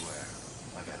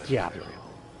 Diablo.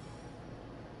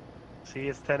 See,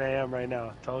 it's 10 a.m. right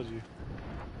now. Told you.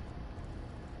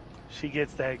 She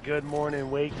gets that good morning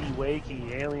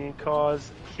wakey, alien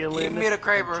cause, killing, Give me the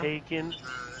Kraber. taking.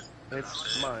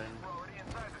 It's mine.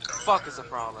 Fuck is a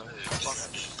problem.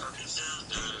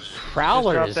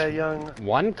 Prowler is that young...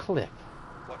 one clip.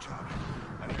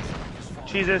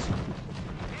 Jesus.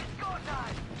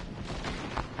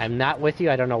 I'm not with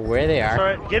you. I don't know where they are.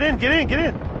 Alright, get in.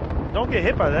 Don't get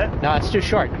hit by that. No, it's too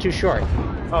short.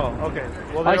 Oh, okay.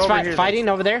 Well, Oh, he's over here, fighting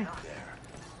over there?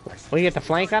 Will you get the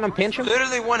flank on him, pinch him?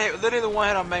 Literally one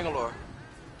hit on Bangalore.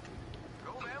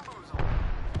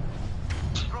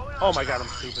 Oh my god, I'm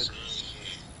stupid.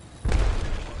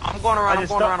 I'm going around.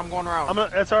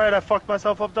 That's alright, I fucked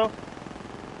myself up though.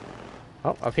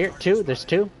 Oh, up here, two. There's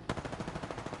two.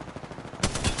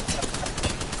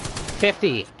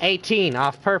 50, 18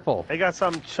 off purple. They got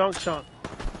some chunk.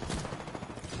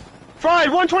 Fried,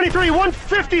 123,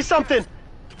 150 something.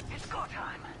 It's go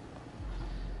time.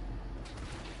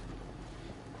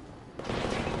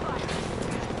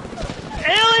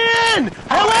 Alien!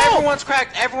 Hello! Oh,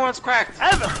 everyone's cracked.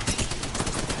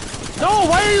 No,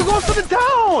 why are you going for the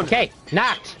down? Okay,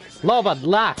 knocked. Loba,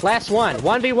 lock, last one.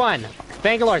 1v1.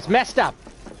 Bangalore's messed up.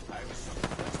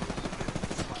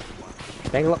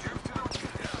 Bangalore.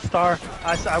 Star,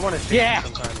 I want to see you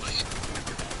sometimes.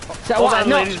 So, Hold on,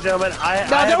 ladies and gentlemen. I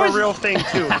have a real thing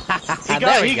too.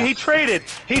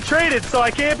 He traded, so I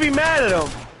can't be mad at him.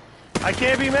 I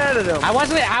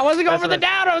wasn't going for the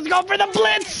down. I was going for the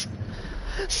blitz.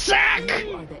 Sack.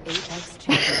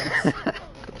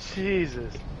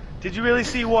 Jesus. Did you really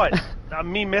see what?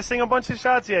 Me missing a bunch of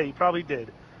shots? Yeah, you probably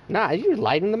did. Nah, you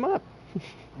lighting them up.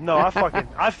 No, I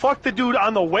fucked the dude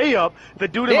on the way up. The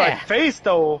dude in my face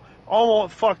though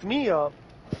almost fucked me up.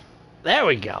 There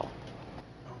we go.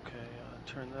 Okay,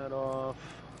 turn that off.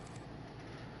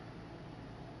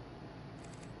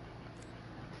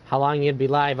 How long you'd be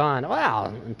live on?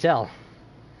 Well, until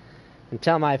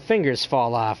my fingers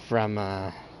fall off from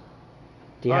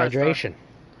dehydration.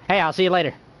 Hey, I'll see you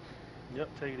later. Yep,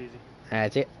 take it easy.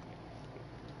 That's it.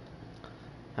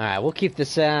 All right, we'll keep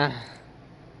this. I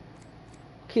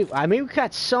mean, we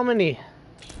got so many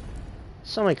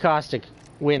caustic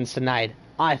wins tonight.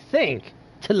 I think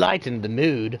to lighten the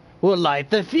mood, we'll light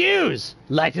the fuse.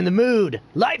 Lighten the mood.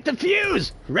 Light the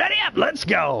fuse. Ready up. Let's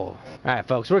go. All right,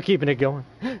 folks, we're keeping it going.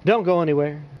 Don't go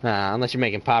anywhere. Unless you're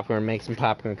making popcorn, make some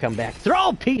popcorn, come back. Throw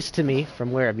a piece to me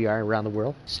from wherever you are around the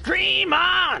world. Stream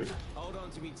on.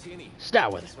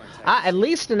 Start with it. At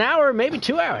least an hour, maybe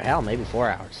 2 hours. Hell, maybe 4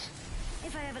 hours.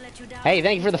 Hey,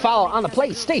 thank you for the follow on the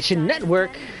PlayStation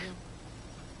Network.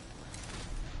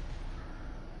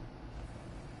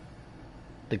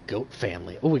 The Goat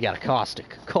family. Oh, we got a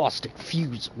Caustic,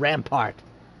 Fuse, Rampart.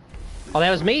 Oh, that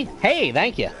was me? Hey,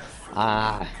 thank you.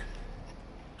 I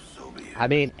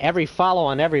mean, every follow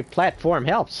on every platform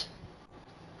helps.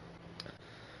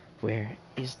 Where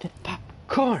is the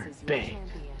popcorn, babe?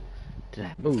 Did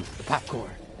I move the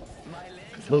popcorn?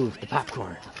 Move the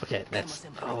popcorn. Okay, that's...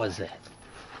 Oh, what is that?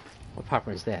 What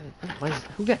popcorn is that?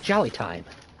 Who got Jolly Time?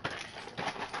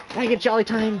 Can I get Jolly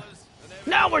Time?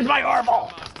 No, where's my Orville?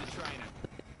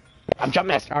 I'm jump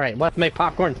master. Alright, we'll have to make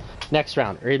popcorn next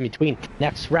round. Or in between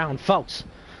next round, folks.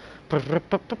 Alright,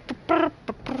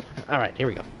 here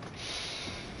we go.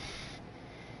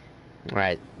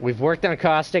 Alright, we've worked on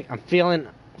Caustic. I'm feeling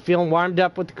warmed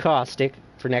up with the Caustic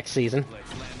for next season.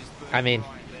 I mean,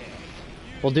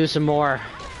 we'll do some more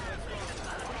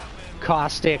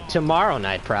Caustic tomorrow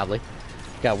night, probably.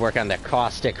 Gotta work on that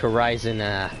Caustic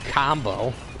Horizon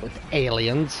combo with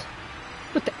aliens.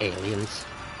 With the aliens.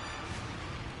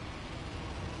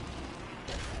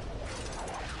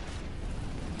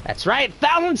 That's right,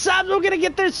 1,000 subs, we're gonna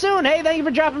get there soon. Hey, thank you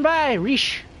for dropping by,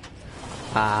 Reesh.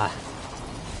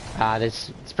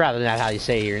 It's probably not how you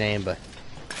say your name, but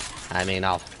I mean,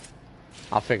 I'll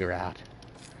figure out.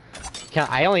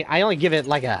 I only give it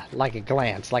like a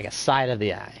glance, like a side of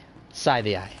the eye. Side of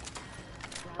the eye.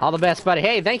 All the best, buddy.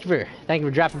 Hey, thank you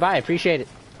for dropping by. I appreciate it.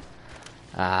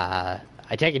 I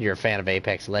take it you're a fan of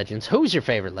Apex Legends. Who's your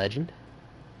favorite legend?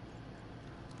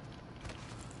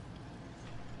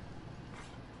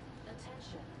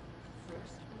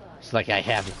 It's like I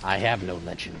have no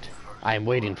legend. I am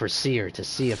waiting for Seer to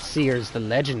see if Seer's the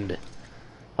legend.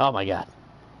 Oh my god.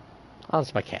 Oh,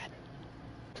 that's my cat.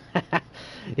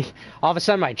 All of a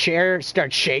sudden my chair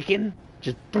starts shaking.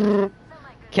 Just brrr.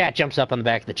 Cat jumps up on the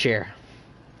back of the chair.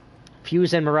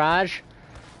 Fuse and Mirage.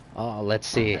 Oh, let's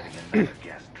see.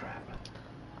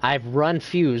 I've run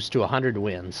Fuse to 100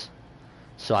 wins,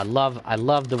 so I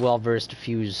love the well-versed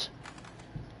Fuse.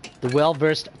 The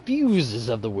well-versed Fuses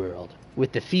of the world.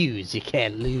 With the Fuse, you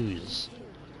can't lose.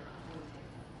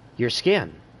 Your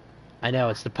skin. I know,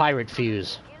 it's the pirate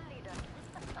Fuse.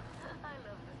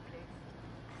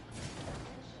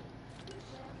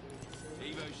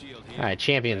 Alright,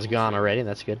 champion's gone already,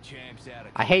 that's good.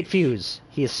 I hate Fuse.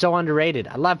 He is so underrated.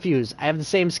 I love Fuse. I have the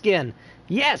same skin.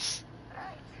 Yes!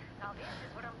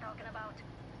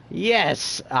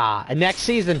 Yes! And next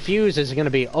season, Fuse is going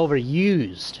to be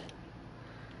overused.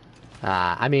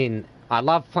 I mean, I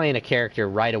love playing a character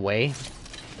right away.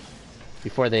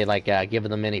 Before they, like, give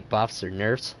them any buffs or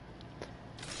nerfs.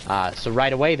 So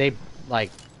right away, they,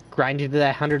 like, grinded to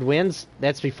that 100 wins.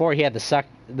 That's before he had the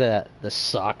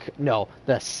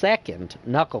second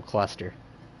Knuckle Cluster.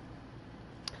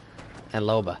 And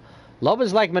Loba.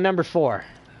 Loba's like my number 4.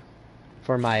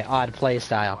 For my odd play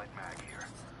style.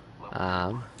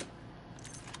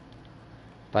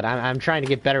 But I'm trying to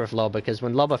get better with Loba, because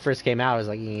when Loba first came out, I was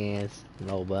like, yeah, it's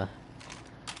Loba.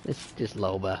 It's just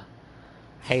Loba.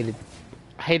 Hated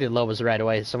Lobas right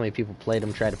away. So many people played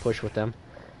them, tried to push with them.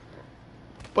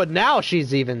 But now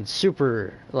she's even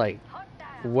super, like,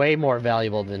 way more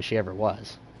valuable than she ever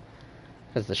was.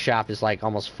 Because the shop is, like,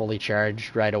 almost fully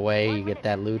charged right away. You get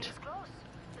that loot.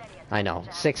 I know.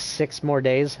 Six more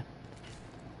days.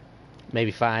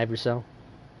 Maybe 5 or so.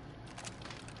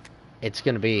 It's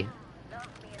gonna be...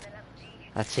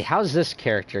 Let's see, how's this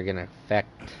character gonna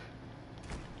affect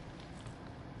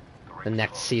the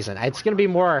next season? It's gonna be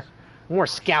more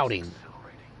scouting.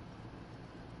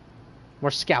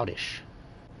 More scoutish.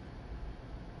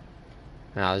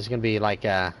 Now, there's gonna be like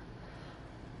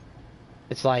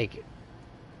it's like...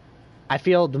 I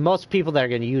feel the most people that are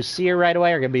gonna use Seer right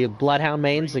away are gonna be Bloodhound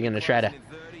mains. They're gonna try to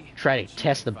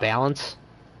test the balance.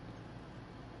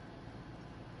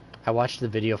 I watched the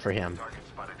video for him.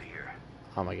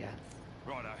 Oh my god.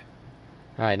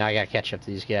 Alright, now I gotta catch up to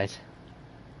these guys.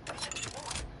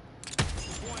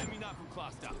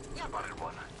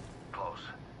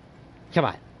 Come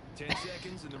on. 10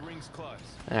 seconds and the ring's close.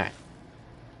 Alright.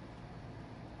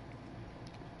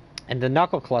 And the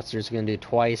Knuckle Cluster is gonna do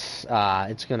twice,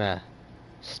 it's gonna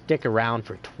stick around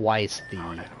for twice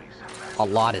the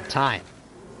allotted time.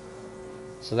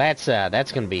 So that's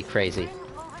gonna be crazy.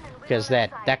 Because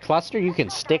that cluster, you can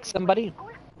stick somebody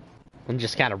and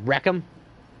just kind of wreck them.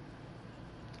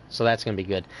 So that's going to be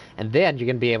good. And then you're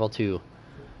going to be able to...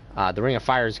 the Ring of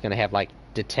Fire is going to have, like,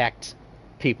 detect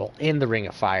people in the Ring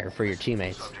of Fire for your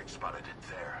teammates.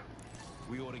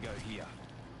 We ought to go here.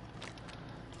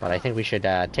 But I think we should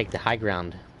take the high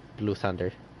ground, Blue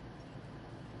Thunder.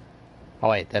 Oh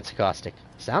wait, that's Caustic.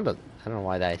 Sounded... I don't know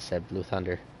why that I said Blue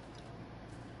Thunder.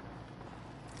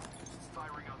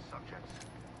 Firing on subjects.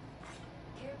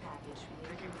 Care package.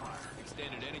 Taking fire.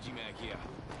 Extended energy mag here.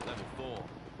 Level 4.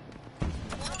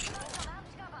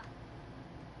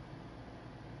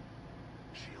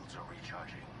 Shields are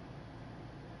recharging.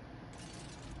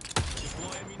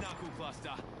 Deploying me knuckle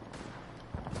cluster.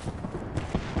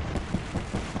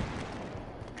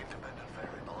 Independent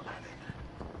variable added.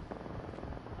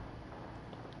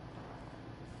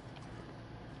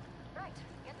 Right,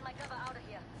 get my cover out of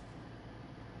here.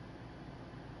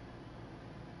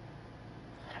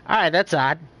 Alright, that's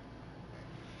odd.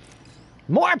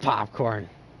 More popcorn!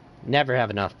 Never have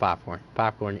enough popcorn.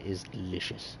 Popcorn is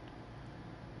delicious.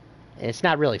 It's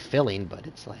not really filling, but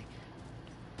it's like...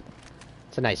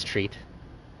 It's a nice treat.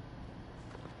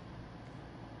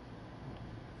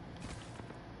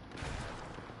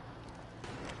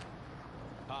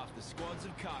 Half the squads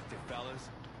have cocked it, fellas.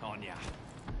 On ya.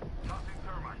 Tossing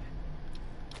thermite.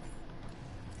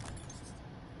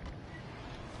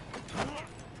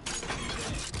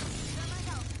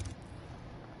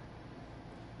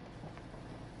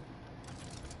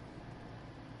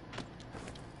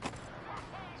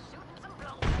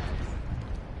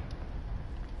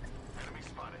 Enemy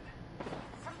spotted.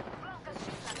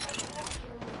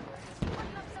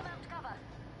 Launching me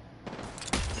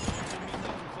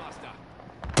knuckle cluster.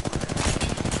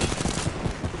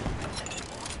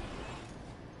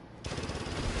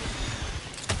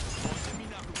 Launching me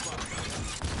knuckle cluster.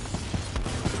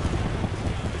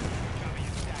 Cover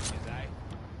your stackers, eh?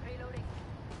 Reloading.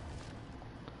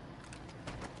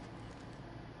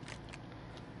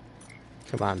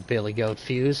 Come on, Billy Goat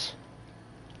Fuse.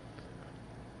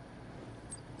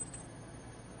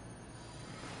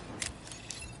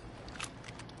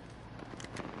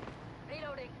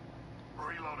 Reloading.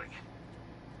 Reloading.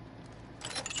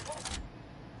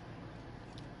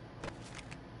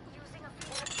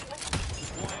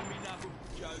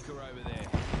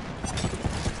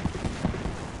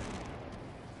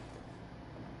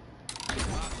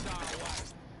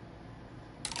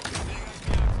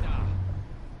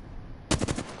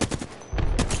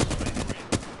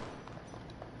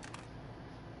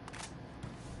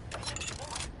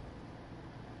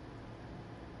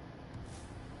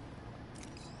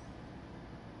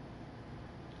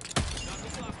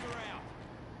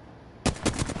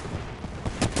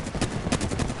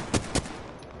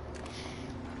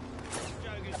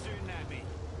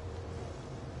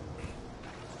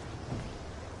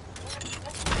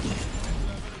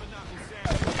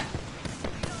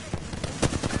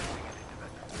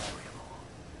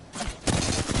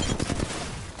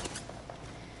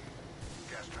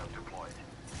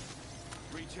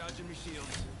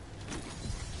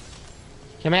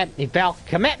 Come at me, Val.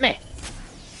 Come at me.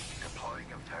 Deploying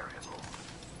a variable.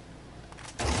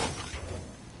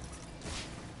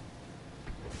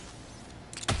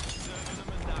 Serving them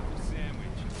a knuckle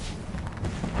sandwich.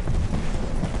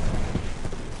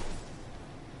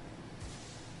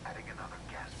 Adding another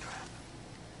gas trap.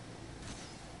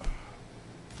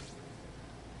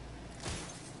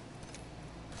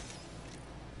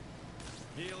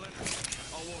 Healing.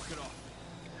 I'll walk it off.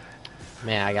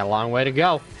 Man, I got a long way to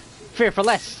go. Fear for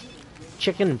less.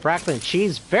 Chicken and broccoli and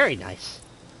cheese. Very nice.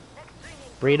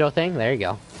 Burrito thing. There you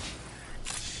go.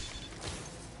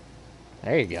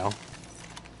 There you go.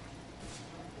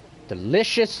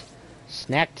 Delicious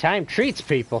snack time treats,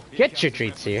 people. Get your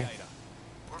treats here.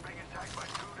 We're being attacked by 2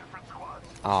 different squads.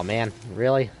 Oh man,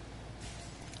 really?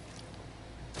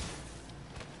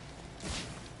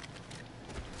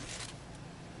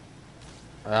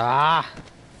 Ah!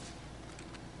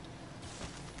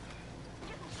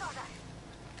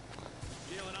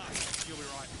 Healing up. You'll be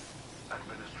right.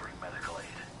 Administering medical aid.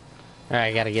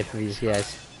 Alright, I gotta get to these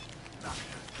guys. Noxious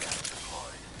gas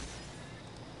deployed.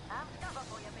 I'm cover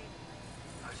for you, mate.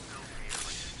 I still feel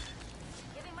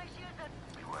it. Giving my shields a...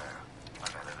 Beware.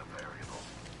 I've added a variable.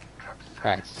 Trap set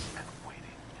Right. and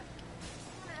waiting.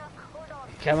 Hold on.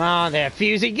 Come on there,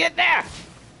 Fusey, get there!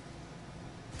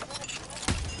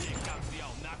 Here comes the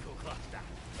old knuckle cluster.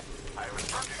 I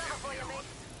return to Cover for you, mate.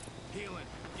 Healing.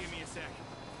 Give me a sec.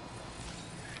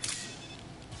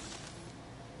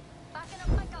 Backing up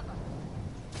my cover.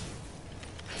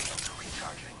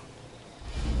 recharging.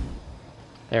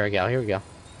 There we go, here we go.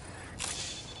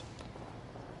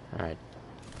 Alright.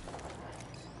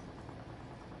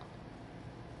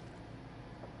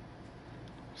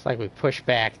 Looks like we pushed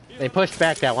back. They pushed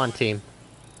back that one team.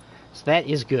 So that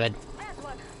is good. Last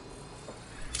one.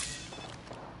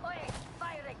 Oi,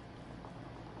 firing.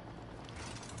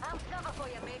 I'm cover for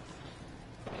you, mate.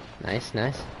 Nice,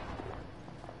 nice.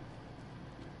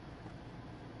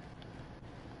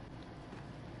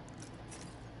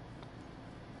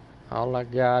 All I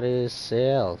got is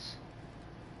cells.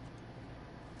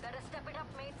 Better step it up,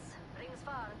 mates. Rings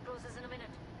far and closes in a minute.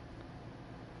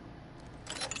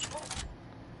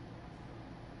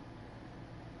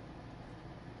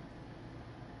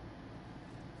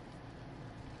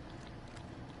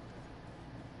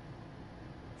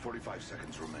 45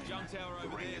 seconds remain. Jump tower The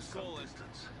over ring there is is some calling.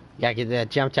 distance. Gotta get that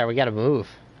jump tower, we gotta move.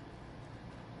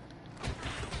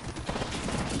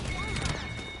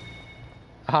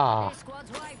 Ah, Hey,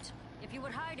 squad's wiped. If you were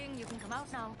hiding, you can come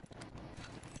out now.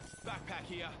 Backpack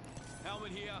here.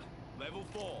 Helmet here. Level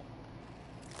 4.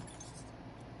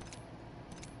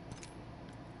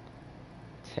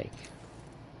 take.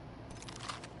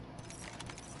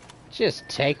 Just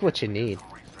take what you need.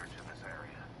 Research in this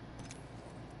area.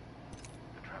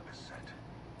 The trap is set.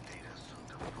 Data soon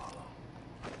to follow.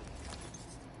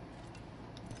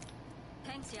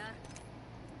 Thanks, Yar.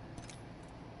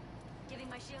 Giving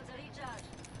my shields a recharge.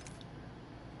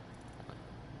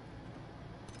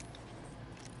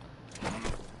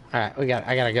 Alright,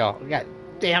 I gotta go. We got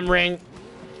damn ring.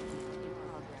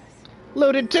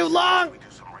 Loaded too long! We do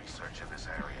some research in this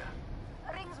area.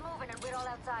 Ring's moving and we're all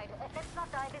outside. Let's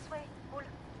not die this way. We'll...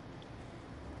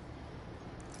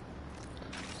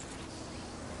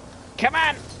 Come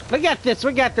on! We got this,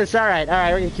 Alright,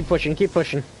 we're gonna keep pushing,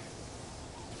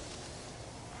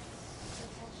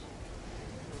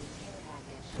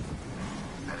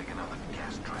 Heading another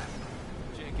gas trap.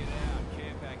 Check it out.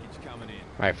 Care package coming in.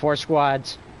 Alright, 4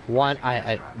 squads. One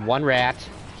rat.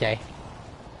 Okay.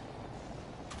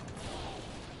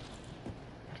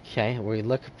 Okay, we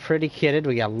look pretty kitted.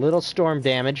 We got a little storm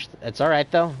damage. That's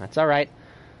alright though. That's alright.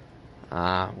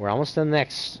 We're almost in the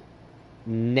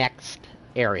next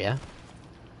area.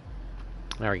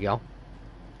 There we go.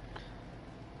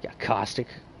 Got caustic.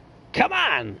 Come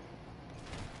on!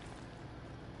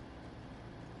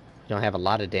 Don't have a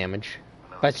lot of damage.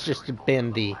 But it's just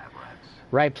been the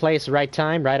right place, right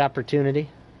time, right opportunity.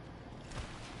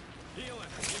 Healing.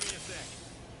 Give me a sec.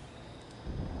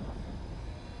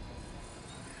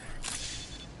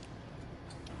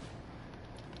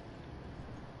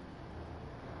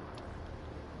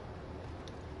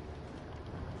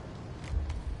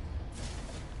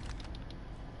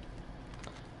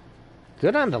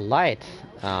 Good on the light.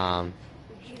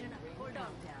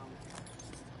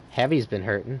 Heavy's been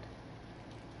hurting.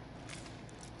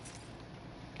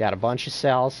 Got a bunch of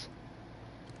cells.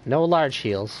 No large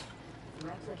heals.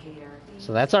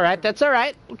 So that's alright,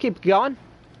 We'll keep going.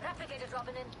 Replicator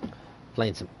dropping in.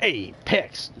 Playing some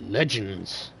Apex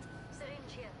Legends. Syringe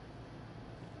here.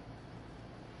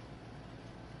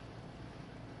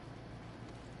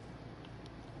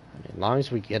 I mean, as long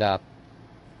as we get up.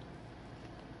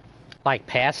 like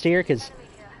past here? Cause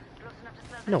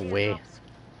no way.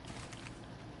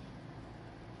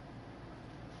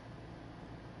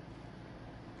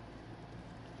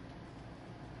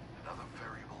 Another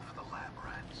variable for the lab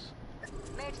rats.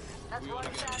 Mate, that's one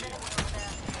sound enemy over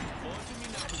there.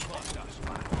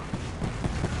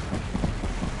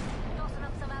 Tossing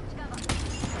up some apt cover.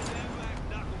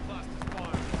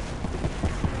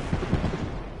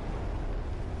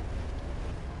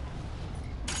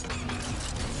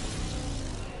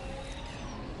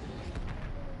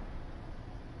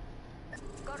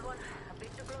 Got one. A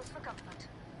bit too close for comfort.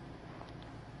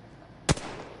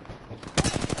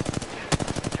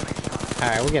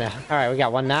 Alright, we're gonna. Alright, we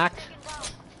got one knocked.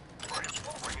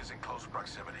 Ring is in close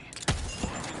proximity.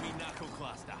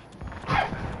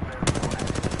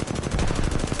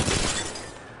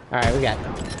 Alright, we got.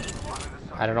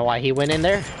 I don't know why he went in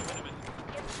there.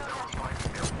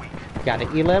 Got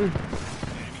an elim.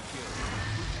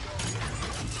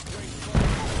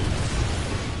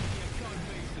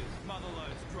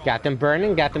 Got them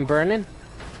burning, got them burning.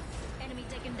 Enemy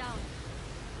taken down.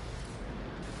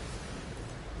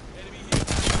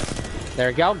 There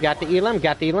we go, got the elim,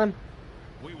 got the elim.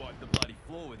 We wiped the bloody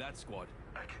floor with that squad.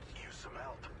 I could use some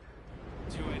help.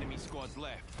 2 enemy squads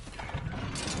left.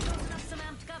 Tossing up some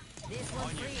amped cup. This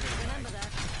one's free. Remember that.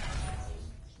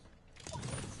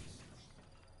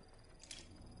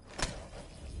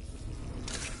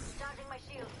 Charging my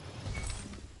shield.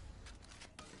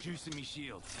 Juicing me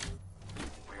shields.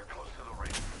 We are close to the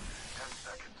ring. 10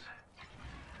 seconds.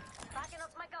 Backing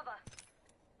up my cover.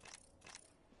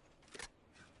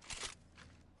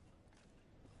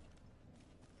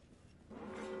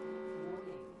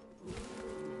 Warning.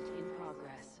 Movement in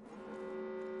progress.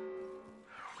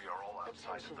 We are all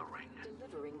outside of the ring.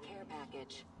 Delivering care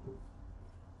package.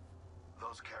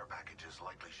 Those care packages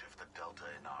likely shift the delta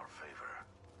in our favor.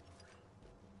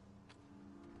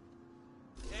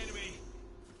 Enemy.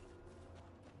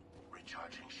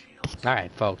 Recharging shields.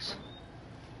 Alright, folks.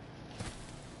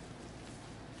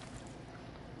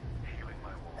 Healing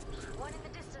my wounds. One in the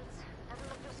distance. Doesn't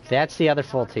look too scary. That's the other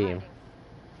full team.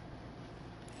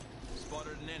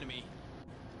 Spotted an enemy.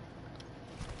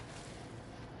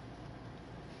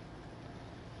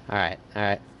 Alright,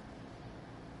 alright.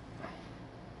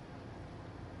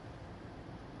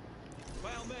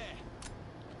 Found there.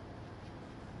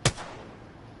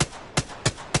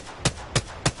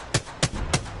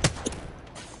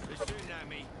 They're shooting at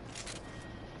me.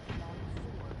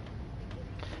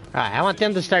 Alright, I want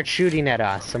them to start shooting at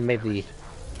us, so maybe.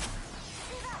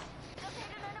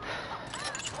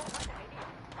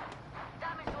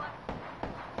 Damage one.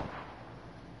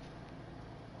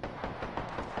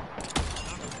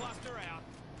 Knock the cluster out.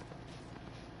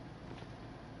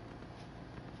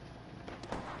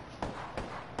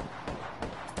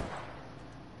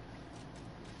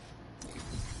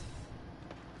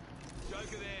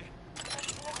 Joker there.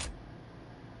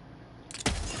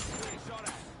 Getting shot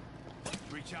at.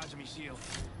 Recharging me shield.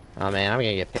 Oh man, I'm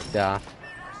gonna get picked off.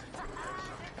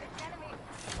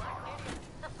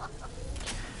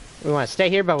 We want to stay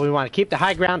here, but we want to keep the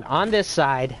high ground on this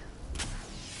side.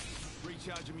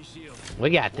 Recharging me shield.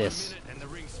 We got 1 this. minute and the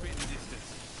ring's spitting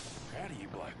distance. Proud of you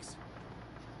blokes.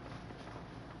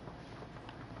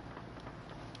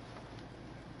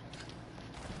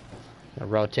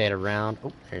 Gonna rotate around.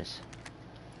 Oh, there's.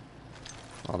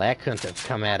 Well, that couldn't have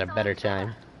come at a better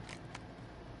time.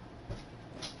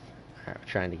 Alright, we're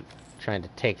trying to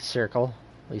take a circle,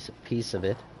 at least a piece of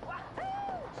it.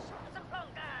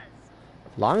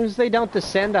 As long as they don't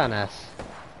descend on us.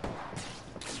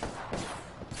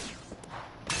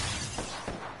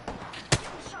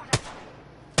 Shot at.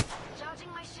 Charging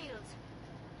my shields.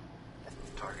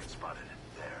 Target spotted.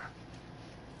 There.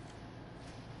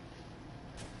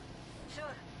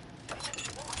 Sure.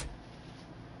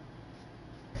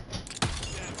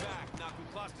 Stand back. Knocking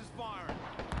clusters firing.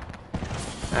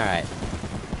 Alright.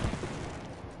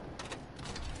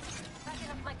 Backing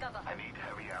up my cover. I need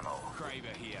heavy ammo.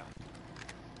 Craver here.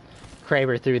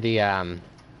 Craver through the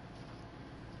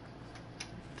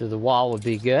wall would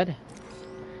be good.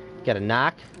 Get a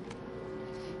knock.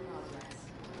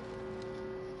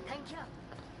 Thank you.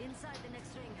 Inside the next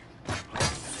ring.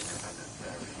 Independent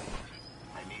variable.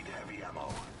 I need heavy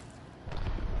ammo.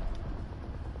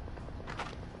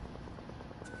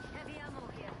 Heavy ammo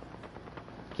here.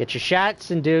 Get your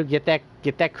shots and dude, get that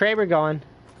Craver going.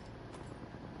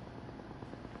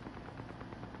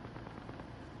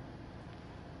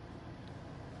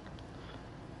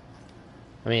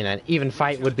 I mean, an even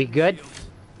fight would be good.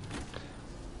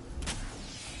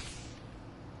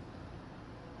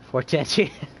 For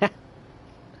Tenchi.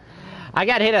 I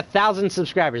gotta hit 1,000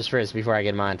 subscribers first before I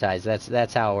get monetized.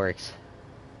 That's how it works.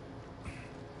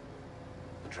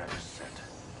 The trap is set.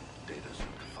 Data soon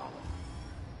to follow.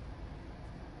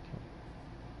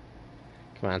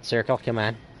 Come on, circle. Come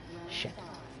on. Shit.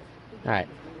 All right.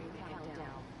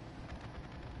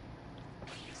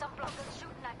 Some blockers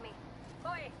shooting at me.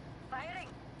 Oi, firing.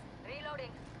 Reloading.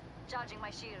 Charging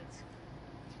my shields.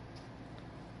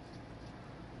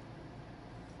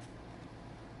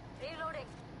 Reloading.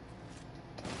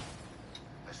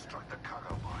 I struck the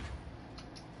cargo mark.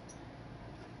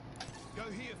 Go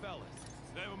here, fellas.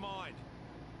 Never mind.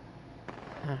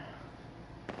 All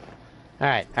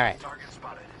right. Target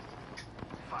spotted.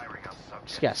 Firing on subject.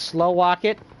 Just gotta slow walk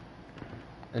it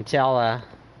until Drongo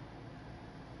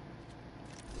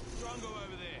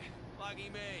over there. Lucky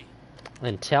me.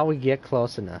 until we get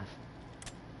close enough.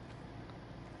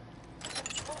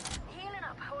 Healing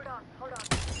up. Hold on.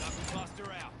 Knuckle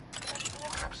cluster out.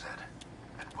 Trap set.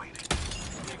 And waiting.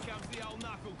 Here comes the old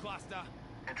knuckle cluster.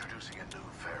 Introducing a new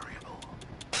variable.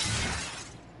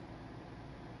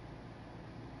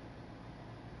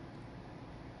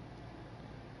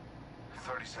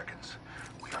 "30 seconds.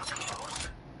 We are close."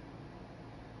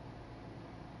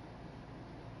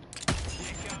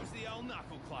 Here comes the old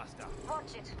knuckle cluster.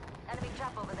 Watch it. Enemy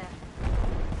trap over there.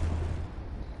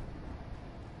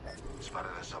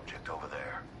 Spotted a subject over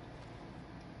there.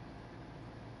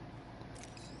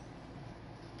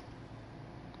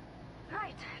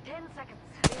 Right. 10 seconds.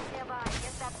 He's nearby.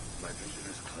 Get that. My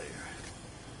vision is clear.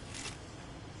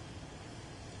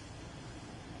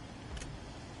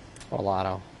 Full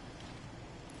auto.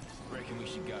 Reckon we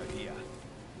should go here.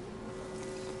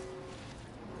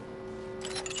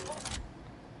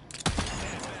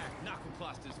 Stand back. Knuckle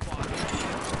cluster's firing.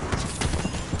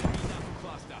 Enemy knuckle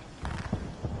cluster.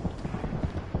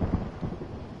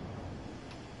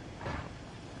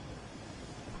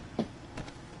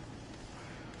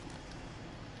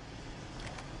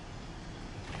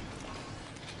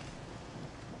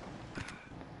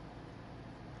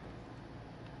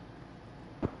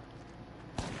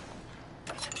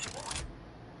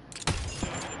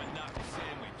 Serving him a knuckle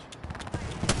sandwich.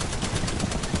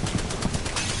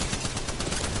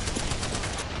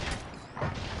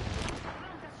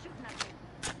 Blockers shooting at me.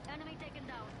 Enemy taken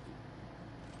down.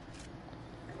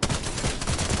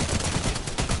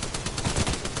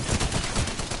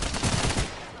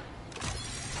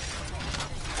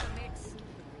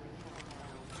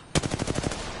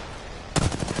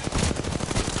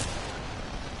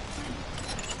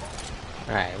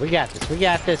 All right, we got this. We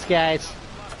got this, guys.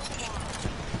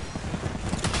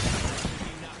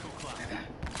 Knuckle cluster.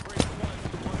 Bring close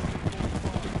to 145.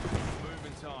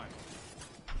 Moving time.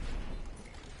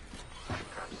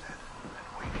 Trap set. And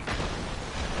waiting.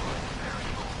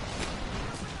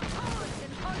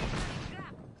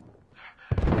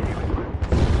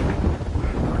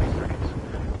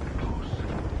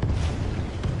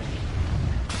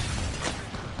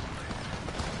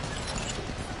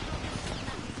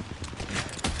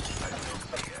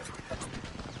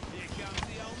 Here comes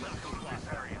the old knuckle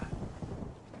cluster.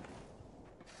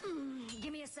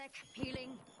 Give me a sec.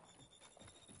 Healing.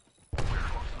 We're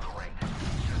close to the ring. 10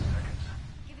 seconds.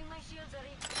 Giving my shields a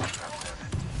reach. Trap set.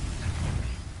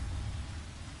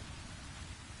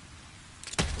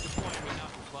 Deploying the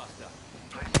knuckle cluster.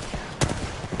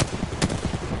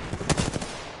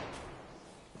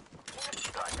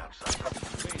 Dying outside.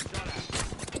 Being shot at.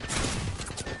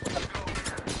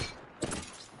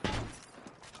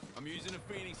 I'm using a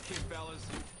Phoenix kit, fellas.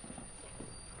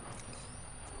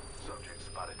 Subject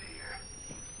spotted here.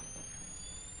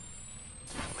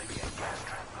 Leaving a gas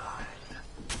trap behind.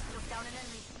 Took down an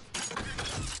enemy.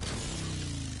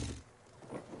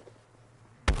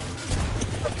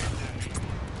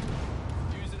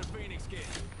 Using a Phoenix kit.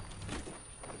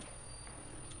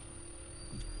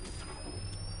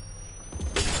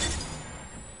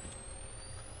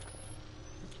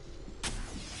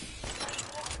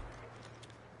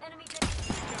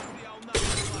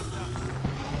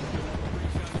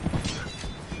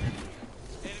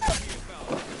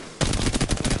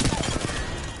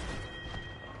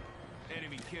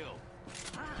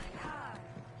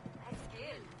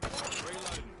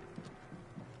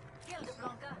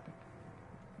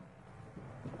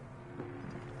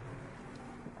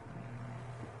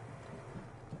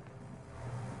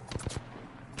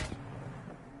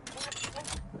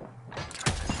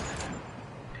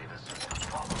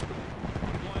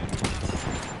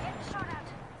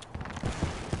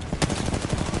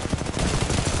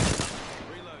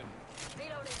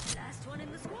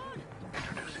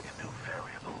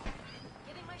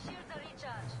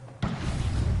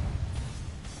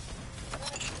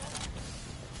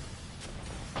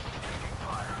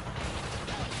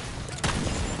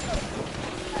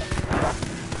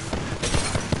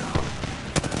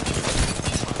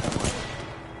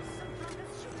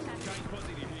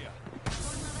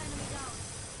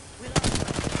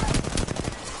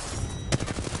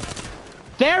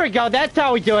 There we go. That's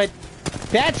how we do it.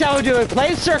 That's how we do it.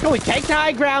 Play a circle. We take the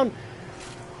high ground.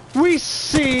 We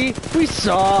see. We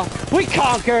saw. We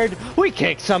conquered. We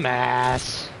kicked some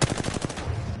ass.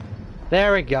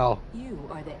 There we go. You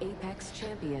are the Apex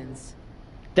champions.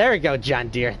 There we go, John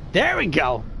Deere. There we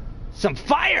go. Some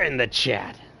fire in the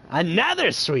chat.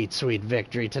 Another sweet, sweet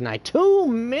victory tonight. Too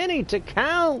many to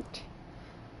count.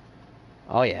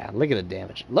 Oh, yeah. Look at the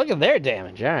damage. Look at their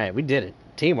damage. All right, we did it.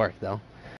 Teamwork, though.